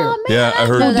died this year. Oh, man, Yeah, I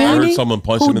heard know that. Houdini? someone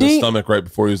punch him in the Houdini? stomach right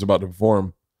before he was about to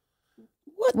perform.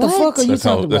 What the What? fuck are you That's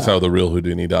talking how about? the real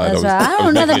Houdini died. That's right. I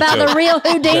don't know making a about the joke. real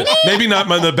Houdini. Maybe not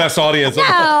the best audience. No,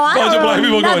 I Bunch of don't black know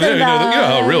people going, nothing yeah, you know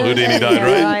how real Houdini died,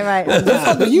 right?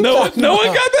 Right. you no talking one about?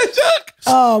 got that joke.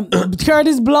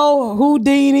 Curtis Blow,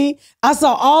 Houdini. I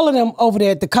saw all of them over there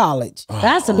at the college.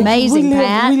 That's amazing,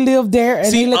 we lived there. And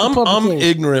See, they let the public I'm in.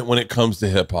 ignorant when it comes to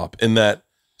hip hop in that.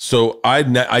 So I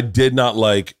did not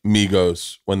like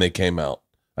Migos when they came out.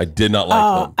 I did not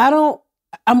like them. I don't.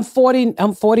 I'm 40.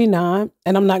 I'm 49,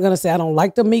 and I'm not gonna say I don't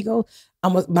like the Migos.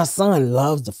 My son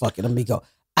loves the fucking Amigo.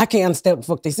 I can't understand what the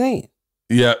fuck they saying.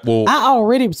 Yeah, well, I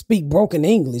already speak broken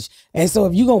English, and so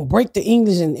if you gonna break the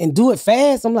English and do it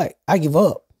fast, I'm like, I give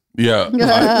up.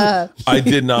 yeah. I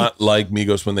did not like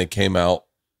Migos when they came out,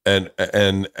 and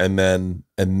then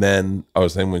I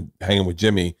was hanging with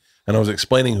Jimmy, and I was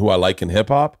explaining who I like in hip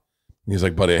hop. And he's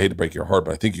like, "Buddy, I hate to break your heart,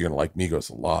 but I think you're gonna like Migos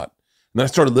a lot." And then I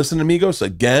started listening to Migos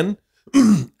again,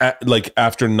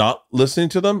 after not listening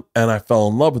to them, and I fell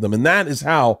in love with them. And that is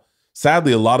how,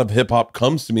 sadly, a lot of hip hop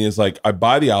comes to me. Is like I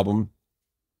buy the album,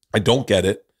 I don't get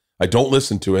it, I don't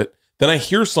listen to it, then I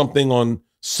hear something on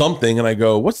something, and I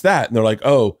go, "What's that?" And they're like,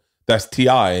 "Oh, that's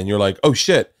T.I." And you're like, "Oh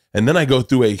shit!" And then I go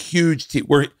through a huge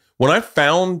when I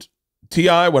found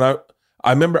T.I.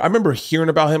 I remember hearing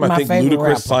about him. I My think favorite Ludacris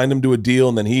rapper. signed him to a deal,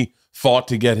 and then he fought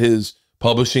to get his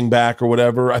publishing back or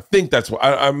whatever. I think that's what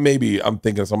I'm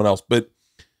thinking of someone else, but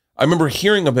I remember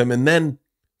hearing of him and then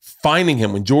finding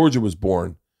him when Georgia was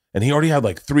born, and he already had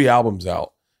like 4 albums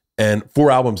out, and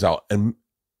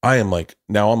I'm like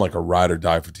a ride or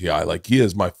die for T.I. Like he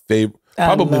is my favorite,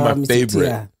 probably I love my me some favorite.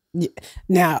 T.I. Yeah.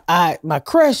 Now, my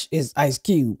crush is Ice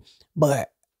Cube,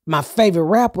 but my favorite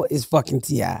rapper is fucking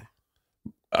T.I.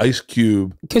 Ice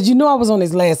Cube Because I was on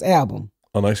his last album.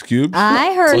 on Ice Cube.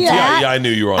 I heard Oh, that. yeah, I knew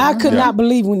you were on. I could not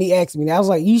believe when he asked me that. I was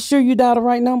like, "You sure you dialed the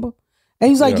right number?" And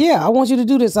he's like, "Yeah, I want you to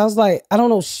do this." I was like, "I don't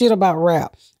know shit about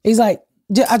rap." He's like,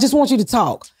 "I just want you to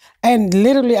talk." And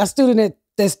literally, I stood in that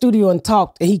studio and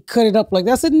talked, and he cut it up like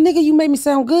that. I said, "Nigga, you made me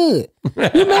sound good.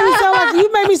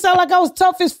 You made me sound like I was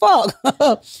tough as fuck."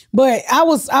 But I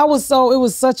was so, it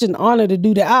was such an honor to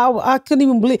do that. I couldn't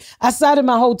even believe. I sat in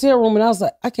my hotel room and I was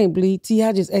like, I can't believe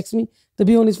T.I. just asked me to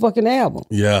be on this fucking album.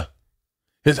 Yeah.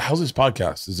 How's his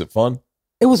podcast? Is it fun?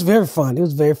 It was very fun. It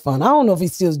was very fun. I don't know if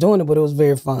he's still doing it, but it was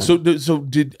very fun.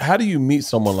 How do you meet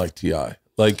someone like T.I.?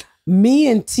 Like me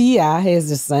and T.I. has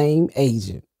the same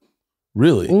agent.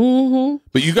 really? Mm-hmm.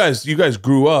 But you guys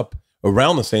grew up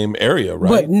around the same area, right?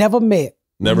 But never met.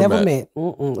 Never met.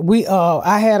 We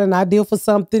I had an idea for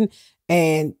something,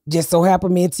 and just so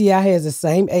happened me and T.I. has the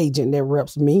same agent that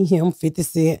reps me, him, 50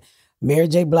 Cent, Mary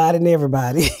J. Blige, and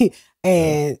everybody.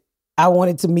 And I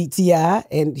wanted to meet T.I.,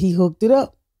 and he hooked it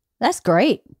up. That's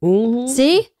great.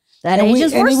 See? That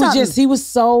agent's worth something. He was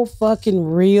so fucking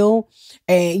real.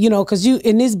 And, you know, because you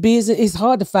in this business, it's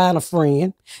hard to find a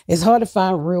friend. It's hard to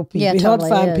find real people. Yeah, it's hard to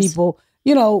find people,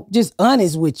 you know, just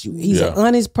honest with you. He's an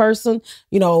honest person.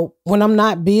 You know, when I'm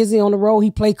not busy on the road, he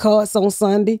play cards on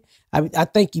Sunday. I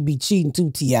think you be cheating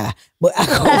too, T.I. But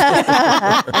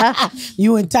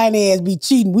you and Tiny ass be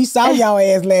cheating. We saw y'all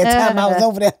ass last time I was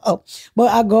over there.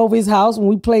 But I go over his house when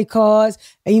we play cards.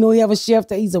 And, you know, he have a chef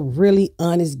that he's a really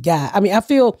honest guy. I mean, I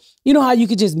feel, you know how you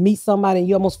could just meet somebody and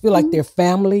you almost feel like they're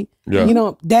family? Yeah. You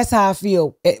know, that's how I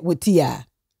feel with T.I.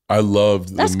 I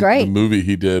loved the movie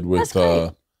he did with,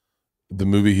 the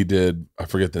movie he did, I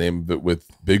forget the name of it, with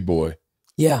Big Boy.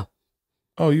 Yeah.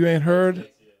 Oh, you ain't heard?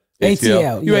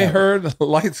 ATL. You ain't heard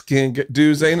light skin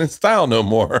dudes ain't in style no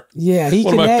more. Yeah,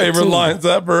 one of my favorite lines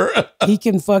ever. He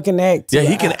can fucking act. Yeah,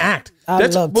 he can act.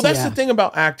 That's the thing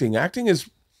about acting. Acting is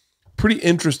pretty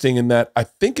interesting in that I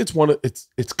think it's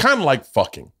it's kind of like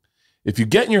fucking. If you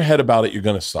get in your head about it, you're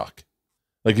gonna suck.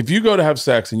 Like if you go to have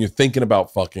sex and you're thinking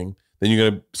about fucking, then you're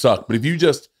gonna suck. But if you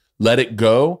just let it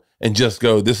go and just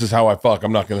go, this is how I fuck,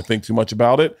 I'm not gonna think too much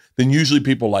about it, then usually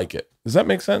people like it. Does that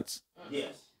make sense?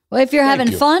 Yes. Well, if you're having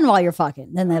fun while you're fucking,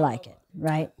 then they like it,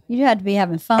 right? You have to be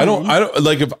having fun. I don't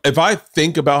like if I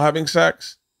think about having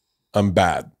sex, I'm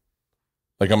bad.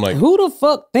 Like I'm like, who the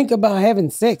fuck think about having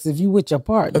sex if you with your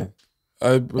partner?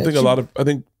 I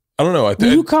think I don't know.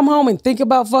 When you come home and think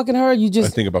about fucking her, I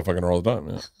think about fucking her all the time.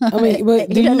 Yeah. I mean, but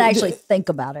he doesn't actually think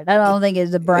about it. I don't think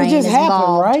it's the brain. It just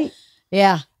happened, right?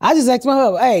 Yeah. I just asked my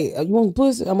husband, hey, you want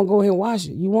pussy? I'm going to go ahead and wash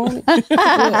it. You want it?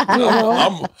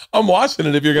 I'm washing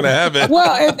it if you're going to have it.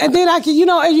 Well, and then I can, you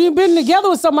know, if you've been together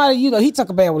with somebody, you know, he took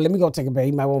a bath. Well, let me go take a bath.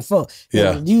 He might want to fuck.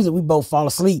 Yeah. And usually we both fall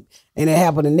asleep. And it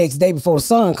happened the next day before the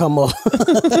sun come up.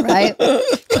 Right.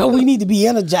 Because we need to be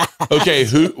energized. Okay,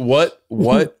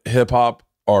 what hip hop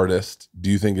artist do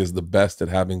you think is the best at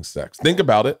having sex? Think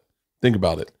about it.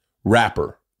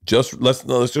 Rapper.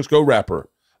 Let's just go rapper.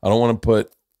 I don't want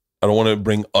to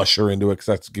bring Usher into it because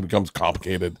that becomes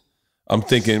complicated. I'm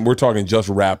thinking we're talking just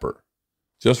rapper.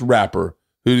 Just rapper.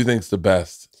 Who do you think's the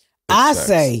best? I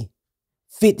say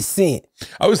 50 Cent.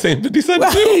 I was saying 50 Cent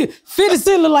too. 50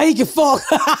 Cent look like he can fuck.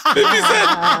 50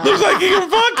 Cent looks like he can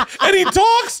fuck and he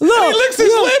talks and he licks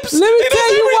his lips. Let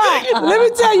me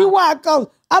tell you why. Because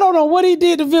I don't know what he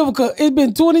did to Vivica. It's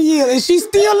been 20 years and she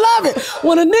still love it.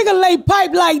 When a nigga lay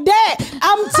pipe like that,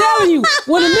 I'm telling you,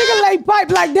 when a nigga lay pipe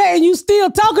like that and you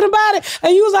still talking about it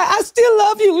and you was like, I still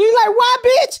love you. You like, why,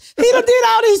 bitch? He done did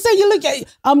all this. He said, you look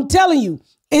at, I'm telling you,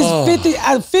 it's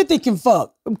 50. 50 can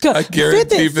fuck. I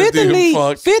guarantee 50 can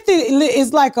fuck. 50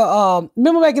 is like a,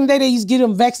 remember back in the day they used to give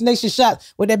them vaccination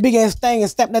shots with that big ass thing and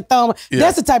stamp that thumb? Yeah.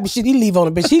 That's the type of shit he leave on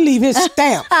a bitch. He leave his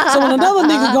stamp. So when another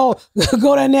nigga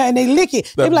go down there and they lick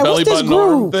it, they be like, what's this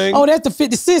groove? Oh, that's the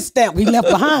 50 Cent stamp he left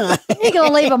behind. He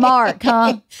gonna leave a mark,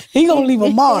 huh? He gonna leave a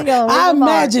mark. I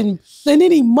imagine. And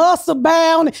then he muscle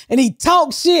bound and he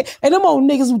talk shit. And them old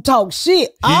niggas who talk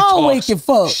shit always can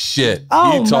fuck. Shit.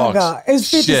 Oh my God. It's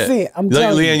 50 Cent. I'm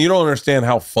telling you. Leanne, you don't understand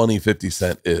how funny 50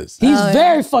 Cent is. He's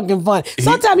very fucking funny.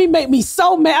 Sometimes he make me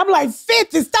so mad. I'm like,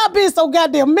 50, stop being so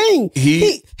goddamn mean.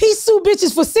 He sue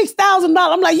bitches for $6,000.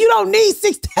 I'm like, you don't need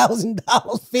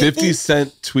 $6,000. 50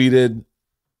 Cent tweeted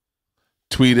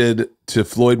to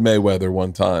Floyd Mayweather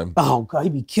one time. Oh God, he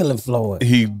be killing Floyd.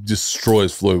 He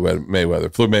destroys Floyd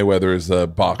Mayweather. Floyd Mayweather is a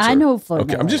boxer. I know Floyd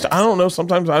Mayweather. I don't know.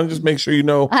 Sometimes I just make sure you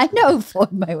know. I know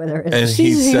Floyd Mayweather is.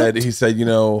 And he said, you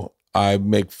know, I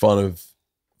make fun of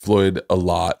Floyd a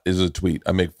lot is a tweet.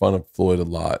 I make fun of Floyd a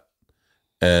lot.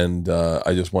 And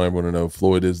I just want everyone to know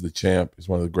Floyd is the champ. He's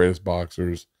one of the greatest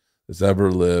boxers that's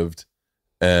ever lived.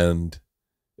 And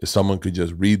if someone could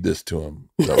just read this to him,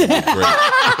 that would be great.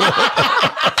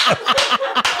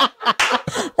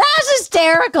 That's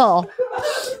hysterical.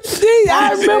 See,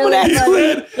 I remember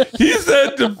that tweet. He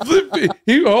said to Flip.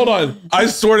 Hold on. I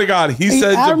swear to God, he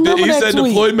said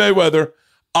to Floyd Mayweather,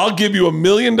 I'll give you $1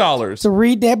 million to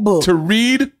read that book. To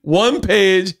read one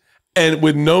page and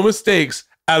with no mistakes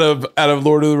out of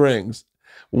Lord of the Rings.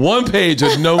 One page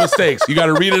with no mistakes. You got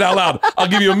to read it out loud. I'll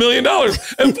give you $1 million. And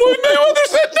Floyd Mayweather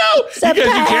said no. Because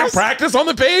you can't practice on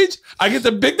the page. I get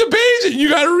to pick the page and you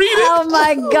got to read it. Oh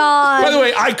my God. By the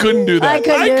way, I couldn't do that. I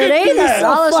couldn't do it either.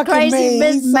 All those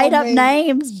crazy made up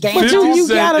names. But you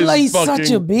got to he's such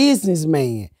a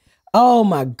businessman. Oh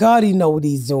my God, he know what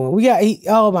he's doing.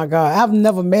 Oh my God, I've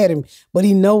never met him, but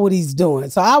he know what he's doing.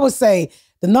 So I would say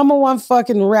The number one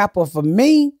fucking rapper for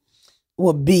me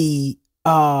would be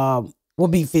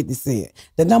 50 Cent.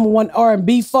 The number one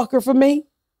R&B fucker for me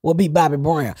will be Bobby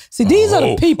Brown. See, these are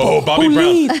the people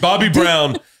Bobby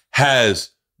Brown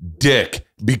has dick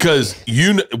because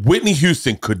Whitney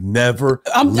Houston could never.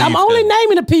 I'm only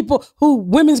naming the people who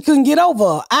women couldn't get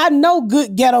over. I know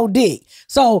good ghetto dick.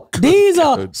 So these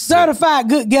are certified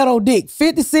good ghetto dick.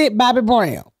 50 Cent, Bobby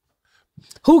Brown.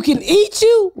 Who can eat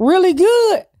you really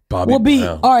good will be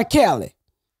R. Kelly.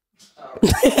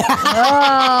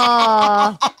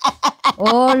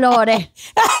 Oh Lordy.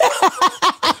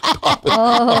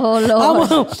 Oh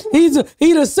Lord. He's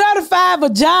a certified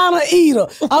vagina eater.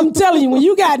 I'm telling you, when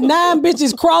you got 9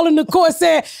 bitches crawling the court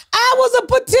saying, I was a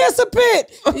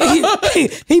participant.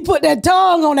 He put that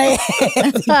tongue on their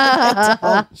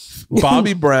ass.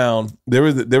 Bobby Brown, there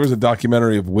was a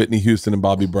documentary of Whitney Houston and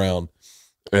Bobby Brown.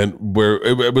 And where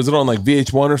was it on like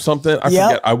VH1 or something? I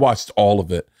forget. I watched all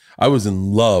of it. I was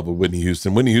in love with Whitney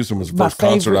Houston. Whitney Houston was the first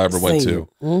concert I ever went to.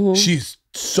 Mm-hmm. She's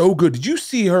so good. Did you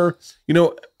see her? You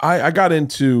know, I got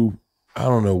into, I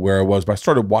don't know where I was, but I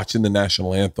started watching the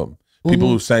national anthem. People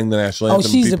who sang the national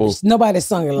anthem. Nobody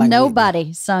sung it like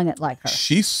nobody sung it like her.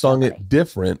 She sung it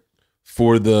different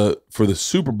for the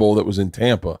Super Bowl that was in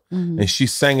Tampa, and she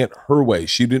sang it her way.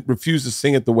 She didn't refuse to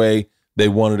sing it the way they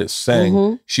wanted it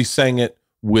sang. She sang it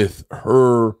with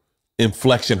her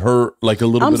inflection, her like a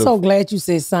little bit of... I'm so glad you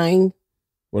said sang.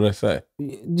 What did I say?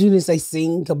 You didn't say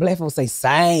sing, because black folks say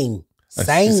sang.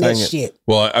 Sang that shit.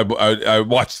 Well, I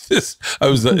watched this. It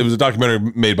was a documentary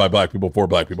made by black people for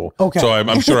black people. Okay. So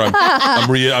I'm sure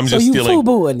I'm just so stealing.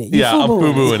 Foo-booing it. I'm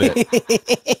foo-booing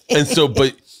it. And so,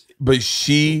 but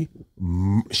she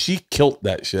killed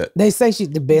that shit. They say she's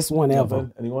the best one ever.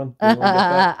 Anyone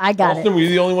I got Austin, it. Were you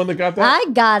the only one that got that?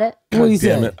 I got it. God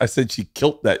damn it. I said she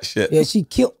killed that shit. Yeah, she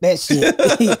killed that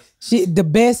shit. She the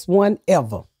best one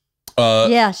ever.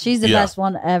 Yeah, she's the best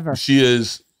one ever. She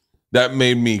is. That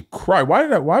made me cry.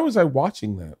 Why was I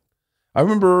watching that? I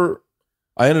remember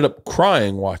I ended up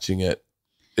crying watching it.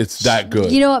 It's that good.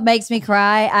 You know what makes me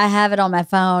cry? I have it on my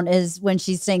phone is when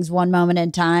she sings One Moment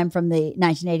in Time from the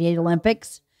 1988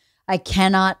 Olympics. I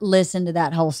cannot listen to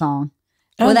that whole song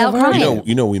without crying.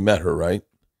 You know we met her, right?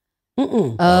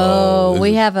 Oh,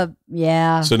 we have a,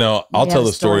 yeah. So now I'll tell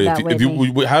the story. If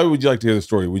you, how would you like to hear the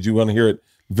story? Would you want to hear it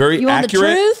very accurate? You want the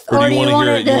truth? Or do you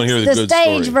want to hear the good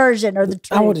stage story? version or the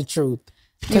truth? I want the truth.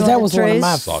 Because that was one of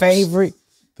my favorite.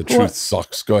 The truth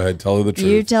sucks. Go ahead, tell her the truth.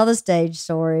 You tell the stage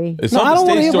story. It's not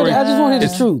the stage story. I just want to hear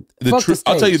the truth. The truth.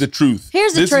 I'll tell you the truth.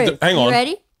 Here's the truth. Hang on. You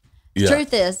ready? Yeah. The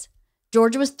truth is,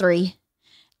 Georgia was 3,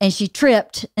 and she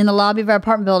tripped in the lobby of our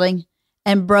apartment building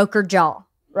and broke her jaw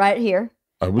right here.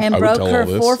 And broke her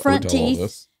 4 front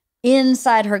teeth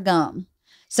inside her gum.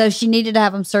 So she needed to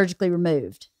have them surgically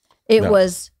removed. It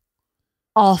was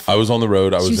awful. I was on the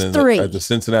road. I was at the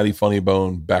Cincinnati Funny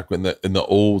Bone back in the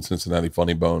old Cincinnati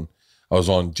Funny Bone. I was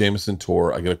on Jameson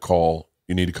tour. I get a call.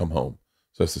 You need to come home.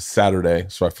 So it's a Saturday.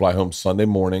 So I fly home Sunday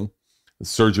morning. The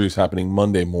surgery is happening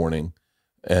Monday morning.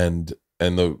 And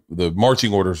the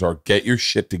marching orders are get your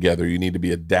shit together. You need to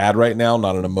be a dad right now,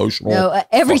 not an emotional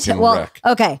wreck.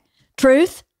 Okay.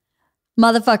 Truth,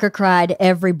 motherfucker cried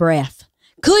every breath.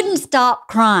 Couldn't stop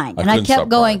crying. And I kept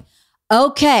going,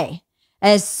 okay,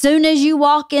 as soon as you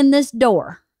walk in this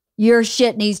door, your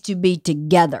shit needs to be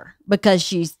together because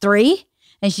she's 3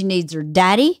 and she needs her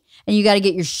daddy and you got to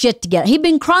get your shit together. He'd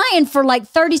been crying for like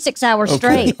 36 hours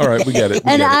straight. All right, we get it.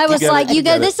 And I was like,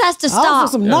 this has to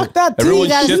stop. Everyone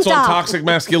shits on toxic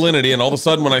masculinity, and all of a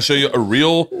sudden when I show you a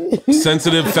real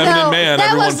sensitive feminine man,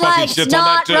 everyone fucking shits on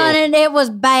that too. Running, it was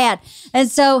bad. And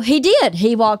so he did.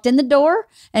 He walked in the door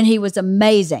and he was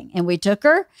amazing. And we took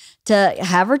her to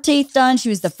have her teeth done. She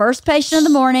was the first patient of the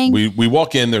morning. We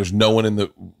walk in, there's no one in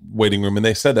the waiting room, and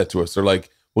they said that to us. They're like,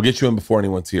 we'll get you in before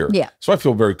anyone's here. Yeah. So I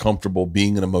feel very comfortable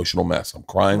being an emotional mess. I'm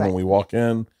crying when we walk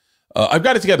in. I've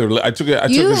got it together. I took a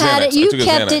Xanax. You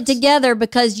kept it together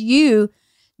because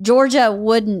Georgia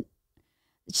wouldn't.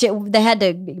 They had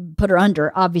to put her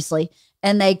under, obviously,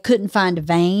 and they couldn't find a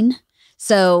vein.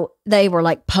 So they were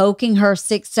like poking her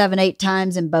 6, 7, 8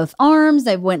 times in both arms.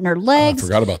 They went in her legs. I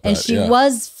forgot about that. And she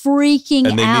was freaking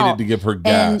out. And they needed to give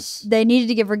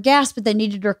her gas. But they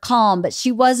needed her calm. But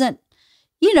she wasn't.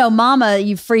 You know, mama,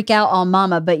 you freak out on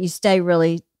mama, but you stay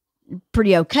really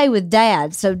pretty okay with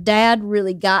dad. So dad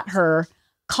really got her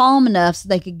calm enough so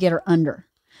they could get her under.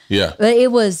 Yeah. But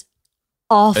it was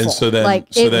awful. And so then,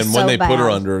 when they put her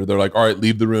under, they're like, all right,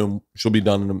 leave the room. She'll be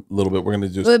done in a little bit. We're going to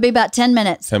just. It would be about 10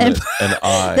 minutes. 10 minutes. And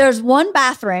there's one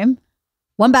bathroom.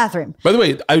 By the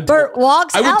way, Bert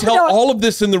walks out the door. I would tell all of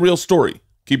this in the real story.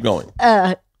 Keep going.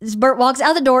 Bert walks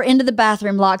out the door into the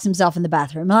bathroom, locks himself in the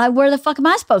bathroom. I'm like, where the fuck am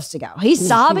I supposed to go? He's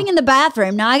sobbing in the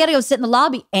bathroom. Now I got to go sit in the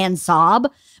lobby and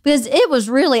sob because it was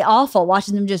really awful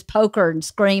watching them just poker and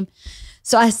scream.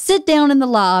 So I sit down in the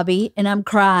lobby and I'm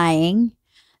crying.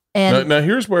 And now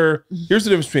here's the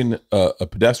difference between a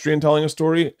pedestrian telling a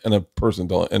story and a person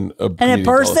telling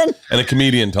a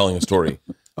comedian telling a story.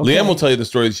 Okay. Leanne will tell you the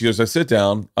story. She goes, I sit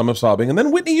down, I'm sobbing, and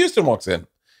then Whitney Houston walks in.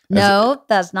 No,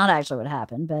 that's not actually what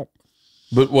happened, but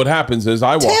what happens is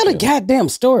I walk in. Tell the goddamn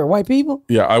story, white people.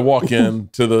 Yeah, I walk in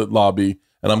to the lobby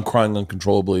and I'm crying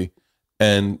uncontrollably,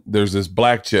 and there's this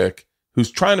black chick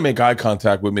who's trying to make eye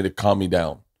contact with me to calm me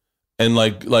down, and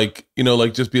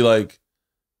just be like,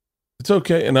 it's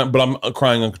okay, but I'm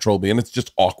crying uncontrollably, and it's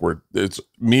just awkward. It's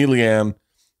me, Leanne,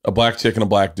 a black chick, and a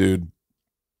black dude,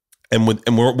 and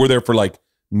we're there for like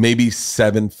maybe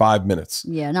 5 minutes.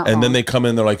 Yeah, not and long. then they come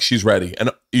in, they're like, she's ready,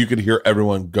 and you could hear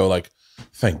everyone go like,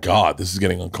 thank God, this is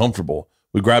getting uncomfortable.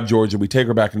 We grab Georgia, we take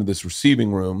her back into this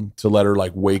receiving room to let her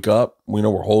like wake up. We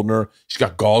know we're holding her. She's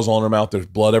got gauze on her mouth. There's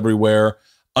blood everywhere.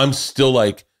 I'm still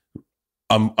like,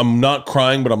 I'm not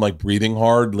crying, but I'm like breathing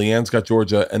hard. Leanne's got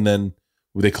Georgia, and then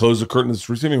they close the curtain in this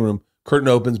receiving room. Curtain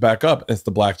opens back up, and it's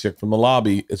the black chick from the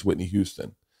lobby. It's Whitney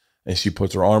Houston, and she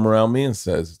puts her arm around me and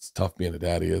says, "It's tough being a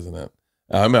daddy, isn't it?"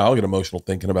 I mean, I'll get emotional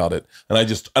thinking about it. And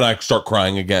I start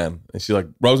crying again. And she like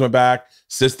rubs my back,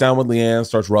 sits down with Leanne,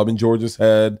 starts rubbing George's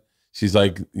head. She's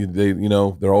like,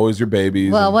 they're always your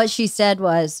babies. Well, what she said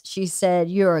was,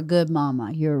 you're a good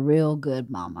mama. You're a real good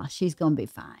mama. She's going to be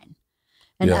fine.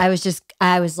 And yeah.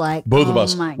 I was like, both of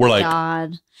us my were like,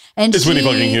 God. And it's Whitney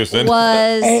fucking Houston.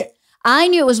 I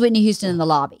knew it was Whitney Houston in the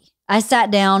lobby. I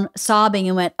sat down sobbing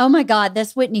and went, oh my God,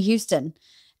 that's Whitney Houston.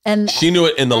 And she knew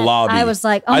it in the lobby. I was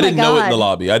like, oh my God. I didn't know it in the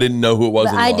lobby. I didn't know who it was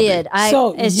in the lobby. I did.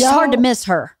 It's hard to miss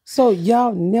her. So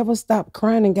y'all never stopped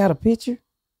crying and got a picture?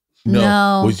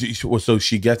 No. So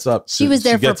she gets up. She was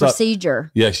there for a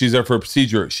procedure. Yeah, she's there for a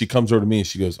procedure. She comes over to me and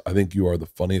she goes, I think you are the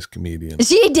funniest comedian.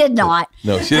 She did not.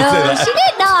 No, she didn't say that. She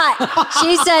did not.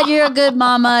 She said, you're a good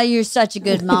mama. You're such a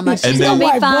good mama. She's going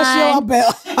to be fine.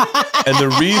 And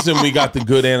the reason we got the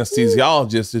good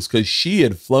anesthesiologist is because she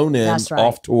had flown in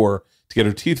off tour to get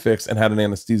her teeth fixed and had an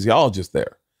anesthesiologist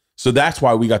there. So that's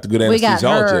why we got the good anesthesiologist. We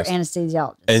got her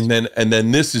anesthesiologist. And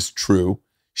then this is true.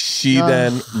 She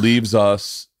then leaves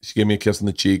us. She gave me a kiss on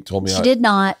the cheek, told me she did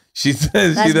not. She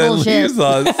says she then leaves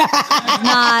us.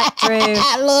 Not true.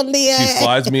 She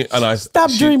slides me and I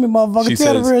stop dreaming, motherfucker.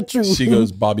 Tell the real truth. She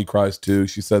goes, Bobby cries too.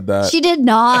 She said that. She did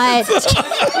not. You're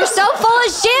so full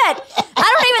of shit. I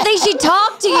don't even think she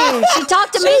talked to you. She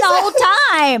talked to me the whole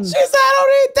time. She said, I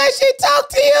don't even think she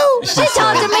talked to you. She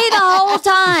talked to me the whole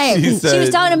time. She was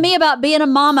talking to me about being a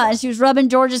mama, and she was rubbing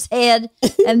George's head,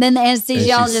 and then the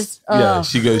anesthesiologist.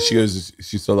 She goes,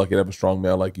 she's so lucky to have a strong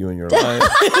male like you in your life.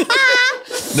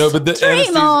 No, but the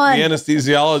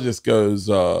anesthesiologist goes,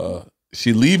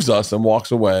 she leaves us and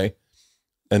walks away,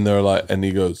 and they're like, and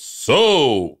he goes,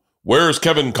 so where's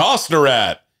Kevin Costner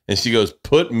at? And she goes,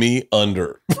 put me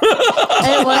under.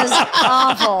 It was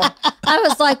awful. I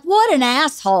was like, what an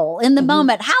asshole in the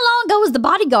moment. How long ago was The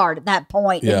Bodyguard at that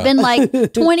point? It'd been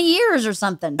like 20 years or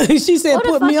something. She said, what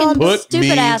put me under. Put stupid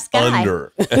me ass guy.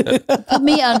 Under. Put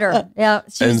me under. Yeah,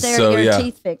 she was there to get her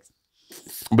teeth fixed.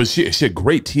 But she had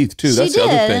great teeth too. That's the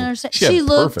other thing. She had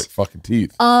perfect fucking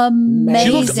teeth.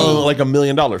 Amazing. She looked like $1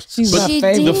 million. She's but my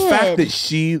favorite. The fact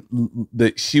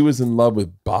that she was in love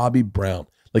with Bobby Brown,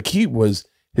 like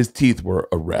his teeth were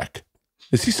a wreck.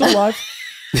 Is he still alive?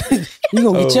 You're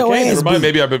going to get your ass beat.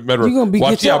 Maybe I better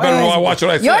watch. Yeah, I better watch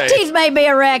what I say. Your teeth may be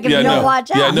a wreck if you don't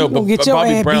watch out. Yeah, no, but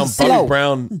Bobby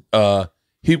Brown,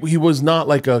 he was not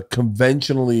like a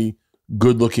conventionally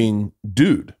good-looking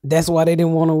dude. That's why they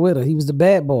didn't want him with her. He was the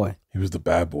bad boy. He was the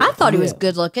bad boy. I thought he was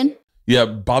good looking. Yeah,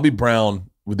 Bobby Brown,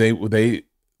 they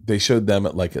showed them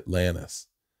at like Atlantis.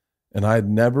 And I had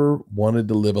never wanted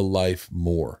to live a life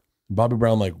more. Bobby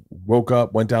Brown like woke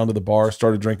up, went down to the bar,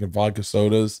 started drinking vodka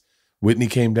sodas. Whitney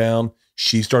came down.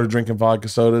 She started drinking vodka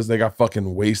sodas. They got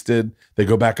fucking wasted. They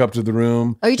go back up to the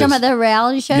room. Are you talking about the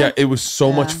reality show? Yeah, it was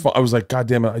so much fun. I was like, God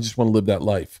damn it, I just want to live that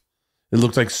life. It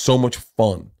looked like so much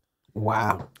fun.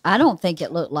 Wow. I don't think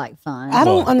it looked like fun. I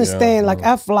don't understand. Like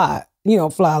I fly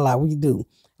a lot. We do.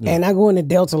 Yeah. And I go in the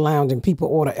Delta Lounge and people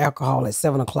order alcohol at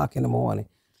 7:00 in the morning.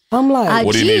 I'm like,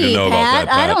 what do you need to know about that,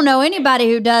 Pat? I don't know anybody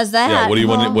who does that. Yeah, what do you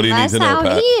need to know, Pat? That's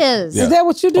how he is. Yeah. Is that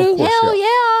what you do? Course, Hell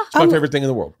yeah. It's my favorite thing in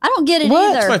the world. I don't get it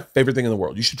either. It's my favorite thing in the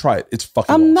world. You should try it. It's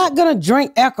fucking I'm awesome. not going to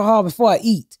drink alcohol before I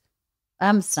eat.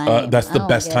 I'm saying. That's the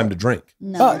best time to drink.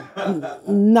 No.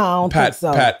 No, I don't think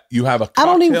so. Pat, you have a cocktail? I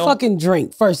don't even fucking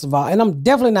drink, first of all. And I'm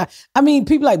definitely not. I mean,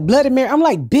 people like Bloody Mary. I'm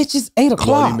like, bitches, 8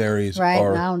 o'clock. Bloody Marys Right,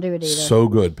 are I don't do it either. so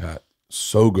good, Pat.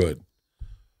 So good.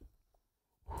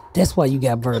 That's why you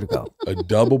got vertigo. A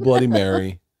double Bloody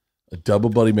Mary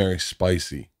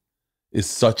spicy is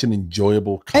such an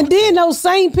enjoyable cocktail. And then those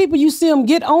same people, you see them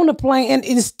get on the plane and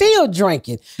is still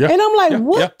drinking. Yeah, And I'm like, yeah,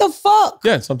 what the fuck?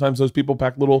 Yeah, sometimes those people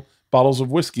pack little bottles of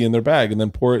whiskey in their bag and then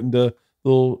pour it into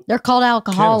little They're called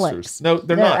alcoholics. canisters. No,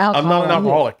 they're not. I'm not an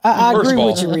alcoholic. I First agree of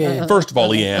all, with you, Rianne. First of all,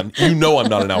 Leanne, you know I'm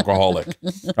not an alcoholic.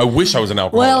 I wish I was an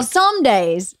alcoholic. Well, some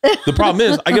days. The problem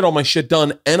is I get all my shit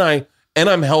done and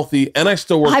I'm healthy and I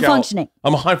still work High out. functioning.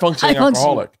 I'm a high functioning High functioning.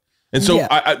 alcoholic. And so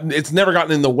Yeah. it's never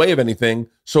gotten in the way of anything.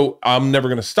 So I'm never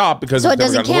going to stop because So it's it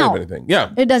never doesn't gotten in the way count. of anything. Yeah.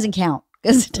 It doesn't count.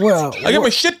 'Cause it doesn't Well, count. I get my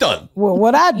shit done. well,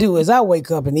 what I do is I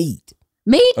wake up and eat.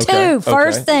 Me too. Okay,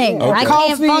 First okay. thing. Okay. I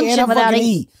can't function without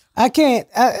eating. I can't.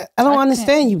 I don't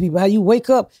understand you people. How you wake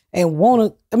up and want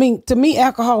to. I mean, to me,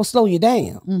 alcohol slow you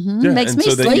down. Yeah, Makes and me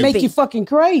so that sleepy. It make you fucking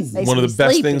crazy. Makes One of me the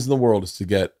best sleepy. things in the world is to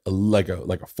get like a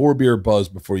 4-beer buzz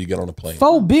before you get on a plane.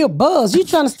 4 beer buzz. You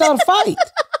trying to start a fight?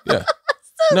 Yeah.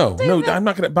 No, I'm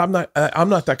not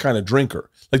that kind of drinker.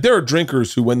 Like there are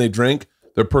drinkers who when they drink,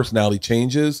 their personality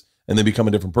changes and they become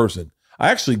a different person. I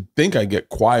actually think I get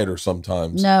quieter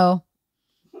sometimes. No,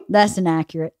 that's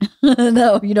inaccurate.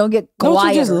 No, you don't get Don't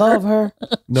quieter. you just love her?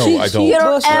 No, I don't. You don't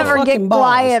Bust her ever get fucking balls.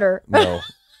 quieter. No.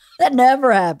 That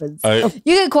never happens. You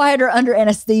get quieter under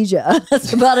anesthesia.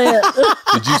 That's about it.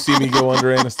 Did you see me go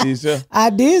under anesthesia? I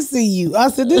did see you. I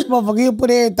said, this motherfucker, he'll put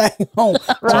everything on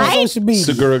Right? social media.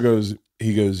 Segura goes,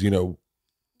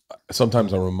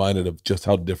 sometimes I'm reminded of just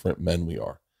how different men we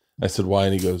are. I said, why?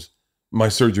 And he goes, my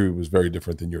surgery was very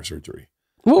different than your surgery.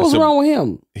 What was I said, wrong with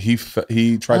him?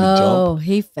 He tried to Oh, jump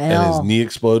he and fell. his knee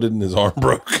exploded and his arm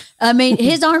broke. I mean,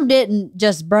 his arm didn't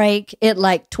just break. It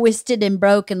like twisted and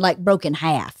broke and like broke in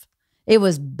half. It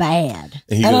was bad.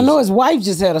 And, he And I goes, know his wife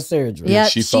just had a surgery. Yeah,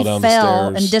 she she fell fell, down the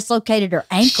stairs. and dislocated her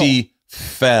ankle. She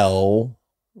fell.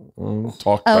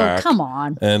 Talk Oh, back. come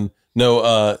on. And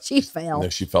no, She fell. no,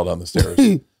 she fell down the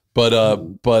stairs.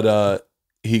 but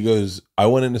he goes, I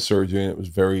went into surgery and it was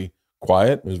very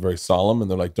quiet. It was very solemn. And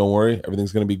they're like, don't worry,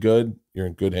 everything's going to be good. You're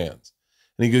in good hands.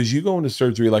 And he goes, you go into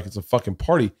surgery like it's a fucking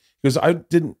party. He goes,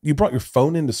 you brought your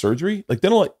phone into surgery? Like they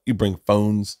don't let you bring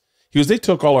phones. He goes, they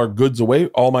took all our goods away,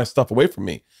 all my stuff away from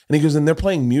me. And he goes, and they're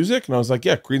playing music? And I was like,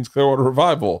 yeah, Creedence Clearwater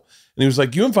Revival. And he was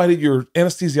like, you invited your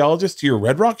anesthesiologist to your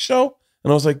Red Rock show?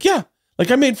 And I was like, yeah.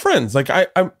 Like I made friends. Like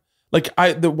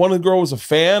the one of the girl was a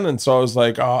fan. And so I was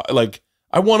like,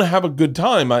 I want to have a good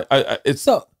time.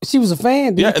 So she was a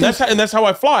fan. Yeah, and that's how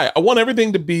I fly. I want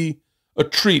everything to be a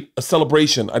treat, a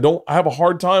celebration. I have a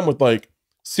hard time with like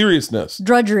seriousness,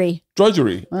 Drudgery.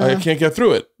 I can't get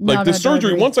through it. Like the surgery,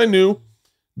 drudgery. once I knew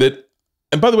that,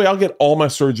 and by the way, I'll get all my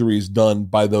surgeries done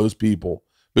by those people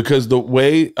because the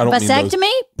way I don't mean those,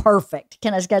 Vasectomy? Perfect.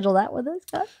 Can I schedule that with this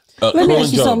guy? Let me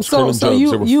ask you something. So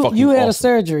you had a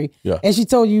surgery, Yeah. and she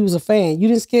told you was a fan. You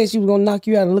didn't scare she was gonna knock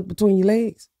you out and look between your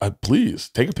legs? Please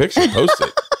take a picture, post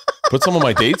it, put some of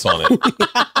my dates on it.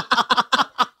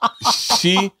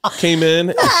 She came in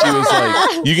and she was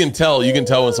like, you can tell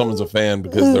when someone's a fan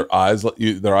because their eyes light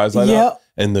Yep. up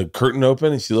and the curtain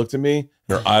opened and she looked at me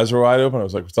and her eyes were wide open. I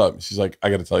was like, what's up? And she's like, I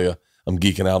got to tell you, I'm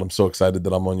geeking out. I'm so excited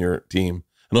that I'm on your team.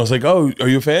 And I was like, oh, are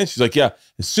you a fan? She's like, yeah.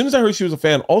 As soon as I heard she was a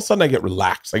fan, all of a sudden I get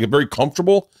relaxed. I get very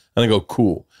comfortable and I go,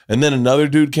 cool. And then another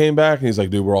dude came back and he's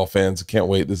like, dude, we're all fans. I can't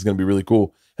wait. This is going to be really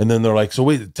cool. And then they're like, so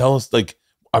wait, tell us, like,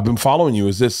 I've been following you.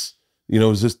 Is this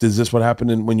what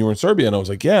happened when you were in Serbia? And I was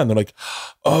like, yeah. And they're like,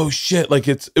 oh shit. Like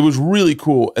it was really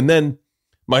cool. And then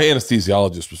my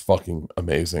anesthesiologist was fucking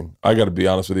amazing. I got to be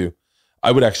honest with you.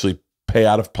 I would actually pay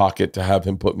out of pocket to have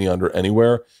him put me under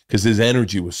anywhere because his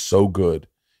energy was so good.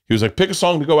 He was like, pick a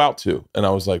song to go out to. And I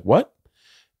was like, what?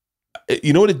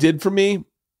 You know what it did for me?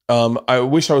 I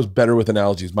wish I was better with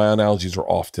analogies. My analogies are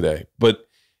off today, but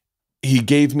he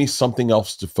gave me something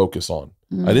else to focus on.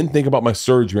 Mm. I didn't think about my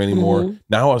surgery anymore. Mhm.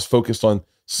 Now I was focused on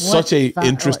such a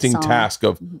interesting song? task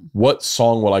of what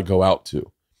song will I go out to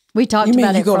We talked You mean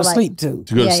about you it go for to like sleep too?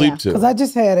 go to Yeah, sleep yeah. to. Because I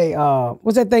just had a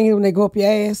what's that thing when they go up your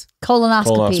ass? colonoscopy.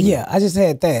 Colonoscopy. Yeah, I just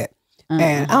had that, and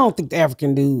Uh-uh. I don't think the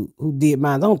African dude who did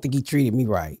mine, I don't think he treated me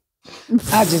right.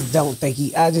 I just don't think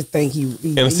he. I just think he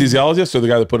Anesthesiologist or the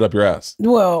guy that put it up your ass?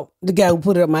 Well, the guy who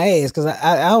put it up my ass, because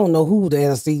I don't know who the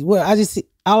anesthesia. Well,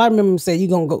 all I remember him say, you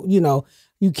gonna go,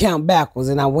 you count backwards,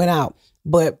 and I went out.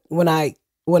 But when I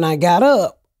got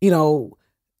up,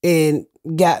 and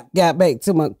got back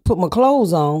to put my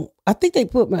clothes on, I think they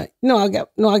put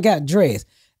I got dressed,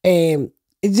 and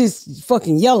it just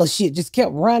fucking yellow shit just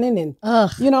kept running. And,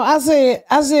 Ugh. you know, I said,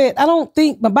 I don't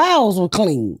think my bowels were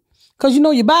clean. Because, you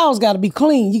know, your bowels got to be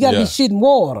clean. You got to be shitting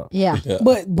water. Yeah.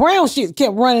 But brown shit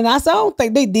kept running. I said, I don't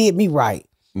think they did me right.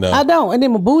 No. I don't. And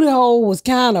then my booty hole was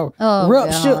kind of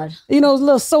ruptured. God. You know, it was a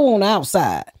little sore on the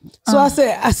outside. So I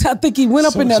said, I think he went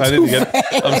up in there too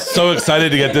fast. I'm so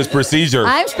excited to get this procedure.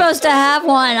 I'm supposed to have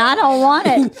one. I don't want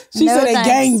it. She said they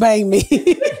gangbanged me.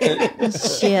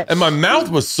 Shit. And my mouth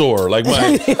was sore. Like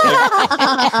my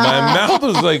mouth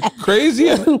was like crazy.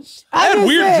 And I had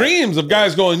weird dreams of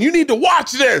guys going, "You need to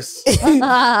watch this." I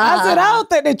said, I don't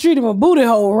think they treated my booty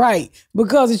hole right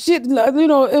because the shit, you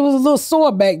know, it was a little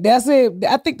sore back there. I said,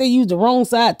 I think they used the wrong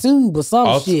side tube or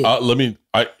some shit.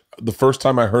 The first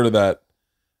time I heard of that,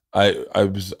 I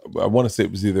want to say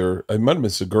it was either, it might have been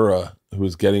Segura who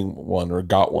was getting one or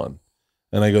got one.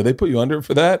 And I go, they put you under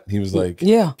for that? He was like,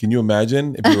 yeah. Can you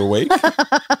imagine if you were awake?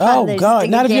 Oh, God.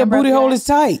 Not if your booty hole is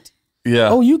tight. Yeah.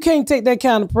 Oh, you can't take that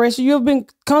kind of pressure. You ever been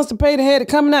constipated, had it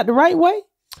coming out the right way?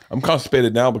 I'm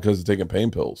constipated now because of taking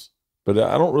pain pills. But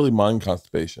I don't really mind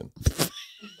constipation.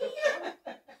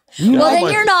 You're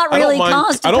not really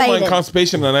constipated. I don't mind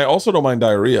constipation, and I also don't mind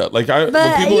diarrhea. Like when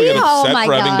people get upset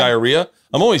for having diarrhea,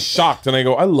 I'm always shocked, and I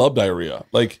go, I love diarrhea.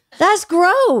 Like that's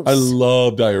gross. I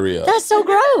love diarrhea. That's so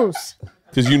gross.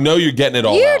 Because you know you're getting it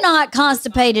all You're out. not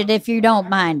constipated if you don't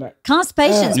mind it.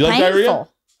 Constipation's you like painful.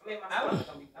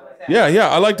 Diarrhea? Yeah,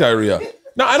 I like diarrhea.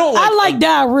 No, I don't. I like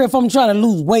diarrhea if I'm trying to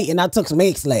lose weight and I took some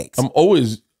X-Lax. I'm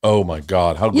always. Oh my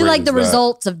God! How great you like is the that?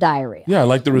 results of diarrhea? Yeah, I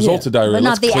like the results of diarrhea. But not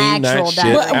Let's the clean actual that shit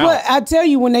diarrhea. out. But I tell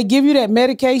you, when they give you that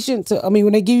medication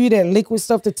when they give you that liquid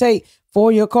stuff to take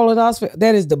for your colonoscopy,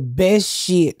 that is the best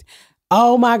shit.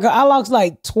 Oh my God, I lost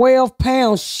like 12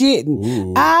 pounds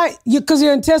shitting. Because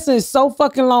your intestine is so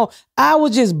fucking long, I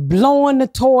was just blowing the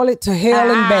toilet to hell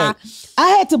and back. I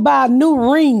had to buy a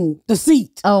new ring to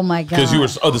seat. Oh my God. Because you were,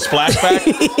 the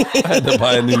splashback? I had to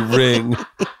buy a new ring.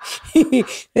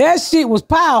 That shit was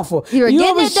powerful. You were getting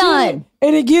ever it done.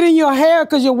 And it get in your hair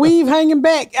because your weave hanging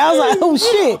back. I was like, oh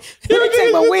shit. Let me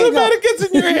take my wig off. It gets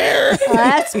in your hair.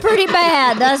 That's pretty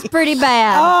bad. That's pretty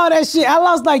bad. Oh, that shit. I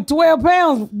lost like 12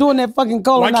 pounds doing that fucking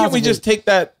colonoscopy. Why can't we just take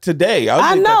that today?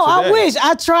 I know. I wish.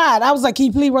 I tried. I was like, can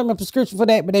you please write me a prescription for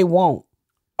that? But they won't.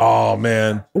 Oh,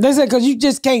 man. They said, because you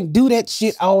just can't do that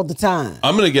shit all the time.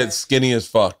 I'm going to get skinny as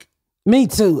fuck. Me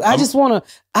too. I just want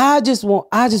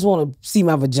to see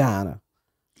my vagina.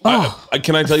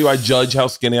 Can I tell you, I judge how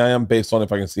skinny I am based on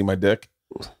if I can see my dick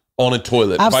on a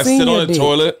toilet. I've if I seen sit your on a dick.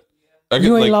 toilet,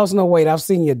 You ain't lost no weight. I've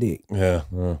seen your dick. Yeah.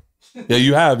 Yeah,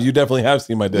 you have. You definitely have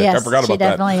seen my dick. Yes, I forgot she about that.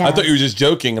 definitely I has. thought you were just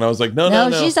joking, and I was like,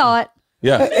 no. she saw it.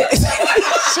 Yeah.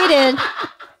 She did.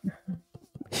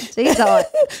 She saw it.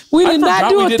 We did not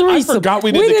do a threesome. I forgot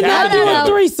we did We the did not cabin. do a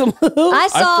threesome.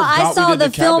 I saw the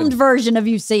filmed version of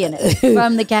you seeing it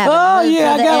from the cabin. Oh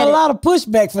yeah, I The got edit. a lot of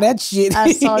pushback for that shit.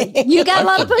 I saw it. You got a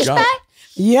lot of pushback?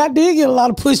 Yeah, I did get a lot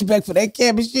of pushback for that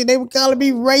cabin shit. They were calling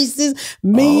me racist.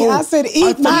 I said,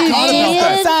 eat my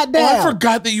ass upside down. I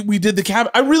forgot that we did the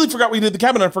cabin. I really forgot we did the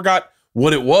cabin. I forgot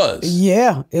what it was.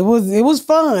 Yeah, it was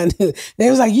fun. They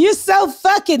was like, you're so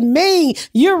fucking mean.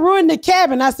 You ruined the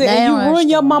cabin. I said, and you ruined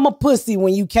your mama pussy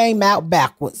when you came out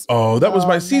backwards. Oh, that was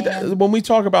when we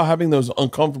talk about having those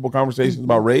uncomfortable conversations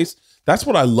about race, that's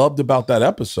what I loved about that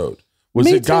episode. Was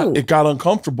Me it got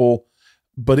uncomfortable,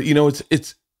 but you know,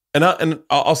 it's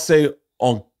I'll say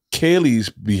on Kaylee's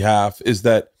behalf is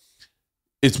that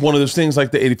it's one of those things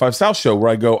like the 85 South show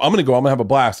where I'm going to have a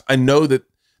blast. I know that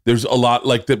there's a lot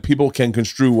like that people can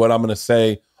construe what I'm going to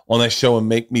say on that show and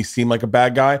make me seem like a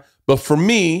bad guy. But for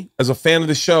me, as a fan of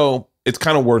the show, it's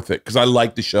kind of worth it because I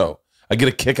like the show. I get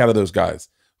a kick out of those guys.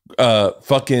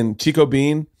 Fucking Chico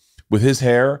Bean with his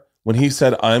hair, when he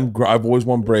said, I've always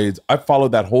worn braids, I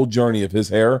followed that whole journey of his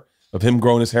hair, of him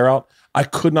growing his hair out. I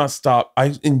could not stop.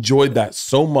 I enjoyed that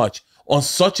so much on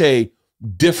such a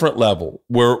different level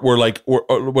where we're like,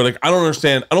 I don't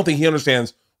understand. I don't think he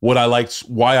understands why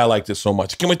I liked it so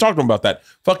much. Can we talk to him about that?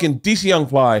 Fucking DC Young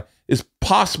Fly is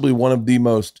possibly one of the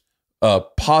most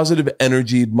positive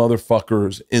energied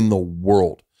motherfuckers in the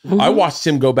world. Mm-hmm. I watched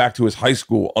him go back to his high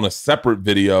school on a separate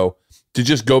video to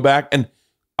just go back, and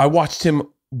I watched him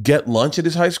get lunch at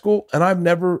his high school, and I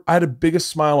had the biggest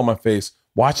smile on my face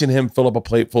watching him fill up a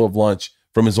plate full of lunch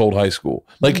from his old high school.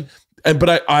 Like,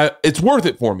 but I it's worth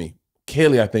it for me.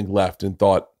 Kaylee, I think, left and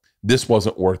thought this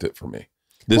wasn't worth it for me.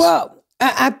 Well,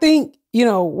 I think,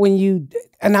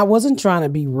 and I wasn't trying to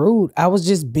be rude. I was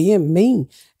just being mean.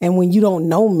 And when you don't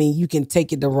know me, you can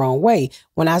take it the wrong way.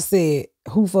 When I said,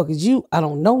 who fuck is you? I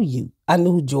don't know you. I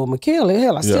knew who Joy McHale is.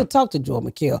 Hell, I still talk to Joy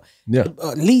McHale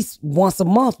at least once a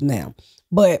month now.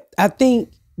 But I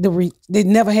think they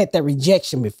never had that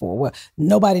rejection before. Well,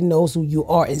 nobody knows who you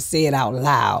are and say it out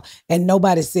loud, and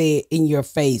nobody said in your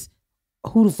face,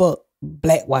 "Who the fuck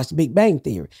black watched Big Bang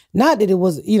Theory?" Not that it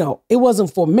was, it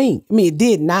wasn't for me. I mean, it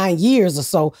did 9 years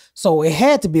or so it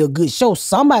had to be a good show.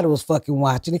 Somebody was fucking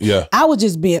watching it. Yeah. I was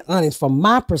just being honest from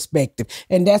my perspective,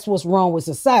 and that's what's wrong with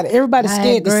society. Everybody's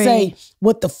scared to say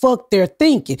what the fuck they're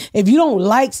thinking. If you don't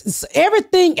like,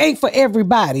 everything ain't for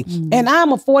everybody. And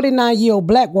I'm a 49-year-old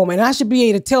black woman, and I should be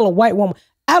able to tell a white woman,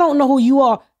 I don't know who you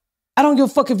are. I don't give a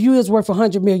fuck if you is worth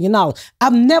 $100 million.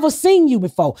 I've never seen you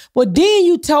before. But then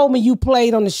you told me you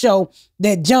played on the show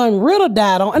that John Ritter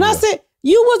died on. And I said,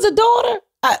 you was a daughter?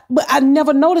 But I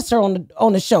never noticed her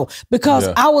on the show because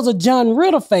I was a John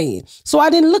Ritter fan. So I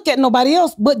didn't look at nobody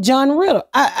else but John Ritter.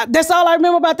 That's all I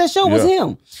remember about that show was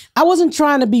him. I wasn't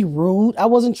trying to be rude. I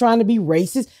wasn't trying to be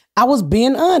racist. I was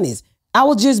being honest. I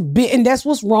was just and that's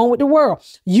what's wrong with the world.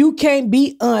 You can't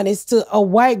be honest to a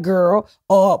white girl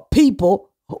or people,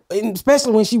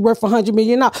 especially when she worked for $100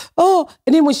 million. Oh,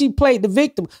 and then when she played the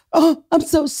victim, oh, I'm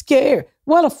so scared.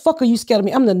 Why the fuck are you scared of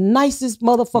me? I'm the nicest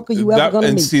motherfucker you ever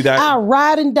gonna meet. See that, I'll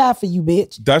ride and die for you,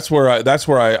 bitch. That's where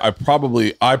I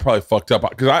probably fucked up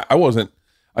because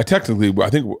I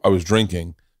think I was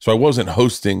drinking, so I wasn't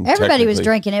hosting. Everybody was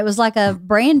drinking. It was like a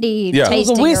brandy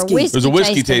tasting, it was a whiskey. It was a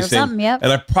whiskey tasting or something. Yep.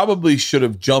 And I probably should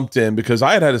have jumped in because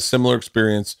I had a similar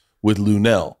experience with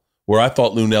Lunel, where I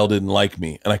thought Lunel didn't like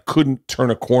me, and I couldn't turn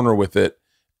a corner with it,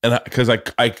 and because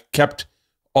I kept,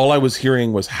 all I was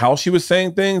hearing was how she was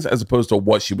saying things as opposed to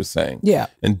what she was saying. Yeah.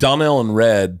 And Donnell and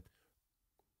Red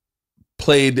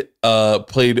played a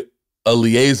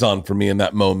liaison for me in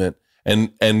that moment,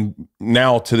 and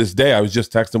now to this day, I was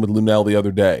just texting with Lunel the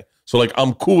other day. So like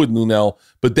I'm cool with Lunel,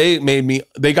 but they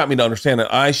got me to understand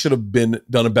that I should have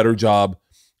done a better job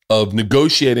of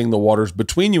negotiating the waters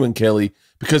between you and Kaylee,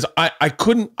 because I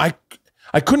couldn't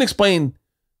explain.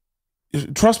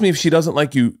 Trust me, if she doesn't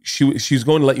like you, she's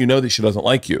going to let you know that she doesn't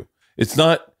like you. It's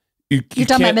not you're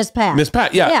talking about Miss Pat. Miss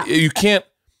Pat, yeah. You can't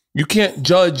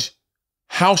judge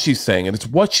how she's saying it. It's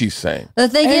what she's saying. The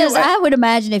thing is, I would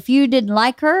imagine if you didn't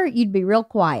like her, you'd be real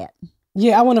quiet.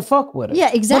 Yeah, I want to fuck with her.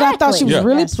 Yeah, exactly. But I thought she was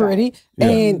really pretty. Right.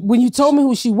 And when you told me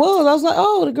who she was, I was like,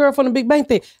 oh, the girl from the Big Bang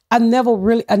Theory. I never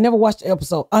watched the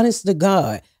episode. Honest to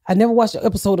God, I never watched the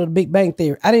episode of the Big Bang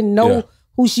Theory. I didn't know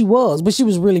who she was, but she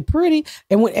was really pretty.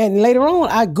 And later on,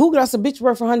 I Googled, I said, bitch,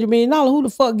 worth $100 million. Who the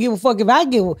fuck give a fuck if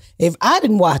I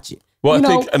didn't watch it? Well,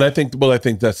 I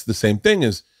think that's the same thing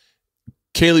as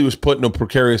Kaylee was put in a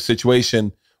precarious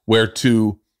situation where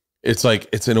it's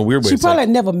in a weird way. She probably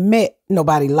never met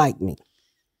nobody like me.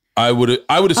 I would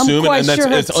assume, and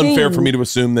it's unfair for me to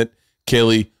assume that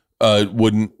Kaylee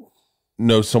wouldn't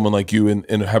know someone like you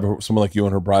and have someone like you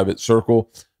in her private circle.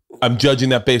 I'm judging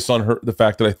that based on the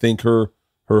fact that I think her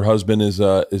husband is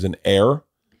an heir,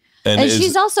 and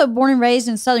she's also born and raised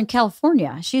in Southern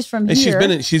California. She's from here.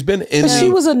 She's been in. But she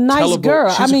was a nice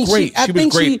girl. She's great. She was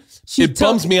great. It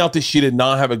bums me out that she did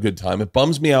not have a good time. It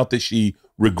bums me out that she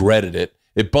regretted it.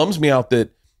 It bums me out that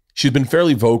she's been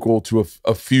fairly vocal to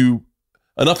a few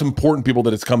enough important people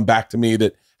that it's come back to me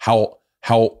that how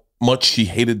much she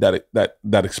hated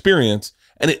that experience,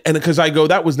 and because I go,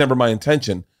 that was never my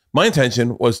intention. My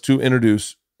intention was to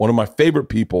introduce one of my favorite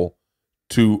people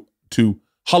to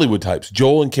Hollywood types.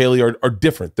 Joel and Kaylee are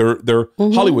different. They're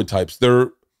Hollywood types.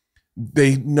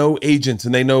 They know agents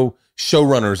and they know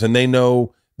showrunners and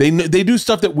they do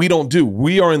stuff that we don't do.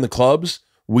 We are in the clubs.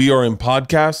 We are in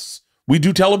podcasts. We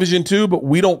do television too, but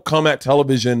we don't come at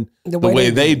television the way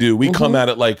they do. We come at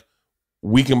it like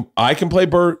I can play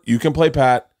Bert, you can play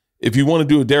Pat. If you want to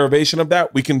do a derivation of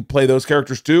that, we can play those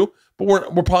characters too. But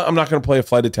we're probably, I'm not going to play a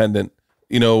flight attendant,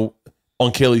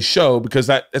 on Kaylee's show because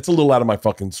it's a little out of my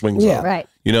fucking swing zone. Yeah, right.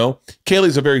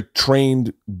 Kaylee's a very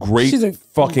trained, great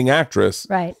fucking actress,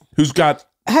 right? Who's got.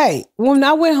 Hey, when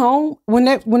I went home, when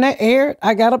that aired,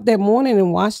 I got up that morning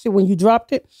and watched it when you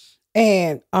dropped it,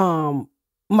 and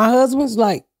my husband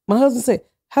said,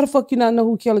 "How the fuck you not know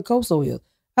who Kelly Koso is?"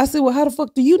 I said, "Well, how the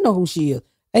fuck do you know who she is?"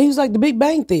 And he was like, "The Big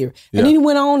Bang Theory." Yeah. And then he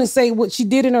went on and say what she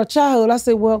did in her childhood. I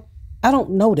said, "Well, I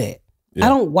don't know that. Yeah. I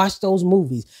don't watch those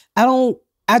movies. I'm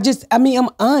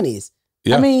honest.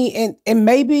 Yeah. And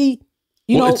maybe,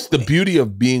 it's the beauty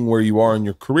of being where you are in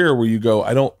your career where you go,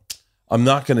 I'm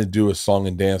not going to do a song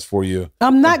and dance for you.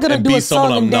 I'm not going to do a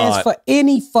song and dance for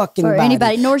any fucking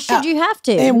anybody, nor should you have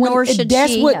to. And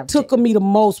that's what took me the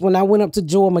most when I went up to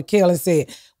Joel McHale and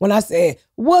said, when I said,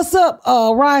 "What's up,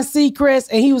 Ryan Seacrest?"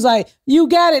 And he was like, "You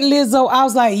got it, Lizzo." I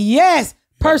was like, "Yes,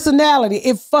 personality.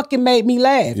 It fucking made me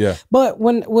laugh. Yeah. But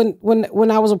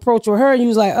when I was approached with her and you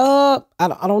was like, I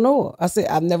don't know her. I said,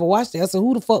 I've never watched it. I said,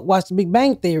 who the fuck watched The Big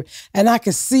Bang Theory? And I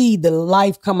could see the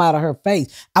life come out of her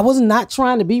face. I was not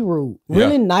trying to be rude.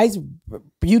 Really nice,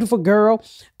 beautiful girl.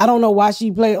 I don't know why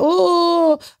she played,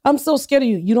 oh, I'm so scared of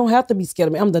you. You don't have to be scared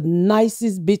of me. I'm the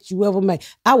nicest bitch you ever made.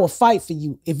 I will fight for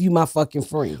you if you my fucking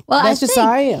friend. Well, that's just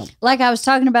how I am. Like I was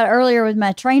talking about earlier with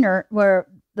my trainer, where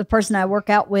the person I work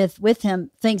out with him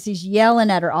thinks he's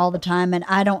yelling at her all the time, and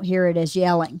I don't hear it as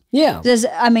yelling. Yeah.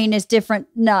 It's different,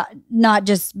 not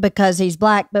just because he's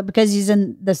black, but because he's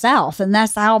in the South. And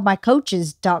that's how my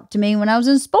coaches talked to me when I was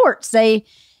in sports. They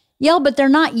yell, but they're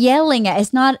not yelling.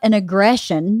 It's not an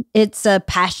aggression. It's a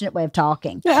passionate way of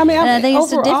talking. Yeah, I think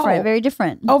it's different, very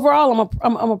different. Overall,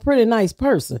 I'm a pretty nice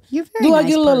person. You're very Do nice I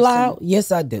get a little person. loud?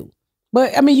 Yes, I do.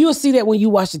 But I mean, you'll see that when you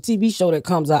watch the TV show that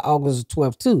comes out August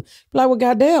 12th too. Be like, well,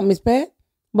 goddamn, Miss Pat.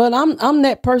 But I'm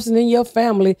that person in your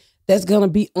family that's gonna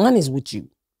be honest with you.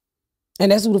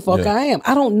 And that's who the fuck I am.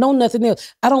 I don't know nothing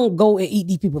else. I don't go and eat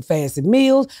these people fasted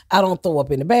meals. I don't throw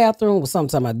up in the bathroom. Well,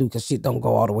 sometimes I do because shit don't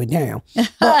go all the way down.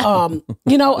 But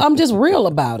I'm just real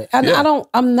about it.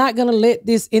 I'm not gonna let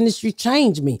this industry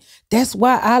change me. That's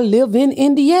why I live in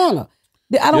Indiana.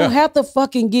 I don't have to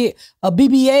fucking get a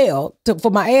BBL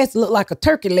for my ass to look like a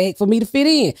turkey leg for me to fit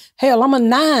in. Hell, I'm a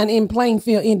 9 in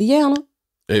Plainfield, Indiana.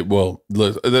 The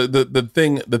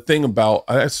thing about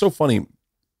it's so funny.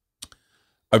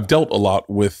 I've dealt a lot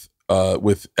with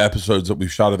episodes that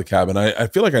we've shot at the cabin. I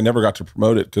feel like I never got to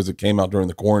promote it because it came out during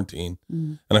the quarantine,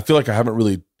 and I feel like I haven't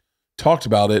really talked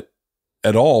about it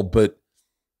at all. But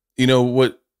you know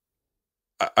what?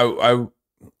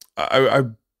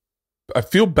 I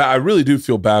feel bad. I really do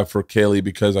feel bad for Kaylee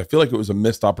because I feel like it was a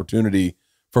missed opportunity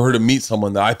for her to meet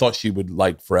someone that I thought she would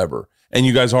like forever. And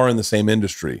you guys are in the same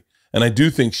industry. And I do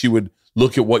think she would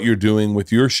look at what you're doing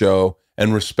with your show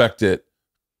and respect it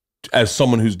as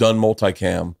someone who's done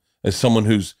multicam, as someone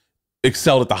who's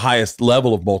excelled at the highest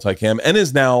level of multicam and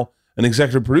is now an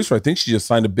executive producer. I think she just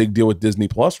signed a big deal with Disney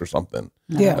Plus or something.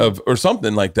 Or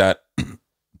something like that.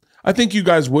 I think you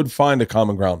guys would find a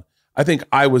common ground. I think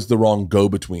I was the wrong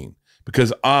go-between.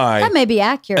 Because that may be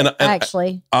accurate,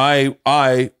 actually. I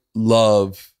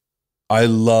love,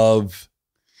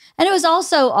 and it was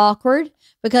also awkward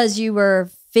because you were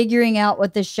figuring out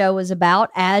what this show was about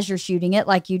as you're shooting it,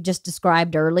 like you just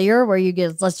described earlier, where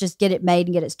let's just get it made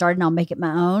and get it started, and I'll make it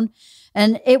my own.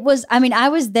 And it was, I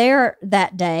was there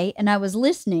that day and I was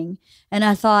listening and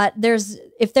I thought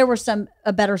if there were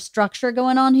a better structure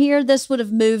going on here, this would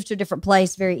have moved to a different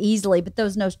place very easily, but there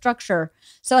was no structure.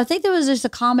 So I think there was just a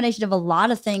combination of a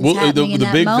lot of things happening in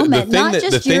that moment.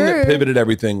 The thing that pivoted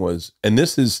everything was, and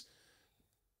this is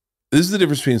the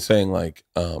difference between saying like,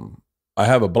 I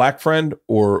have a black friend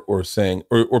or saying,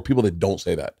 or people that don't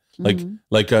say that.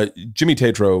 Like Jimmy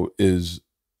Tatro is,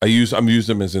 I've used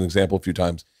him as an example a few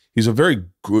times. He's a very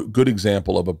good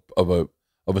example of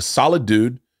a solid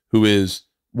dude who is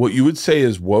what you would say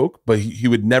is woke, but he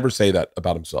would never say that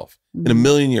about himself in a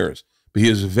million years. But he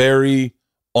is very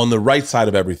on the right side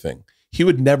of everything. He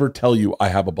would never tell you, I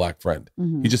have a black friend.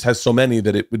 He just has so many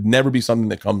that it would never be something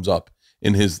that comes up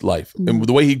in his life. And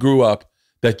the way he grew up,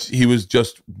 that he was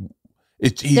just, he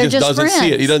just doesn't friends.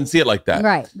 See it. He doesn't see it like that.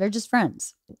 Right. They're just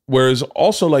friends. Whereas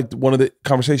also like one of the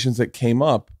conversations that came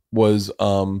up was,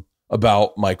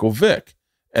 about Michael Vick.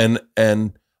 And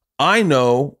I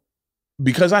know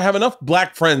because I have enough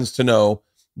black friends to know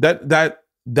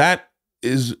that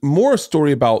is more a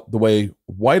story about the way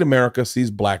white America sees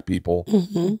black people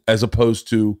as opposed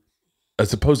to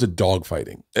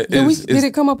dogfighting. Did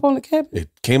it come up on the cabin? It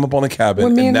came up on the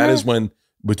cabin, and that is when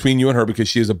between you and her, because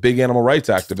she is a big animal rights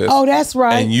activist. Oh, that's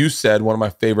right. And you said one of my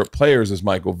favorite players is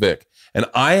Michael Vick, and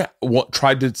I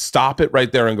tried to stop it right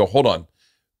there and go, hold on.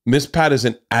 Miss Pat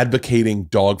isn't advocating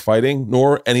dogfighting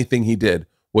nor anything he did.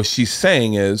 What she's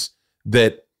saying is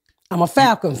that I'm a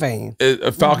Falcon fan.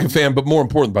 A Falcon fan, but more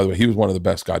important, by the way, he was one of the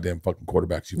best goddamn fucking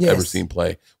quarterbacks you've ever seen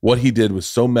play. What he did was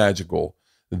so magical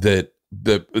that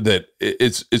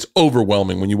it's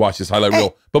overwhelming when you watch this highlight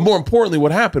reel. But more importantly,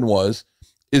 what happened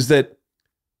is that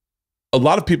a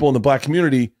lot of people in the black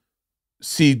community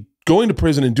see going to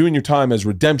prison and doing your time as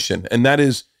redemption, and that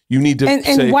is. You need to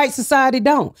and white society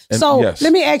don't. So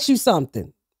let me ask you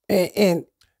something. And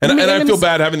I feel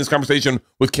bad having this conversation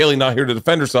with Kaylee not here to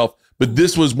defend herself, but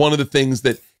this was one of the things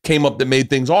that came up that made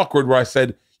things awkward where I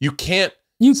said, you can't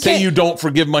say you don't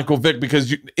forgive Michael Vick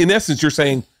because in essence, you're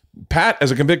saying, Pat,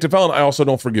 as a convicted felon, I also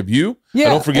don't forgive you. Yeah, I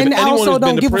don't forgive anyone who's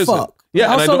been to prison. Fuck.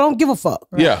 Yeah, I also don't give a fuck.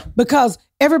 Right? Yeah. Because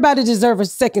everybody deserves a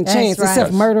second chance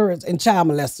except murderers and child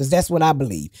molesters. That's what I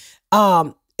believe.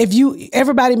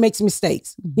 everybody makes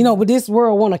mistakes, but this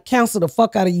world want to cancel the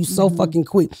fuck out of you so fucking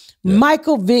quick. Yeah.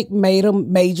 Michael Vick made a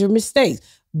major mistake.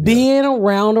 Being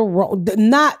around the road,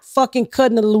 not fucking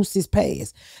cutting the loosest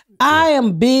pass. I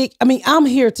am big. I mean, I'm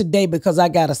here today because I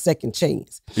got a second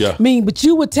chance. Yeah. I mean, but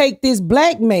you would take this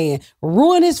black man,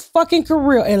 ruin his fucking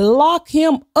career, and lock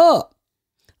him up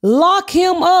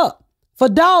for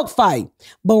dogfight.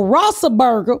 But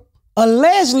Rossenberger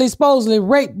allegedly, supposedly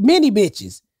raped many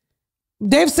bitches.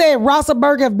 They've said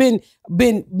Rossenberger have been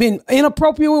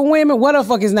inappropriate with women. What the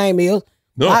fuck his name is?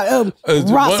 No,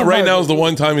 right now is the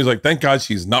one time he's like, thank God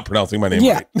she's not pronouncing my name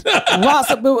right. But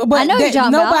I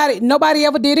know nobody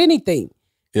ever did anything.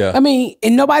 Yeah. I mean,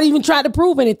 and nobody even tried to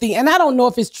prove anything. And I don't know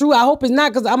if it's true. I hope it's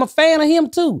not, because I'm a fan of him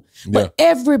too. But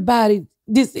everybody,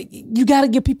 you got to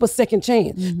give people a second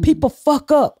chance. People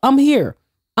fuck up. I'm here.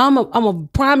 I'm a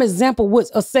prime example of what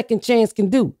a second chance can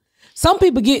do. Some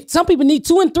people need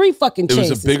 2 and 3 fucking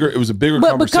chances. It was a bigger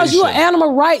but conversation. Because you're an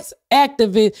animal rights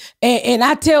activist, and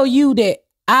I tell you that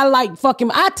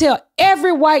I tell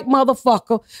every white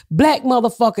motherfucker, black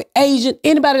motherfucker, Asian,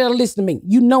 anybody that'll listen to me,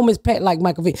 Miss Pat like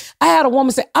Michael Vick. I had a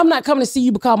woman say, I'm not coming to see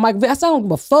you because Michael Vick. I said, I don't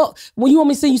give a fuck. When you want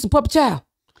me to send you some puppy child?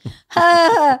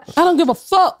 I don't give a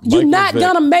fuck. You're not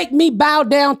gonna make me bow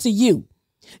down to you.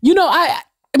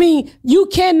 I mean, you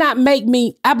cannot make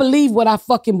me. I believe what I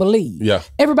fucking believe. Yeah.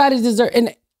 Everybody deserves,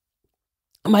 and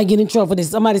I might get in trouble for this.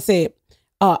 Somebody said,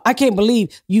 I can't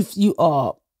believe you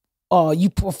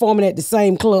performing at the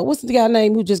same club. What's the guy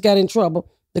name who just got in trouble?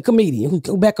 The comedian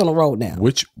who back on the road now.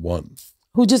 Which one?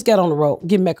 Who just got on the road,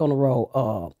 getting back on the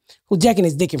road. Who jacking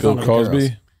his dick in front of the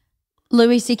girls.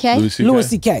 Louis C.K.? Louis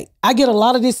C.K. I get a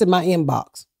lot of this in my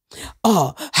inbox.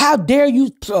 How dare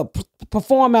you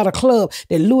perform at a club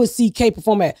that Louis C.K.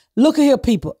 perform at? Look at here,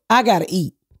 people. I gotta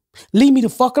eat. Leave me the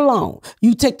fuck alone.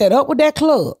 You take that up with that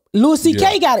club. Louis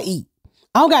C.K. gotta eat.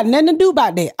 I don't got nothing to do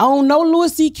about that. I don't know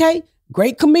Louis C.K.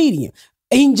 Great comedian.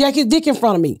 He can jack his dick in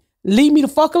front of me. Leave me the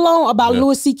fuck alone about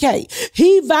Louis C.K.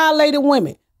 He violated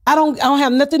women. I don't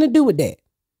have nothing to do with that.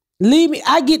 Leave me.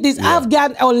 I get this. I've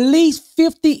gotten at least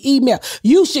 50 emails.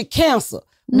 You should cancel.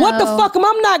 No. What the fuck am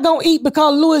I not gonna eat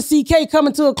because Louis C.K.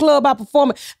 coming to a club by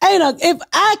performing? If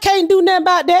I can't do nothing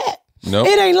about that,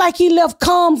 it ain't like he left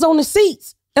crumbs on the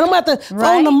seats and I'm at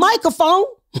on the microphone.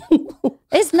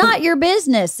 It's not your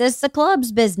business. It's the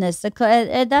club's business.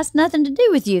 That's nothing to do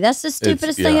with you. That's the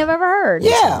stupidest thing I've ever heard.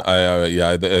 Yeah,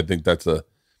 I think that's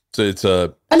it's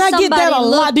a. And I get that a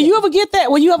lot. Do you ever get that?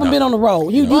 Well, you haven't been on the road.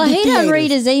 He doesn't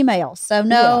read his emails, so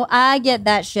no, I get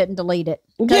that shit and delete it.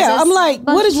 Yeah, I'm like,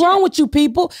 what is wrong with you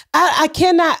people? I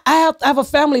cannot. I have a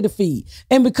family to feed,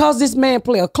 and because this man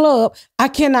play a club, I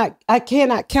cannot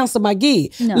cancel my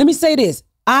gig. No. Let me say this.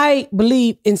 I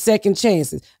believe in second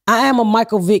chances. I am a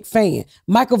Michael Vick fan.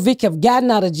 Michael Vick have gotten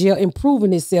out of jail and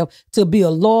proven himself to be a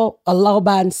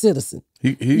law-abiding citizen.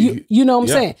 You know what I'm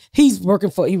saying? He's working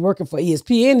for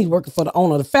ESPN. He's working for the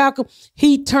owner of the Falcon.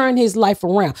 He turned his life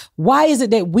around. Why is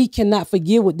it that we cannot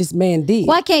forgive what this man did?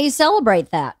 Why can't you celebrate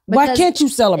that? Why can't you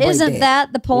celebrate that? Isn't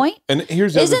that the point? And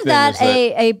here's the isn't other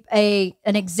thing, that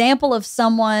an example of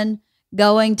someone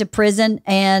going to prison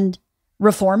and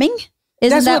reforming?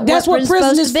 That's what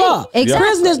prison is for. Exactly.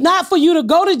 Prison is not for you to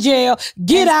go to jail,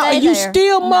 get out, and you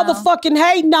still motherfucking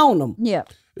hating on them. Yeah,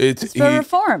 it's for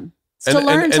reform. It's to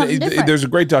learn something different. There's a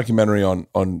great documentary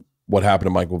on what happened to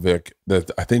Michael Vick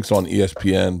that I think is on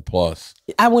ESPN Plus.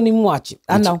 I wouldn't even watch it.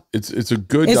 I know it's a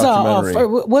good documentary.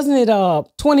 Wasn't it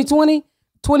 2020?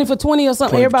 20 for 20 or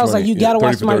something? Everybody was like, you gotta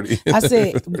watch my. I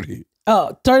said 30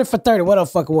 for 30. What the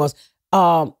fuck it was?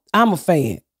 I'm a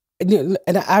fan.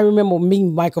 And I remember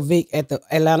meeting Michael Vick at the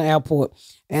Atlanta airport,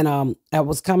 and I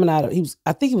was coming out of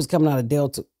I think he was coming out of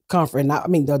Delta Conference,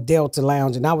 the Delta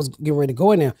Lounge, and I was getting ready to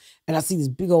go in there, and I see this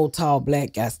big old tall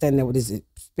black guy standing there with this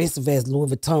expensive ass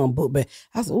Louis Vuitton book bag.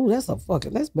 I said, "Ooh,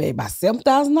 that's made by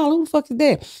 $7,000. Who the fuck is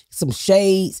that?" Some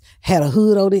shades, had a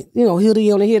hood on it,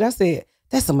 hoodie on the head. I said,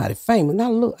 "That's somebody famous." Now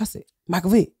look, I said,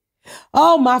 "Michael Vick."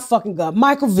 Oh my fucking God,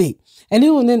 Michael Vick. And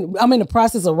I'm in the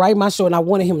process of writing my show, and I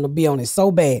wanted him to be on it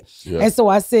so bad. Yeah. And so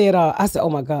I said, oh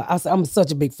my God, I'm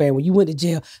such a big fan. When you went to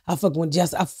jail, I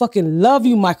fucking love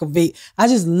you, Michael Vick. I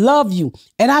just love you.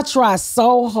 And I tried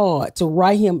so hard to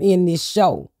write him in this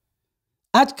show.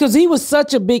 Because he was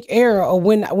such a big era of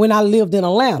when I lived in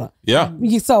Atlanta. Yeah.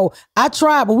 So I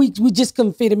tried, but we just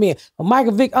couldn't fit him in. But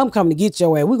Michael Vick, I'm coming to get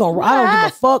your ass. I don't give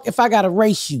a fuck if I got to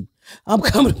race you. I'm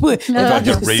coming to put. If I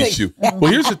can race you.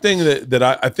 Well, here's the thing that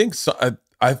I think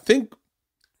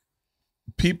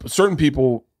certain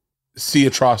people see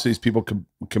atrocities people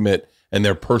commit and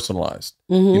they're personalized.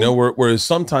 Mm-hmm. Whereas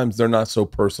sometimes they're not so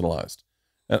personalized.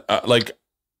 And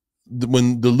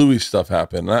when the Louis stuff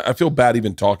happened. I feel bad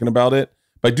even talking about it,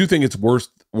 but I do think it's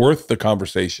worth the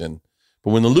conversation.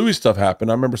 But when the Louis stuff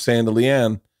happened, I remember saying to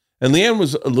Leanne, and Leanne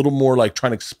was a little more like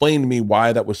trying to explain to me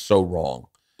why that was so wrong.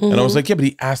 And I was like, yeah, but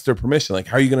he asked their permission. Like,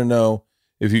 how are you going to know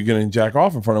if you're going to jack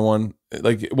off in front of one?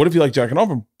 Like, what if you like jacking off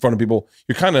in front of people?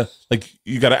 You're kind of like,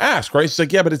 you got to ask, right? She's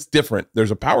like, yeah, but it's different. There's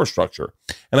a power structure.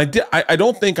 And I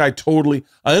don't think I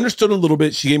understood a little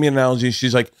bit. She gave me an analogy.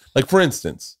 She's like for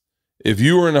instance, if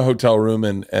you were in a hotel room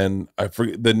and I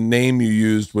forget the name you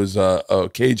used was a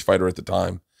cage fighter at the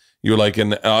time. You were like,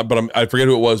 I forget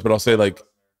who it was, but I'll say like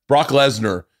Brock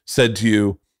Lesnar said to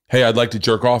you, hey, I'd like to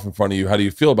jerk off in front of you. How do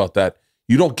you feel about that?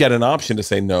 You don't get an option to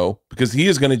say no because he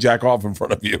is going to jack off in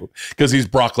front of you because he's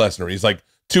Brock Lesnar. He's like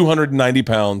 290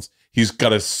 pounds. He's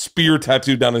got a spear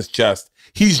tattooed down his chest.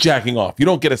 He's jacking off. You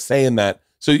don't get a say in that.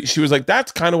 So she was like,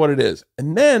 that's kind of what it is.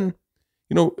 And then,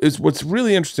 what's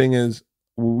really interesting is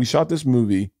when we shot this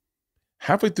movie,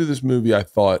 halfway through this movie, I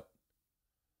thought,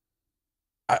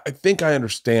 I think I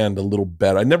understand a little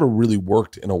better. I never really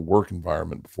worked in a work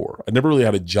environment before. I never really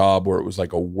had a job where it was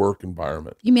like a work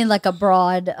environment. You mean like a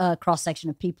broad cross-section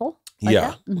of people? Like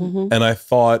yeah. And I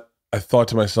thought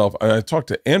to myself, I talked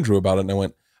to Andrew about it and I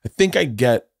went, I think I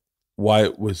get why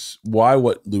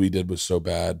what Louis did was so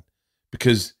bad,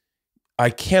 because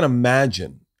I can't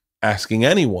imagine asking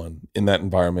anyone in that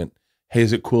environment, hey,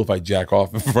 is it cool if I jack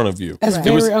off in front of you? That's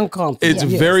very uncomfortable. It's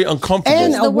very uncomfortable.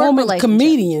 And a woman,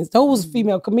 comedians, those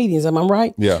female comedians, am I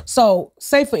right? Yeah. So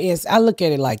say for instance, I look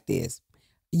at it like this.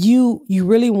 You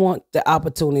really want the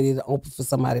opportunity to open for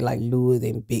somebody like Louis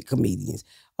and big comedians.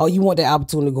 Or you want the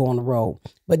opportunity to go on the road.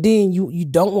 But then you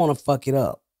don't want to fuck it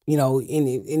up.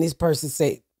 And this person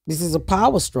said, this is a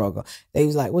power struggle. They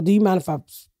was like, well, do you mind if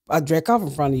I jack off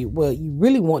in front of you? Well, you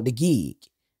really want the gig.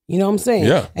 You know what I'm saying?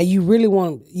 Yeah. And you really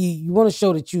want you want to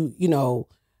show that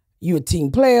you're a team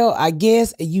player, I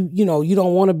guess. And you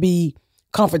don't want to be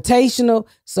confrontational.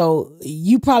 So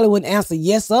you probably wouldn't answer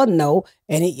yes or no.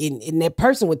 And that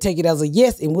person would take it as a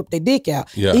yes and whip their dick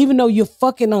out. Yeah. Even though you're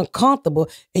fucking uncomfortable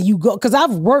and you go, because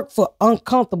I've worked for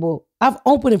uncomfortable, I've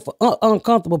opened it for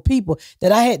uncomfortable people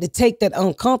that I had to take that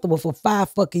uncomfortable for 5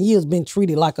 fucking years, been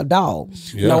treated like a dog.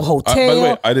 Yeah. No hotel. By the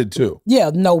way, I did too.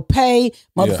 Yeah, no pay.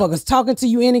 Motherfuckers talking to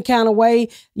you any kind of way.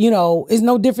 It's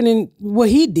no different than what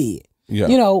he did.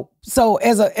 Yeah. So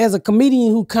as a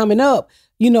comedian who coming up,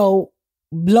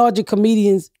 larger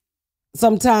comedians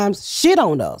sometimes shit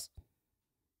on us.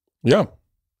 Yeah.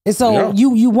 And so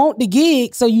you want the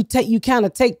gig, so you kind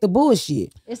of take the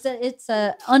bullshit. It's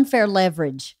a unfair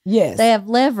leverage. Yes. They have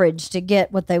leverage to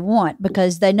get what they want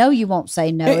because they know you won't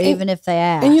say no, even if they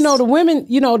ask. And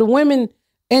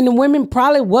the women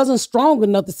probably wasn't strong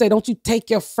enough to say, don't you take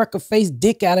your freckle face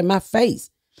dick out of my face.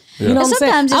 Yeah. You know what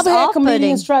I'm saying? I've had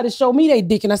comedians off-putting. try to show me they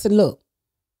dick and I said, look,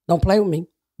 don't play with me.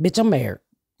 Bitch, I'm married.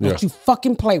 Don't you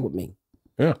fucking play with me.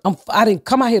 Yeah. I didn't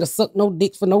come out here to suck no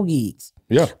dick for no gigs.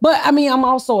 Yeah. But I'm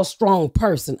also a strong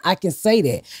person. I can say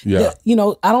that. Yeah.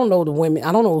 I don't know the women.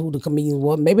 I don't know who the comedians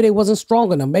were. Maybe they wasn't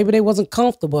strong enough. Maybe they wasn't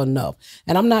comfortable enough.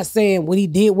 And I'm not saying what he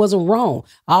did wasn't wrong.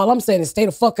 All I'm saying is stay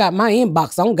the fuck out my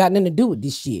inbox. I don't got nothing to do with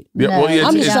this shit. Yeah. No. Well, yeah,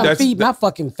 I'm just trying to feed my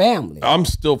fucking family. I'm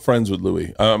still friends with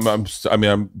Louis. I'm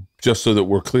just so that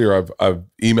we're clear. I've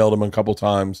emailed him a couple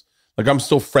times. Like I'm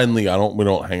still friendly. We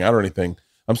don't hang out or anything.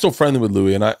 I'm still friendly with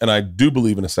Louis, and I do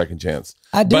believe in a second chance.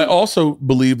 I do. But I also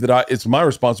believe that it's my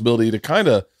responsibility to kind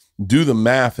of do the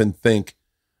math and think,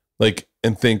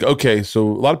 okay, so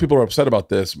a lot of people are upset about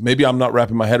this. Maybe I'm not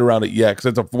wrapping my head around it yet.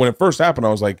 Because when it first happened, I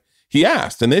was like, he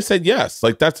asked, and they said yes.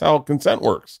 Like that's how consent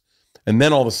works. And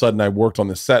then all of a sudden, I worked on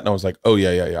this set, and I was like, oh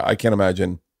yeah. I can't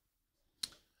imagine.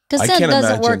 Consent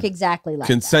doesn't work exactly like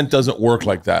consent that. doesn't work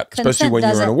like that, especially Consent when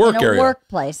you're in a work area.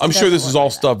 Workplace. I'm sure this is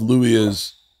all stuff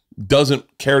Louis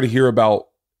doesn't care to hear about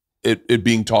it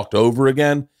being talked over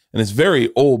again. And it's very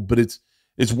old, but it's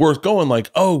worth going like,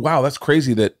 oh, wow, that's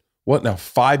crazy that,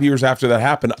 5 years after that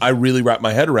happened, I really wrap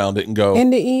my head around it and go. In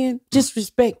the end, just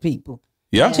respect people.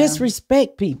 Yeah. Just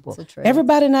respect people.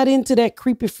 Everybody not into that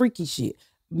creepy, freaky shit.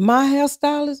 My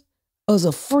hairstylist is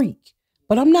a freak,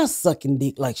 but I'm not sucking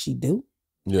dick like she do.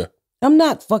 Yeah. I'm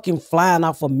not fucking flying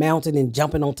off a mountain and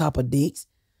jumping on top of dicks.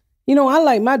 I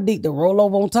like my dick to roll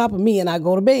over on top of me and I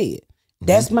go to bed.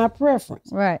 That's my preference.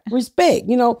 Right. Respect.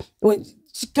 When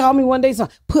she called me one day,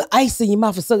 put ice in your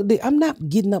mouth and suck a dick. I'm not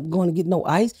getting up going to get no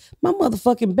ice. My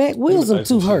motherfucking back wheels are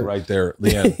too hurt. Right there,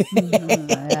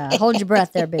 Leanne. Yeah. Hold your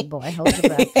breath there, big boy. Hold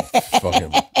your breath.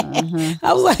 Fucking.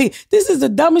 I was like, this is the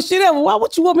dumbest shit ever. Why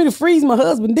would you want me to freeze my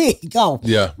husband's dick off?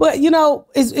 Yeah. But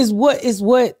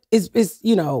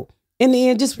in the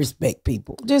end, just respect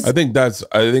people. I think that's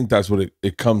what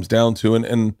it comes down to.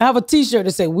 And I have a T-shirt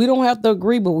that says, we don't have to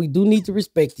agree, but we do need to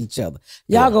respect each other.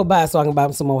 Y'all go buy it so I can buy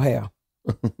some more hair.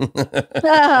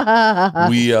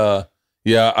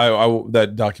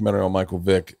 That documentary on Michael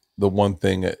Vick, the one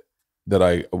thing that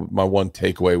my one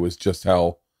takeaway was just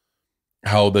how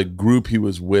the group he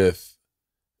was with,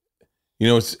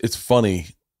 it's funny.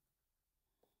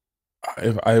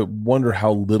 I wonder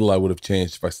how little I would have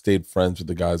changed if I stayed friends with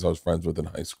the guys I was friends with in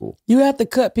high school. You have to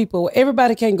cut people.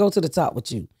 Everybody can't go to the top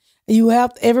with you.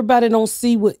 Everybody don't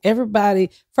see what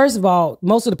everybody. First of all,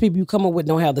 most of the people you come up with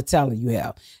don't have the talent you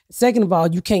have. Second of all,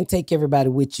 you can't take everybody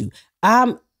with you.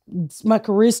 My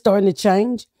career's starting to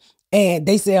change, and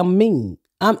they say I'm mean.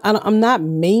 I'm not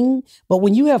mean, but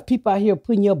when you have people out here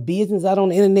putting your business out on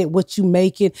the internet, what you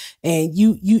making, and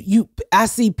I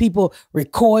see people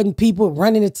recording people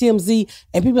running the TMZ,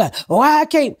 and people like, oh, I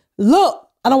can't look.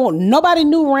 I don't want nobody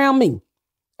new around me.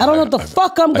 I don't know what the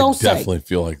fuck I'm gonna say. I definitely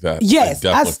feel like that. Yes,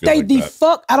 I stay the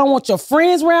fuck. I don't want your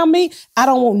friends around me. I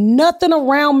don't want nothing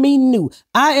around me new.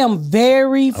 I am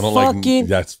very fucking.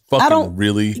 That's fucking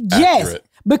really accurate. Yes.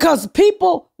 Because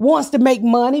people wants to make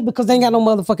money because they ain't got no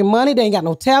motherfucking money. They ain't got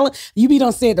no talent. You be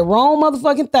done said the wrong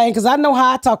motherfucking thing because I know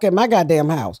how I talk at my goddamn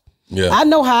house. Yeah. I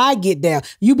know how I get down.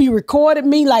 You be recording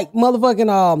me like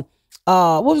motherfucking,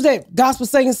 what was that gospel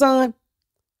singing son?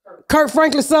 Kurt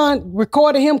Franklin's son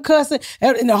recorded him cussing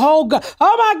and the whole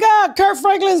oh my God, Kurt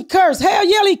Franklin's cursed. Hell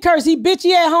yeah, he cursed. He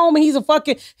bitchy at home and he's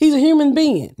a human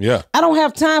being. Yeah. I don't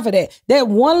have time for that. That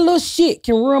one little shit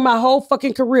can ruin my whole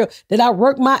fucking career that I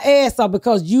worked my ass off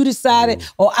because you decided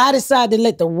or I decided to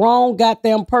let the wrong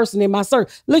goddamn person in my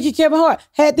circle. Look at Kevin Hart.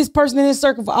 Had this person in his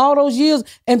circle for all those years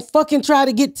and fucking tried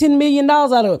to get $10 million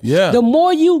out of it. Yeah. The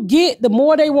more you get, the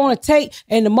more they want to take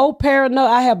and the more paranoid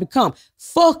I have become.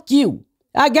 Fuck you.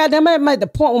 I got them at the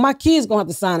point where my kids gonna have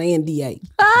to sign an NDA.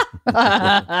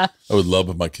 I would love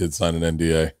if my kids signed an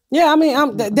NDA. Yeah, I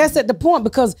mean, that's at the point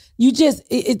because you just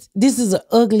this is an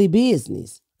ugly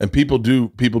business. And people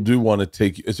do want to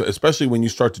take you, especially when you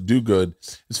start to do good.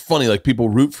 It's funny, like people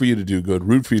root for you to do good,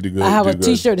 I have a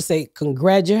T-shirt to say,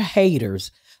 "Congratulate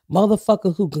haters,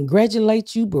 motherfucker who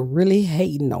congratulate you but really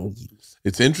hating on you."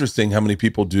 It's interesting how many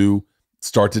people do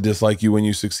start to dislike you when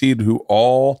you succeed.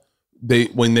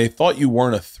 When they thought you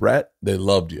weren't a threat, they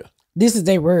loved you. This is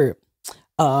their word.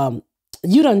 You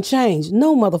done changed.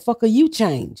 No, motherfucker, you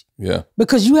change. Yeah.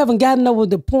 Because you haven't gotten over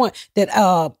the point that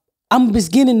I'm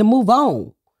beginning to move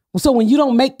on. So when you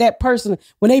don't make that person,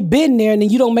 when they been there and then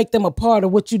you don't make them a part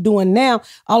of what you're doing now,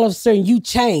 all of a sudden you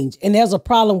change and there's a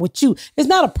problem with you. It's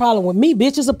not a problem with me,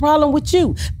 bitch. It's a problem with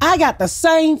you. I got the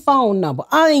same phone number.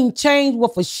 I ain't changed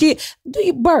what for shit.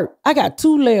 Bert, I got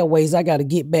 2 layaways I got to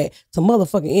get back to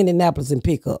motherfucking Indianapolis and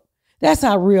pick up. That's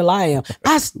how real I am.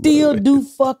 I still do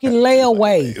fucking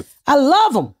layaways. I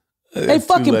love them. They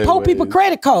fucking pull people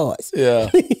credit cards. Yeah.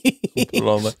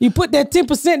 You put that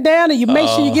 10% down and you make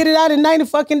sure you get it out in 90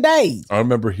 fucking days. I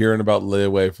remember hearing about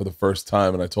layaway for the first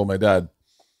time and I told my dad,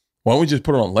 why don't we just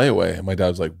put it on layaway? And my dad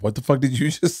was like, what the fuck did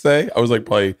you just say? I was like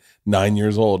probably 9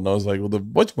 years old. And I was like, well,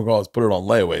 whatchamacallit, put it on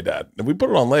layaway, Dad. And if we put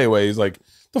it on layaway, he's like,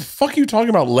 the fuck are you talking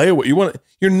about layaway?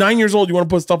 You're 9 years old. You want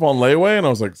to put stuff on layaway? And I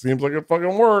was like, seems like it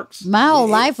fucking works. My whole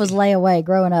life was layaway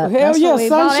growing up. Hell yeah,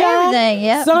 Sunshine.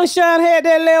 Yep. Sunshine had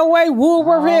that layaway.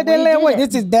 Woolworth had that layaway.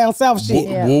 This is down south shit.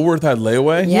 Woolworth had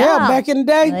layaway? Yeah, back in the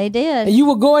day. They did. And you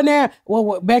would go in there,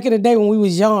 well, back in the day when we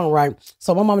was young, right?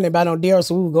 So my mom didn't buy no deodorant,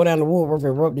 so we would go down to Woolworth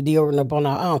and rub the deodorant up on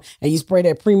our arm. And you spray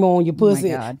that Primo on your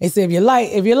pussy. They said,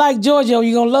 if you like Giorgio,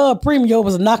 you're going to love Primo. It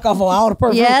was a knockoff of all the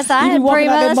perfume. Yes, I had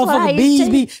Primo. That's what I bees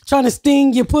used to. be trying to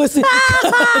sting your pussy.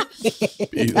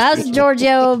 That's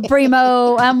Giorgio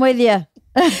Primo. I'm with you.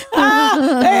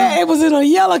 It was in a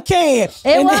yellow can.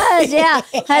 It was, yeah.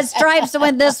 Had stripes that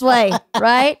went this way,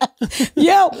 right?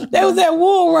 Yo, they was at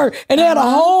Woolworth and they had a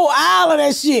whole aisle of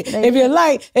that shit. If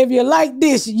you like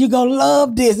this, you gonna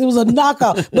love this. It was a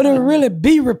knockoff, but it was really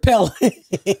bee repellent.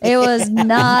 It was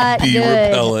not Bee good.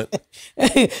 repellent.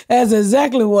 That's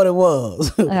exactly what it was.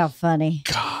 How funny.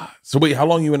 God. So wait, how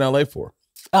long you in LA for?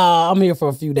 I'm here for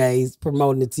a few days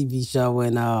promoting the TV show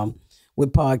and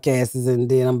with podcasts, and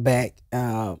then I'm back.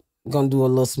 Gonna do a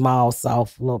little small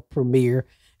South little premiere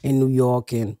in New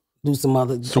York and do some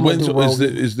other. So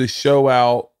is the show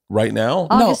out right now?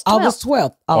 August 12th. August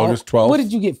 12th. August 12th. What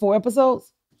did you get? 4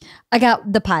 episodes? I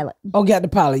got the pilot. Oh, got the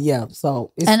pilot. Yeah.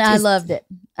 So I loved it.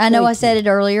 I know I said it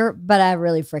earlier, but I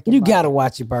really freaking. You loved gotta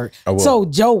watch it, Bert. I will. So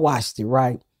Joe watched it,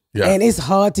 right? Yeah. And it's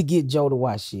hard to get Joe to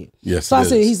watch shit. Yes. So I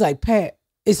said, he's like, Pat,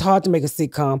 it's hard to make a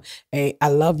sitcom, and I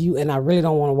love you, and I really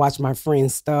don't want to watch my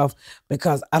friend's stuff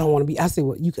because I don't want to be. I said,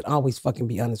 well, you can always fucking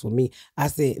be honest with me. I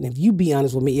said, and if you be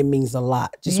honest with me, it means a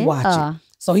lot. Just watch it.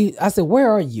 So I said,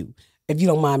 where are you? If you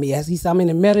don't mind me asking. He said, I'm in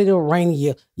the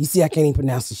Mediterranean. You see, I can't even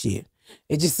pronounce the shit.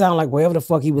 It just sounded like wherever the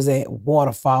fuck he was at,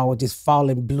 waterfall, just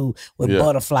falling blue with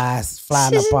butterflies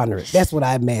flying up under it. That's what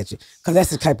I imagine. Because that's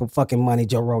the type of fucking money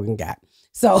Joe Rogan got.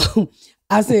 So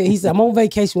he said, I'm on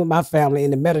vacation with my family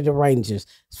in the Mediterranean.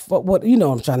 What you know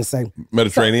what I'm trying to say?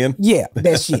 Mediterranean? So, yeah,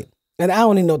 that shit. And I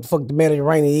don't even know what the fuck the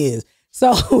Mediterranean is.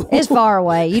 So it's far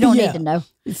away. You don't need to know.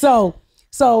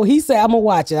 So he said, I'm gonna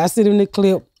watch it. I sent him the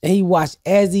clip and he watched.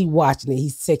 As he watching it, he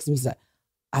texted me, he's like,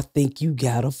 I think you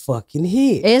got a fucking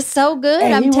hit. It's so good.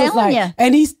 And I'm telling you.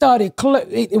 And he started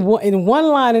in one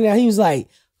line in there. He was like,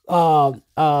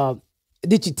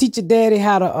 "Did you teach your daddy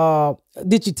how to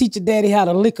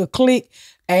lick a click?"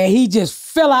 And he just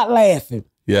fell out laughing.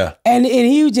 Yeah. And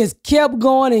he just kept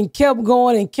going and kept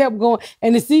going and kept going.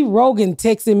 And to see Rogan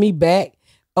texting me back,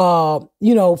 from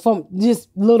just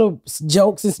little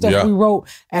jokes and stuff we wrote,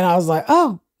 and I was like,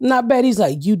 oh. Not bad. He's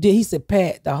like, you did. He said,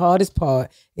 Pat, the hardest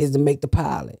part is to make the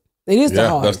pilot. It is the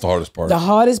hardest. That's the hardest part. The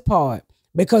hardest part.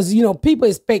 Because, people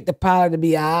expect the pilot to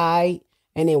be all right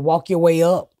and then walk your way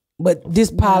up. But this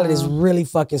pilot is really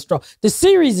fucking strong. The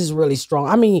series is really strong.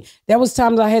 I mean, there was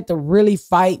times I had to really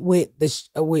fight with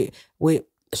with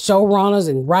showrunners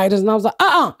and writers. And I was like,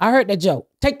 I heard that joke.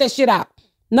 Take that shit out.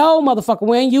 No, motherfucker,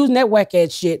 we ain't using that whack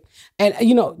ass shit. And,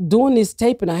 doing this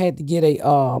taping, I had to get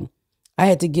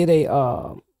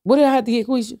what did I have to get,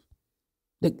 Quisha?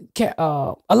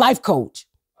 A life coach.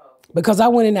 Because I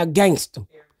went in there gangster.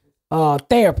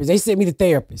 Therapist. They sent me to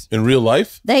therapist. In real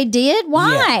life? They did?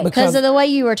 Why? Yeah, because of the way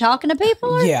you were talking to people?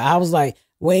 Or? Yeah, I was like,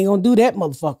 we ain't gonna do that,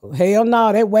 motherfucker. Hell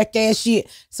no, that whack ass shit.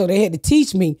 So they had to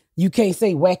teach me, you can't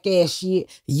say whack ass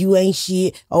shit, you ain't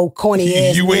shit, corny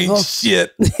ass You nigga. ain't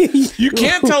shit. You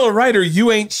can't tell a writer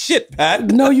you ain't shit, Pat.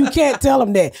 No, you can't tell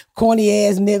them that. Corny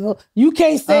ass nigga. You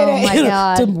can't say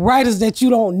that to writers that you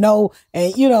don't know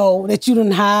and, that you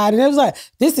didn't hide. And it was like,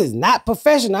 this is not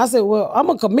professional. I said, well,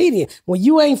 I'm a comedian. When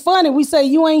you ain't funny, we say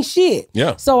you ain't shit.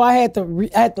 Yeah. So I had to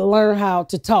learn how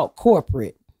to talk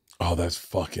corporate. Oh, that's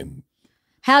fucking...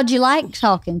 How'd you like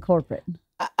talking corporate?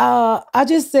 I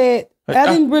just said, I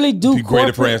didn't really do corporate. Great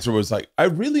if her answer was like, I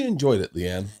really enjoyed it,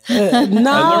 Leanne.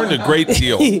 No. I learned a great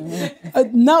deal.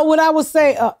 No, what I would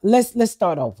say, let's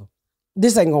start over.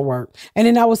 This ain't gonna work. And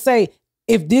then I would say,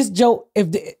 if this joke,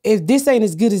 if this ain't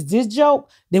as good as this joke,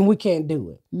 then we can't do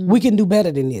it. We can do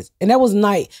better than this. And that was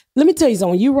night. Let me tell you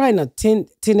something. When you're writing a 10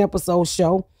 episode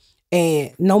show,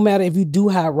 and no matter if you do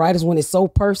hire writers when it's so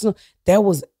personal, that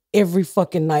was every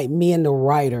fucking night. Me and the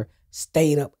writer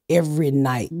stayed up every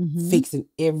night fixing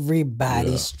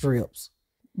everybody's strips.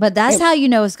 But that's how you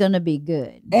know it's going to be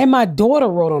good. And my daughter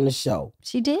wrote on the show.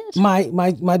 She did? My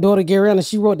daughter, Gabriella,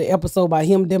 she wrote the episode by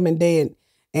him, them, and they,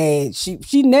 and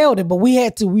she nailed it. But we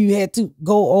had to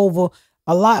go over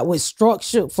a lot with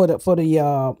structure for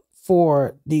the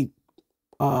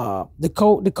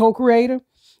co-creator.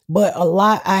 But a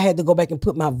lot I had to go back and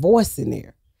put my voice in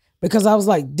there. Because I was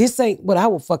like, this ain't what I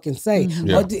would fucking say. And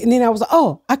then I was like,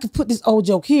 oh, I could put this old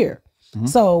joke here.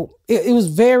 So it was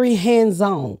very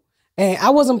hands-on. And I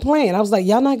wasn't playing. I was like,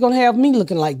 y'all not going to have me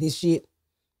looking like this shit.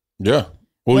 Yeah.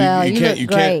 Well, you can't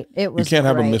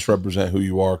have them great. misrepresent who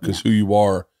you are, because who you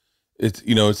are, it's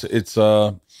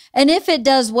and if it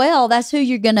does well, that's who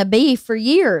you're going to be for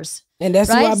years. And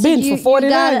that's who I've been for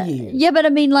 49 years. Yeah, but I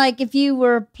mean, like, if you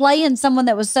were playing someone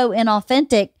that was so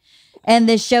inauthentic, and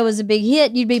this show was a big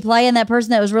hit, you'd be playing that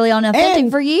person that was really unauthentic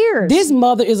for years. This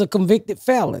mother is a convicted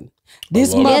felon.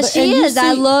 This mother, yes, she is.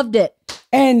 I loved it.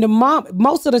 And the mom,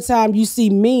 most of the time, you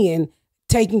see men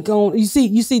taking on. You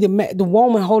see the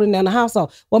woman holding down the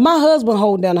household. Well, my husband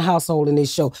holding down the household in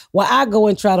this show. Well, I go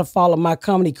and try to follow my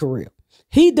comedy career.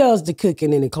 He does the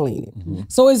cooking and the cleaning.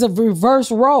 So it's a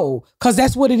reverse role, because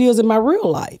that's what it is in my real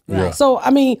life. Yeah. So, I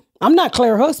mean, I'm not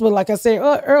Claire Husband, like I said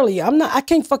earlier. I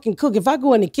can't fucking cook. If I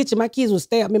go in the kitchen, my kids will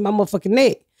stab me in my motherfucking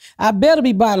neck. I better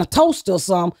be buying a toaster or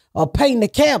something, or painting the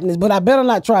cabinets, but I better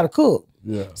not try to cook.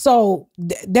 Yeah. So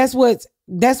that's what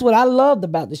I loved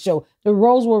about the show. The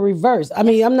roles were reversed. I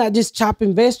mean, I'm not just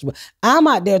chopping vegetables. I'm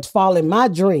out there following my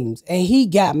dreams, and he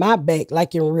got my back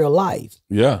like in real life.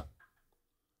 Yeah.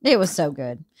 It was so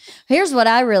good. Here's what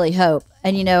I really hope.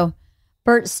 And,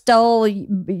 Bert stole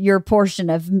your portion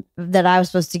of that I was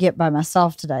supposed to get by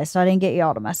myself today. So I didn't get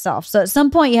y'all to myself. So at some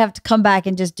point you have to come back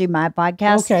and just do my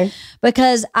podcast. Okay.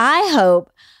 Because I hope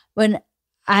when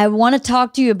I want to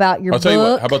talk to you about your book. I'll tell you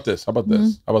what. How about this? How about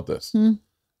this? I'm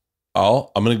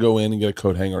going to go in and get a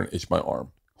coat hanger and itch my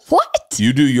arm. What?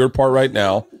 You do your part right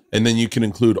now, and then you can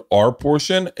include our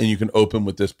portion, and you can open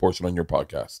with this portion on your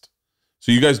podcast.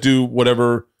 So you guys do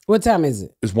whatever. What time is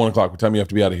it? It's 1:00. What time you have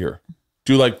to be out of here?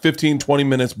 Do like 15, 20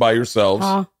 minutes by yourselves.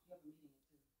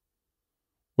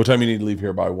 What time you need to leave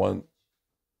here by 1?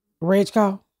 Reg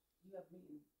call?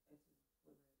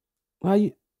 How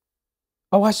you?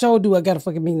 Oh, I sure do. I got a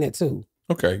fucking meeting at 2.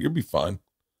 Okay, you'll be fine.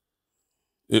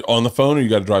 On the phone, or you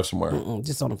got to drive somewhere?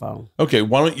 Just on the phone. Okay,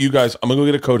 why don't you guys, I'm going to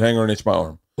go get a coat hanger and itch my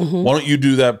arm. Why don't you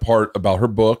do that part about her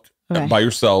book by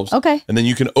yourselves? Okay. And then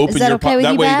you can open your okay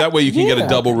that way you can get a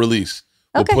double release.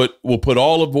 We'll put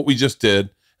all of what we just did,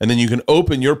 and then you can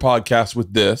open your podcast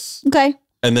with this. Okay.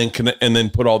 And then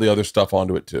put all the other stuff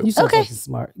onto it too. You so fucking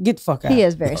smart. Get the fuck out. He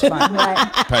is very smart. Right?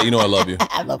 Pat, you know I love you.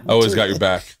 I love you. I always got your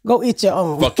back. Go eat your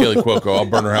own. Fuck Kelly Cuoco. I'll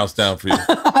burn her house down for you.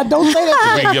 Don't say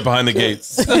that. We can get behind the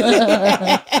gates.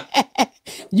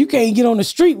 You can't get on the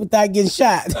street without getting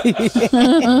shot.